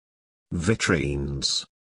 Serigraphy. Vitrines.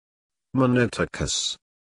 Monoticus.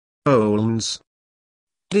 Olns.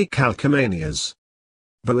 Decalcomanias.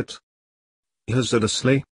 Vote.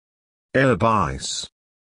 Hazardously. Airbice.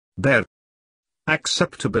 Bear.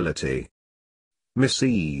 Acceptability.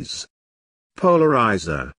 Misease.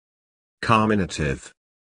 Polarizer. Carminative.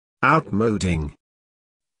 Outmoding.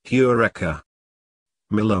 Eureka.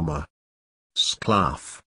 Myeloma.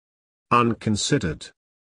 Sclaf. Unconsidered.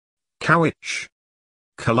 Cowitch.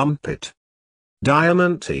 Columpet.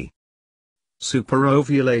 Diamante.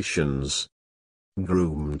 Superovulations.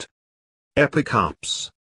 Groomed. Epicarps.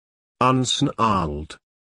 Unsnarled.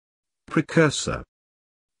 Precursor.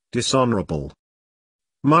 Dishonorable.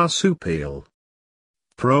 Marsupial.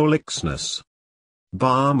 Prolixness.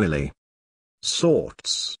 Barmily.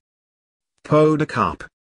 Sorts. Podocarp.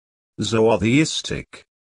 Zootheistic.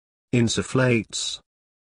 Insufflates.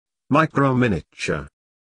 Microminiature.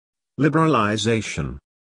 Liberalization.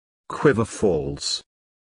 Quiverfalls.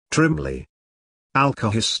 Trimly.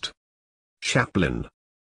 Alcohist. Chaplain.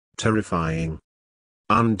 Terrifying.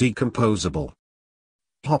 Undecomposable.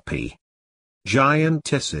 Hoppy.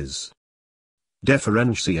 Giantesses.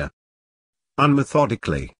 Deferentia.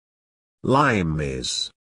 Unmethodically.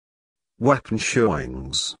 Limes. Weapon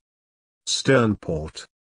showings. Sternport.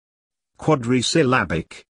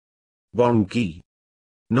 Quadrisyllabic. Bongi.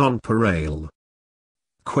 Nonpareil.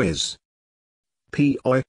 Quiz.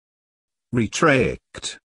 Poi.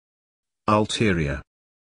 Retract. Ulterior.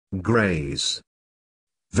 Graze.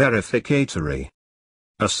 Verificatory.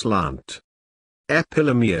 Aslant.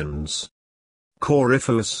 Epilomians.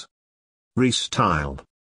 Corypheus. Restyle.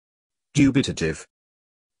 Dubitative.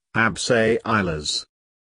 Abseilas.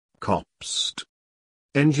 Copst.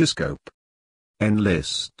 Engioscope.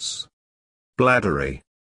 Enlists. Bladdery.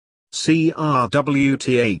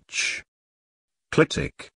 CRWTH.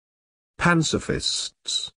 Clitic.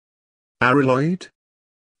 Pansophists. Aryloid.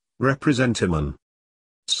 Representamen.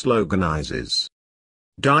 Sloganizes.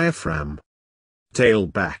 Diaphragm.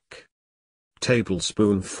 Tailback.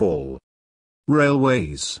 Tablespoonful.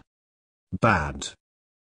 Railways. Bad.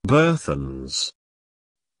 Burthens.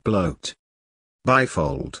 Bloat.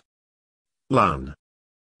 Bifold. Lan.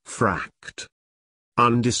 Fract.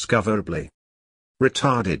 Undiscoverably.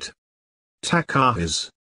 Retarded. Takahis.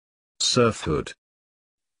 Serfhood.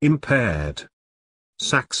 Impaired.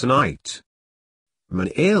 Saxonite.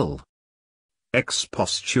 Manil.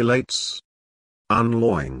 Expostulates.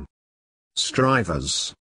 Unlawing.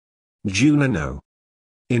 Strivers. Junino.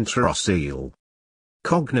 Interocele.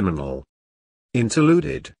 Cognominal.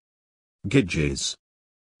 Interluded. Gidges.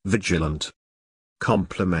 Vigilant.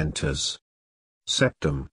 Complementers.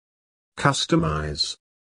 Septum. Customize.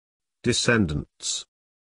 Descendants.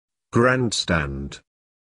 Grandstand.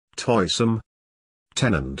 Toysome.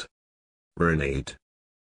 Tenant. Renade.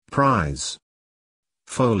 Prize.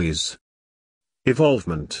 Folies.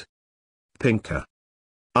 Evolvement. Pinker.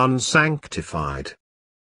 Unsanctified.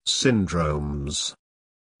 Syndromes.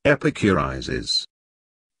 Epicurizes.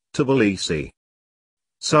 Tbilisi.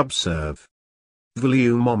 Subserve.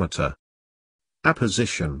 Volumometer.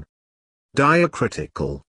 Apposition.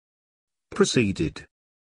 Diacritical. Preceded.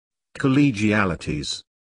 Collegialities.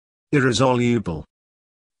 Irresoluble.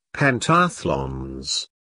 Pentathlons.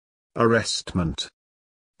 Arrestment.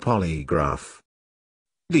 Polygraph.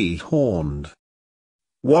 Dehorned.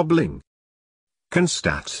 Wobbling.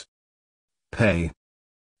 Constat. Pay.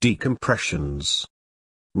 Decompressions.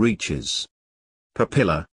 Reaches.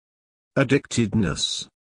 Papilla. Addictedness.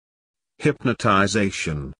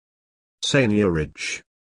 Hypnotization. Seigniorage.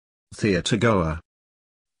 Theatergoer.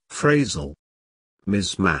 Phrasal.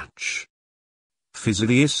 Mismatch.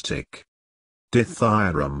 Physideistic.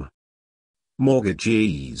 Dithyramb.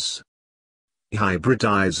 Mortgagees.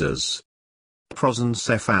 Hybridizers.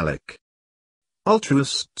 Prosencephalic.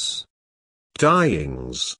 Altruists.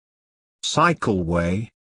 Dyings. Cycleway.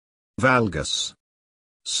 Valgus.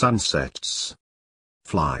 Sunsets.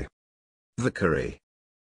 Fly. Vicary.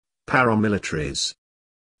 Paramilitaries.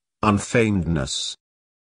 Unfeignedness.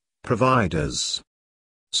 Providers.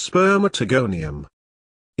 Spermatogonium.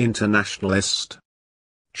 Internationalist.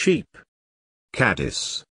 Cheap.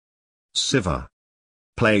 Caddis. Siva.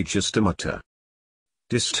 Plagiostomata.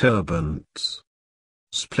 Disturbance.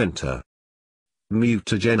 Splinter.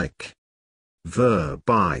 Mutagenic.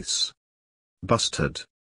 Verbice. Busted.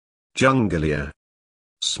 Junglier.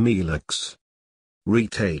 Smelix.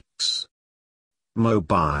 Retakes.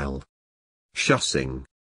 Mobile. Shussing.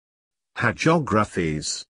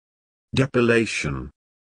 Hagiographies. Depilation.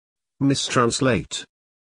 Mistranslate.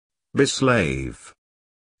 Beslave.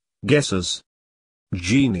 Guessers.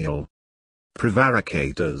 Genial.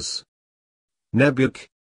 Prevaricators. Nebuch.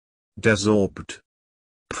 Desorbed.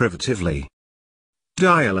 Privatively.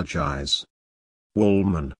 Dialogize.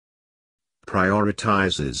 Woolman.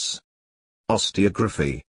 Prioritizes.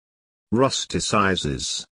 Osteography.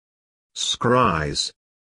 rusticizes, scries,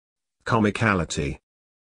 comicality,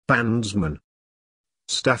 bandsman,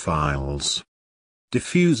 staphyles,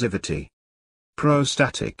 diffusivity,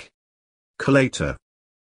 prostatic, collator,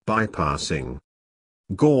 bypassing,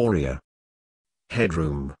 goria,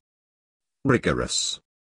 headroom, rigorous,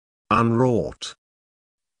 unwrought,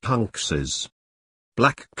 hunxes,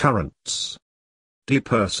 black currants,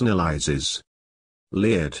 depersonalizes,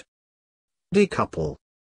 leered, decouple,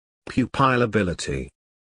 pupillability,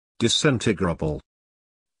 disintegrable,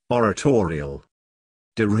 oratorial,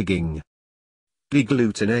 derigging,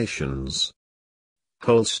 degglutinations,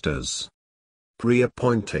 holsters,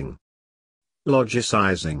 pre-appointing,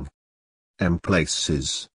 logicizing,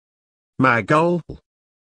 emplaces, magul,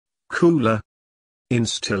 cooler,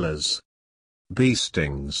 instillers,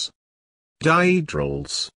 beestings,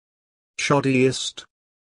 diedrals, shoddyist,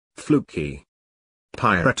 fluky,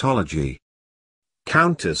 piratology,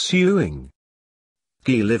 countersuing,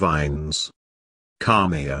 gelivines,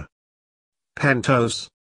 carmia, pentos,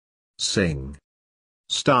 sing,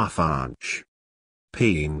 starfarge,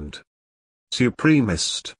 peened,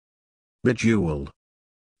 supremist, bejewel,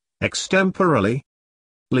 extemporally,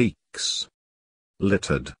 leaks,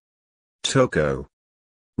 littered, toko,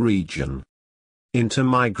 region,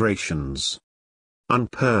 intermigrations,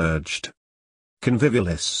 unpurged,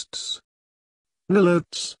 convivialists,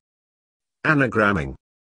 nilotes, anagramming,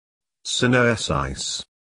 synoesis,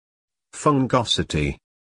 fungosity,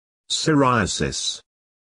 psoriasis,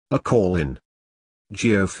 a call-in,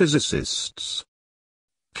 geophysicists,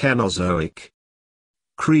 Kenozoic,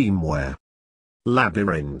 creamware,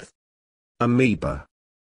 labyrinth, amoeba,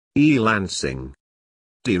 e-lancing,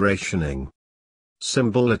 derationing,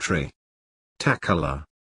 symbolatry, tacala,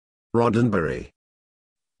 Roddenberry,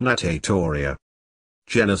 natatoria,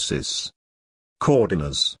 genesis,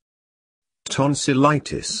 cordinas,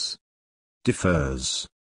 tonsillitis, differs,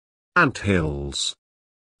 anthills,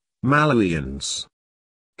 Malawians,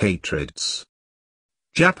 hatreds,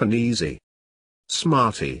 Japanesey,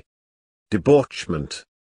 smarty, debauchment,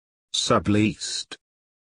 subleased,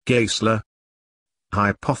 Geisler,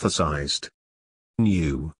 hypothesized,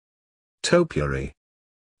 new, topiary,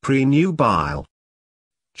 prenubile,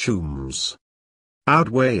 chums,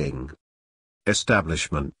 outweighing,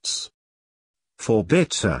 establishments,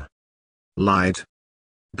 forbitter, lied,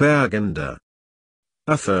 Bergander,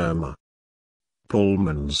 affirmer,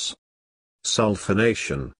 Pullmans,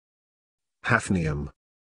 sulfonation, hafnium,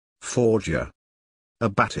 forger,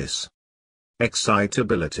 abatis,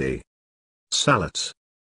 excitability, salat,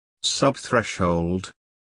 subthreshold,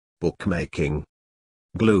 bookmaking,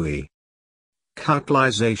 bluey,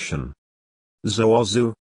 cartelization,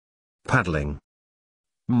 zoozu, paddling,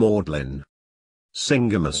 maudlin,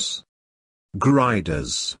 singamus,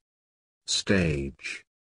 griders, stage,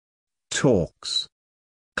 talks,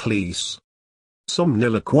 cleese,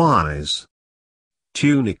 somniloquize,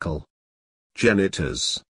 tunicle,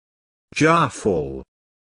 genitors, jarful,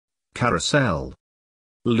 carousel,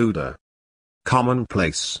 luda,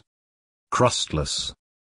 commonplace, crustless,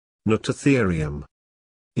 nototherium,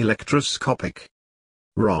 electroscopic,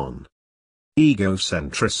 ron,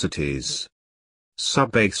 egocentricities,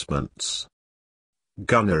 subbasements,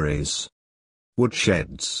 gunneries,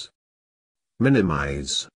 woodsheds,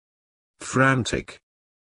 minimize, frantic,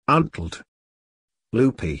 untled,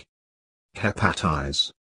 loopy,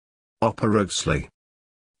 hepatize, operosely,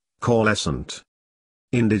 coalescent,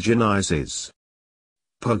 indigenizes,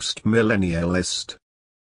 postmillennialist,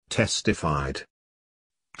 testified,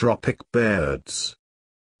 tropic birds,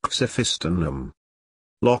 xiphistanum,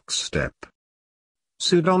 lockstep,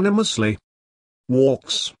 pseudonymously,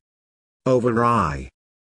 walks, over eye,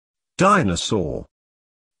 dinosaur,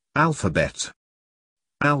 alphabet,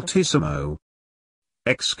 altissimo,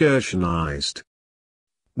 excursionized,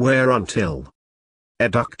 where until,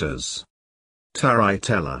 adductors,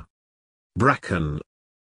 taritella, bracken,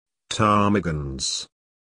 ptarmigans,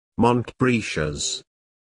 montbretias,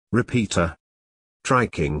 repeater,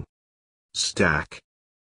 triking, stack,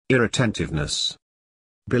 irretentiveness,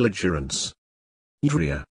 belligerence,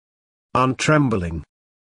 urea, untrembling,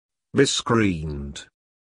 bescreened,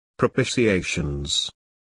 propitiations,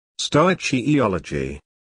 stoicheology,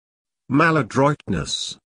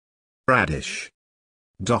 maladroitness, radish,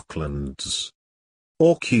 docklands,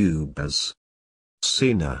 orcubas,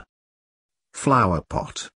 sina,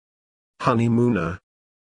 flowerpot, honeymooner,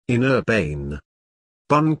 inurbane,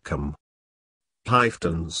 buncombe,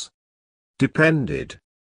 Hyftons, depended,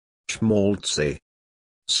 schmaltzy,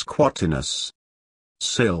 squattiness,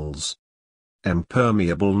 sills,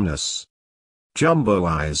 impermeableness, jumbo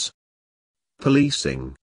eyes,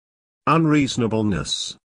 policing,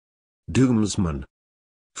 unreasonableness, Doomsman.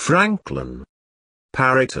 Franklin.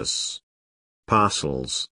 Paratus.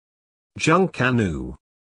 Parcels. Junkanoo.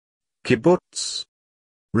 Kibbutz.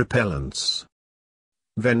 Repellents.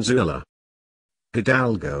 Venezuela.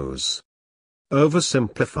 Hidalgos.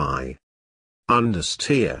 Oversimplify.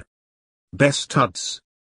 Understeer. Bestuds.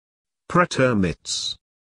 Pretermits.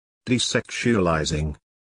 Desexualizing.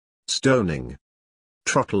 Stoning.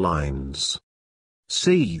 Trottlines.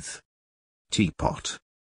 Seethe. Teapot.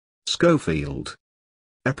 Schofield.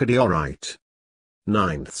 Epidiorite.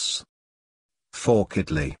 Ninths.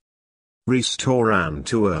 Forkedly.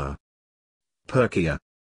 Restauranteur. Perkia.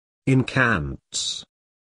 Incants.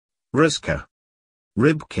 Rizka.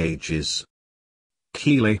 Ribcages.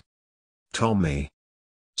 Keely. Tommy.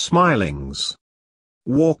 Smilings.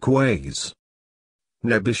 Walkways.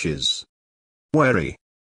 Nebushes. Wary.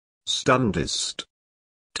 Stundist.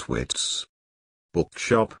 Twits.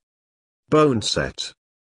 Bookshop. Boneset.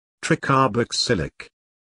 Tricarboxylic.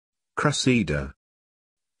 Cressida.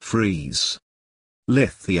 Freeze.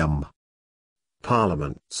 Lithium.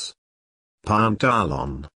 Parliaments.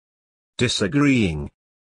 Pantalon. Disagreeing.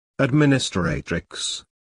 Administratrix.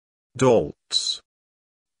 Dolts.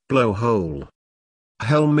 Blowhole.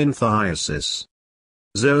 Helminthiasis.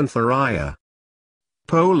 Zoantheria.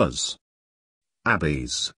 Polars.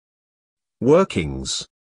 Abbeys. Workings.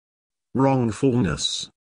 Wrongfulness.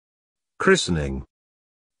 Christening.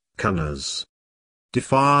 Cunners.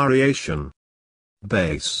 Defariation.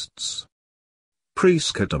 Bastes.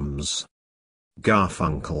 Prescotums.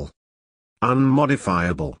 Garfunkel.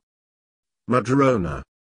 Unmodifiable. Madrona.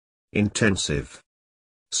 Intensive.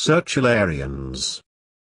 Circularians.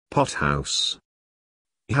 Pothouse.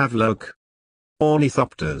 Havelock.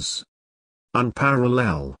 Ornithopters.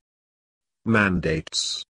 Unparallel.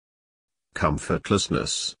 Mandates.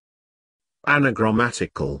 Comfortlessness.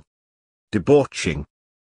 Anagrammatical. Debauching.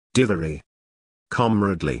 Dithery.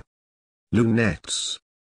 Comradely. Lunettes.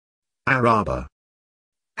 Araba.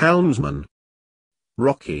 Helmsman.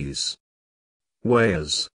 Rockies.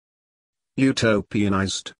 Wayers.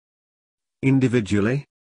 Utopianized. Individually.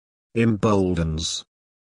 Emboldens.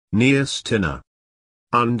 Neostina.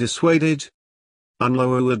 Undissuaded.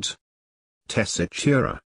 Unlowered.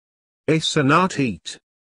 Tessitura. Asenatite.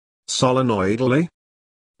 Solenoidally.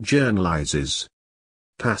 Journalizes.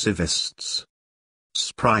 Pacifists.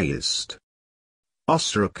 Spryist.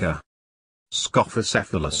 Ostraca.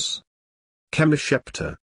 Scophocephalus.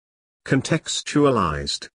 Chemischepter.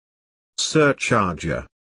 Contextualized. Surcharger.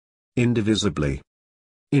 Indivisibly.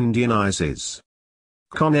 Indianizes.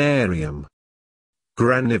 Conarium.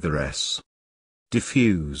 Granivorous.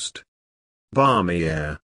 Diffused. Balmy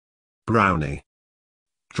air. Brownie.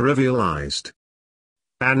 Trivialized.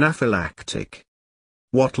 Anaphylactic.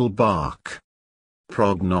 Wattle bark.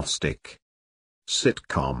 Prognostic.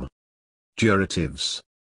 Sitcom. Duratives.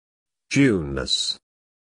 Junus.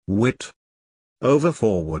 Wit.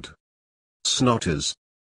 Overforward. Snotters.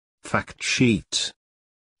 Fact sheet.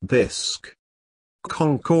 Bisque.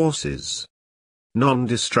 Concourses.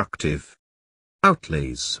 Non-destructive.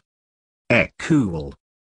 Outlays. Ecool.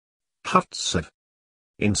 Hutser.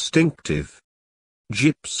 Instinctive.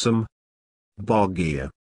 Gypsum. Boggier.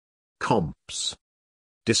 Comps.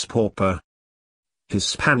 Dispauper.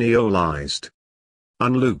 Hispaniolized.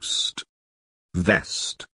 Unloosed.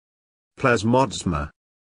 Vest. Plasmodesma.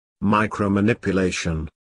 Micromanipulation.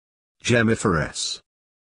 Gemiferous.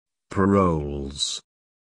 Paroles.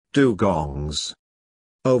 Dugongs.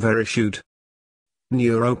 Overissued.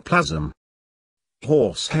 Neuroplasm.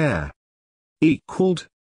 Horsehair. Equaled.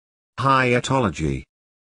 Hyetology.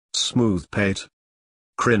 Smooth pate.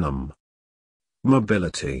 Crinum.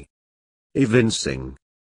 Mobility. Evincing.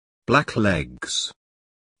 Blacklegs.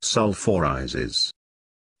 Sulphorizes.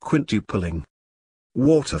 Quintupling.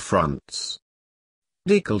 Waterfronts.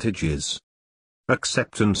 Decolletages.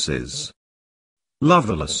 Acceptances.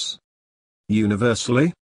 Loveless.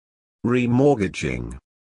 Universally. Remortgaging.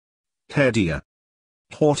 Headier.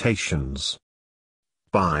 Hortations.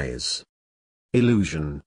 Buys.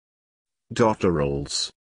 Illusion. Dotterels.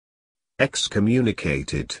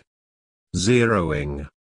 Excommunicated. Zeroing.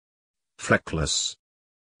 Fleckless.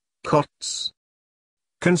 Cots.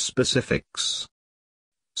 Conspecifics.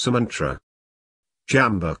 Sumantra.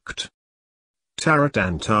 Jambucked.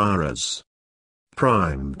 Taratantaras.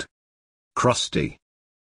 Primed. Crusty.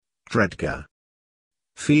 Dredger.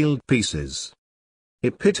 Field pieces.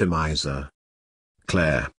 Epitomizer.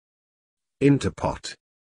 Claire. Interpot.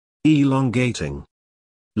 Elongating.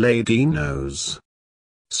 Lady nose.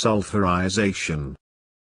 Sulphurization.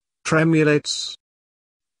 Tremulates.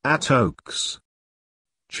 Atoques.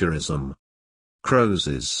 Churism.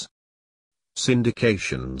 Crozes.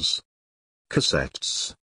 Syndications.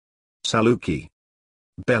 cassettes, saluki,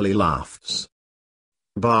 belly laughs,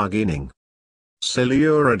 bargaining,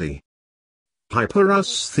 ciliarity,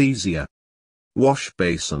 hyperasthesia, wash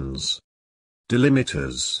basins,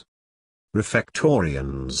 delimiters,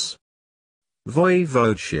 refectorians,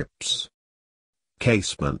 voivodeships,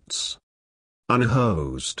 casements,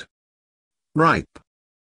 unhosed, ripe,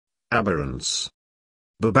 aberrants,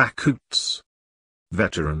 babacoots,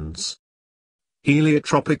 veterans,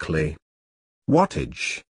 heliotropically,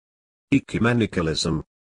 wattage, ecumenicalism,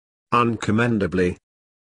 uncommendably,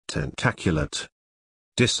 tentaculate,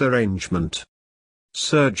 disarrangement,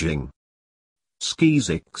 surging,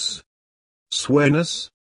 schizics, swainus,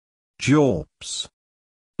 jorps,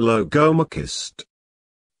 logomachist,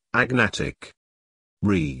 agnatic,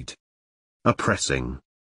 reed, oppressing,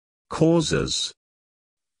 causes,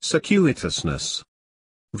 circuitousness,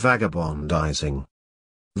 vagabondizing,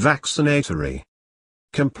 vaccinatory,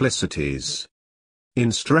 complicities,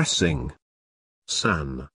 instressing,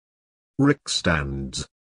 san, rickstands,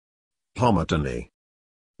 homogeny,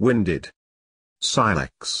 winded,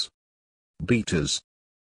 silex, beaters,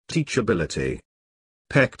 teachability,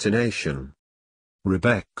 pectination,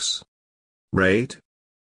 rebex, raid,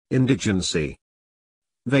 indigency,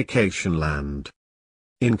 vacation land,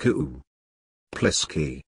 incuu,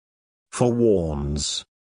 plisky, forewarns,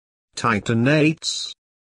 titanates,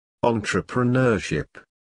 entrepreneurship,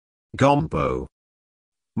 gombo,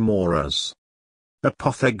 moras,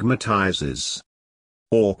 apothegmatizes,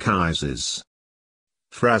 orchizes,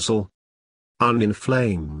 frazzle,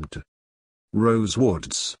 uninflamed,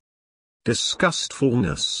 rosewoods,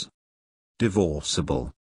 disgustfulness,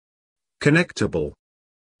 divorceable, connectable,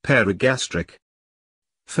 perigastric,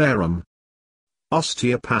 ferrum,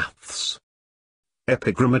 osteopaths,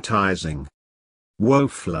 epigrammatizing,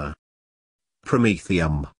 wofler,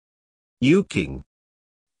 promethium, uking,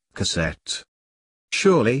 cassette,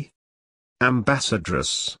 surely,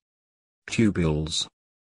 ambassadress, tubules,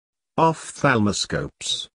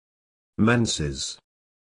 ophthalmoscopes, menses,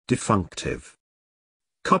 defunctive,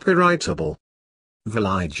 copyrightable,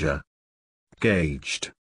 valigia,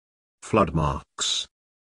 gauged, floodmarks,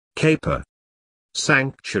 caper,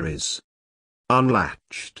 sanctuaries,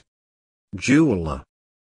 unlatched, jeweler,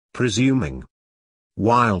 presuming,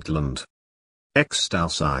 wildland,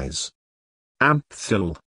 extalsize,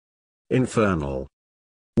 amphyl, infernal,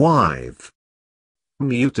 wive,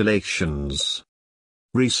 mutilations,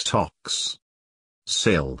 restocks,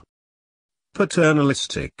 sill,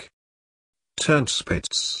 paternalistic,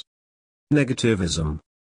 turnspits, negativism,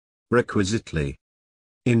 requisitely,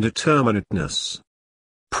 indeterminateness,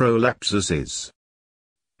 prolapsuses,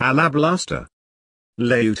 alablaster,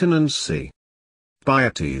 lieutenancy,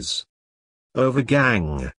 bieties,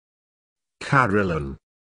 overgang, carillon,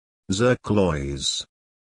 zirclois,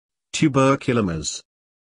 tuberculomas,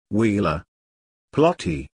 wheeler,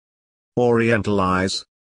 plotty, orientalize,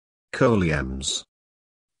 coleams,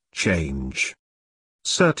 change,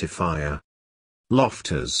 certifier,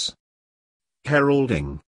 lofters,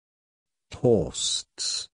 heralding,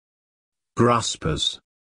 horsts, graspers,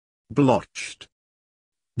 blotched,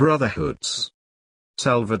 brotherhoods,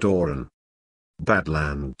 Salvadoran,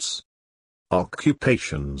 badlands,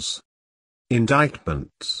 occupations,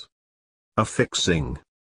 indictments, affixing,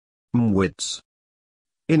 mwids,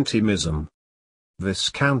 intimism,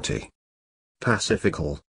 Viscounty,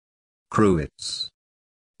 Pacifical, Cruets,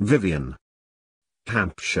 Vivian,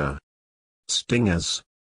 Hampshire, Stingers,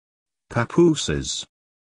 Papooses,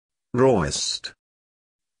 Roist,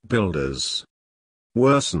 Builders,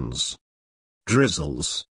 Worsens,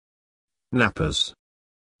 Drizzles, Nappers,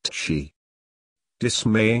 Tshi,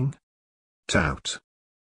 Dismaying, Tout,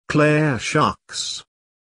 Clare Sharks,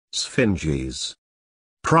 Sphinges,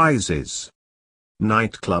 Prizes,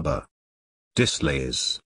 Nightclubber,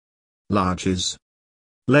 Displays, Larges,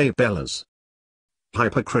 Labellers,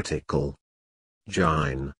 Hypercritical,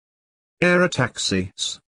 Gine,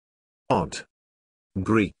 Aerotaxis, Odd,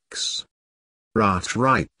 Greeks, Rat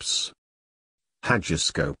Ripes,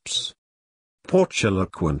 Hagioscopes,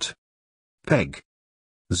 Portulaquant, Peg,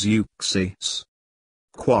 Zeuxis,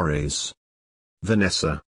 Quarries,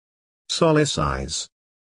 Vanessa, Solicize,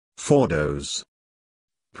 Fordos,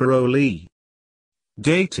 Paroli,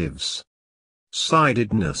 Datives,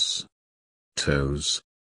 Sidedness, Toes,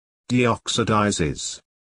 Deoxidizes,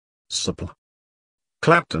 Supple,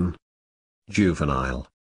 Clapton, Juvenile,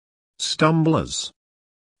 Stumblers,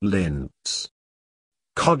 Lints,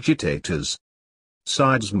 Cogitators,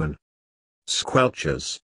 Sidesmen,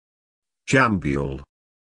 Squelchers, Jambule,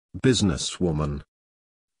 Businesswoman,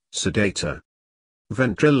 Sedator,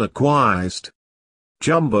 Ventriloquized,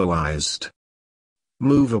 Jumboized,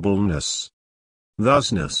 Movableness,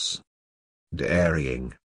 thusness,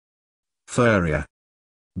 dairying, furia,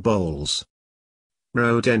 bowls,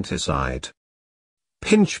 rodenticide,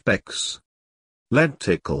 pinchbecks,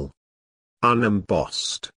 lenticle,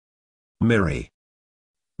 unembossed, mirri,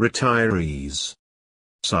 retirees,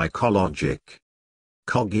 psychologic,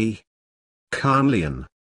 coggy, Carnlian,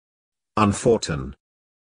 unforten,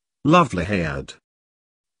 lovely-haired,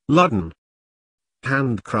 Ludden,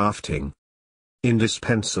 handcrafting,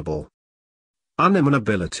 indispensable,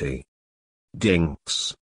 unemanability,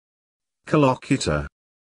 dinks, collocutor,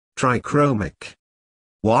 trichromic,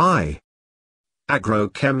 y,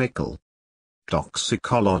 agrochemical,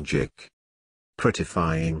 toxicologic,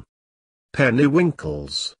 prettifying,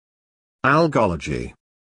 pennywinkles, algology,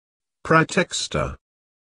 praetexta,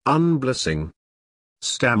 unblessing,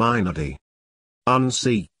 staminody,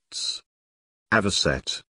 unseats,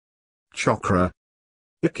 avocet, chokra,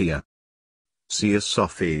 ichia,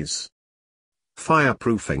 Theosophes,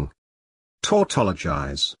 fireproofing,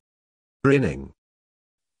 tautologize, grinning,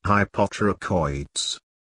 hypotrichoids,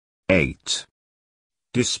 8.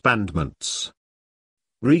 Disbandments,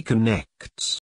 reconnects.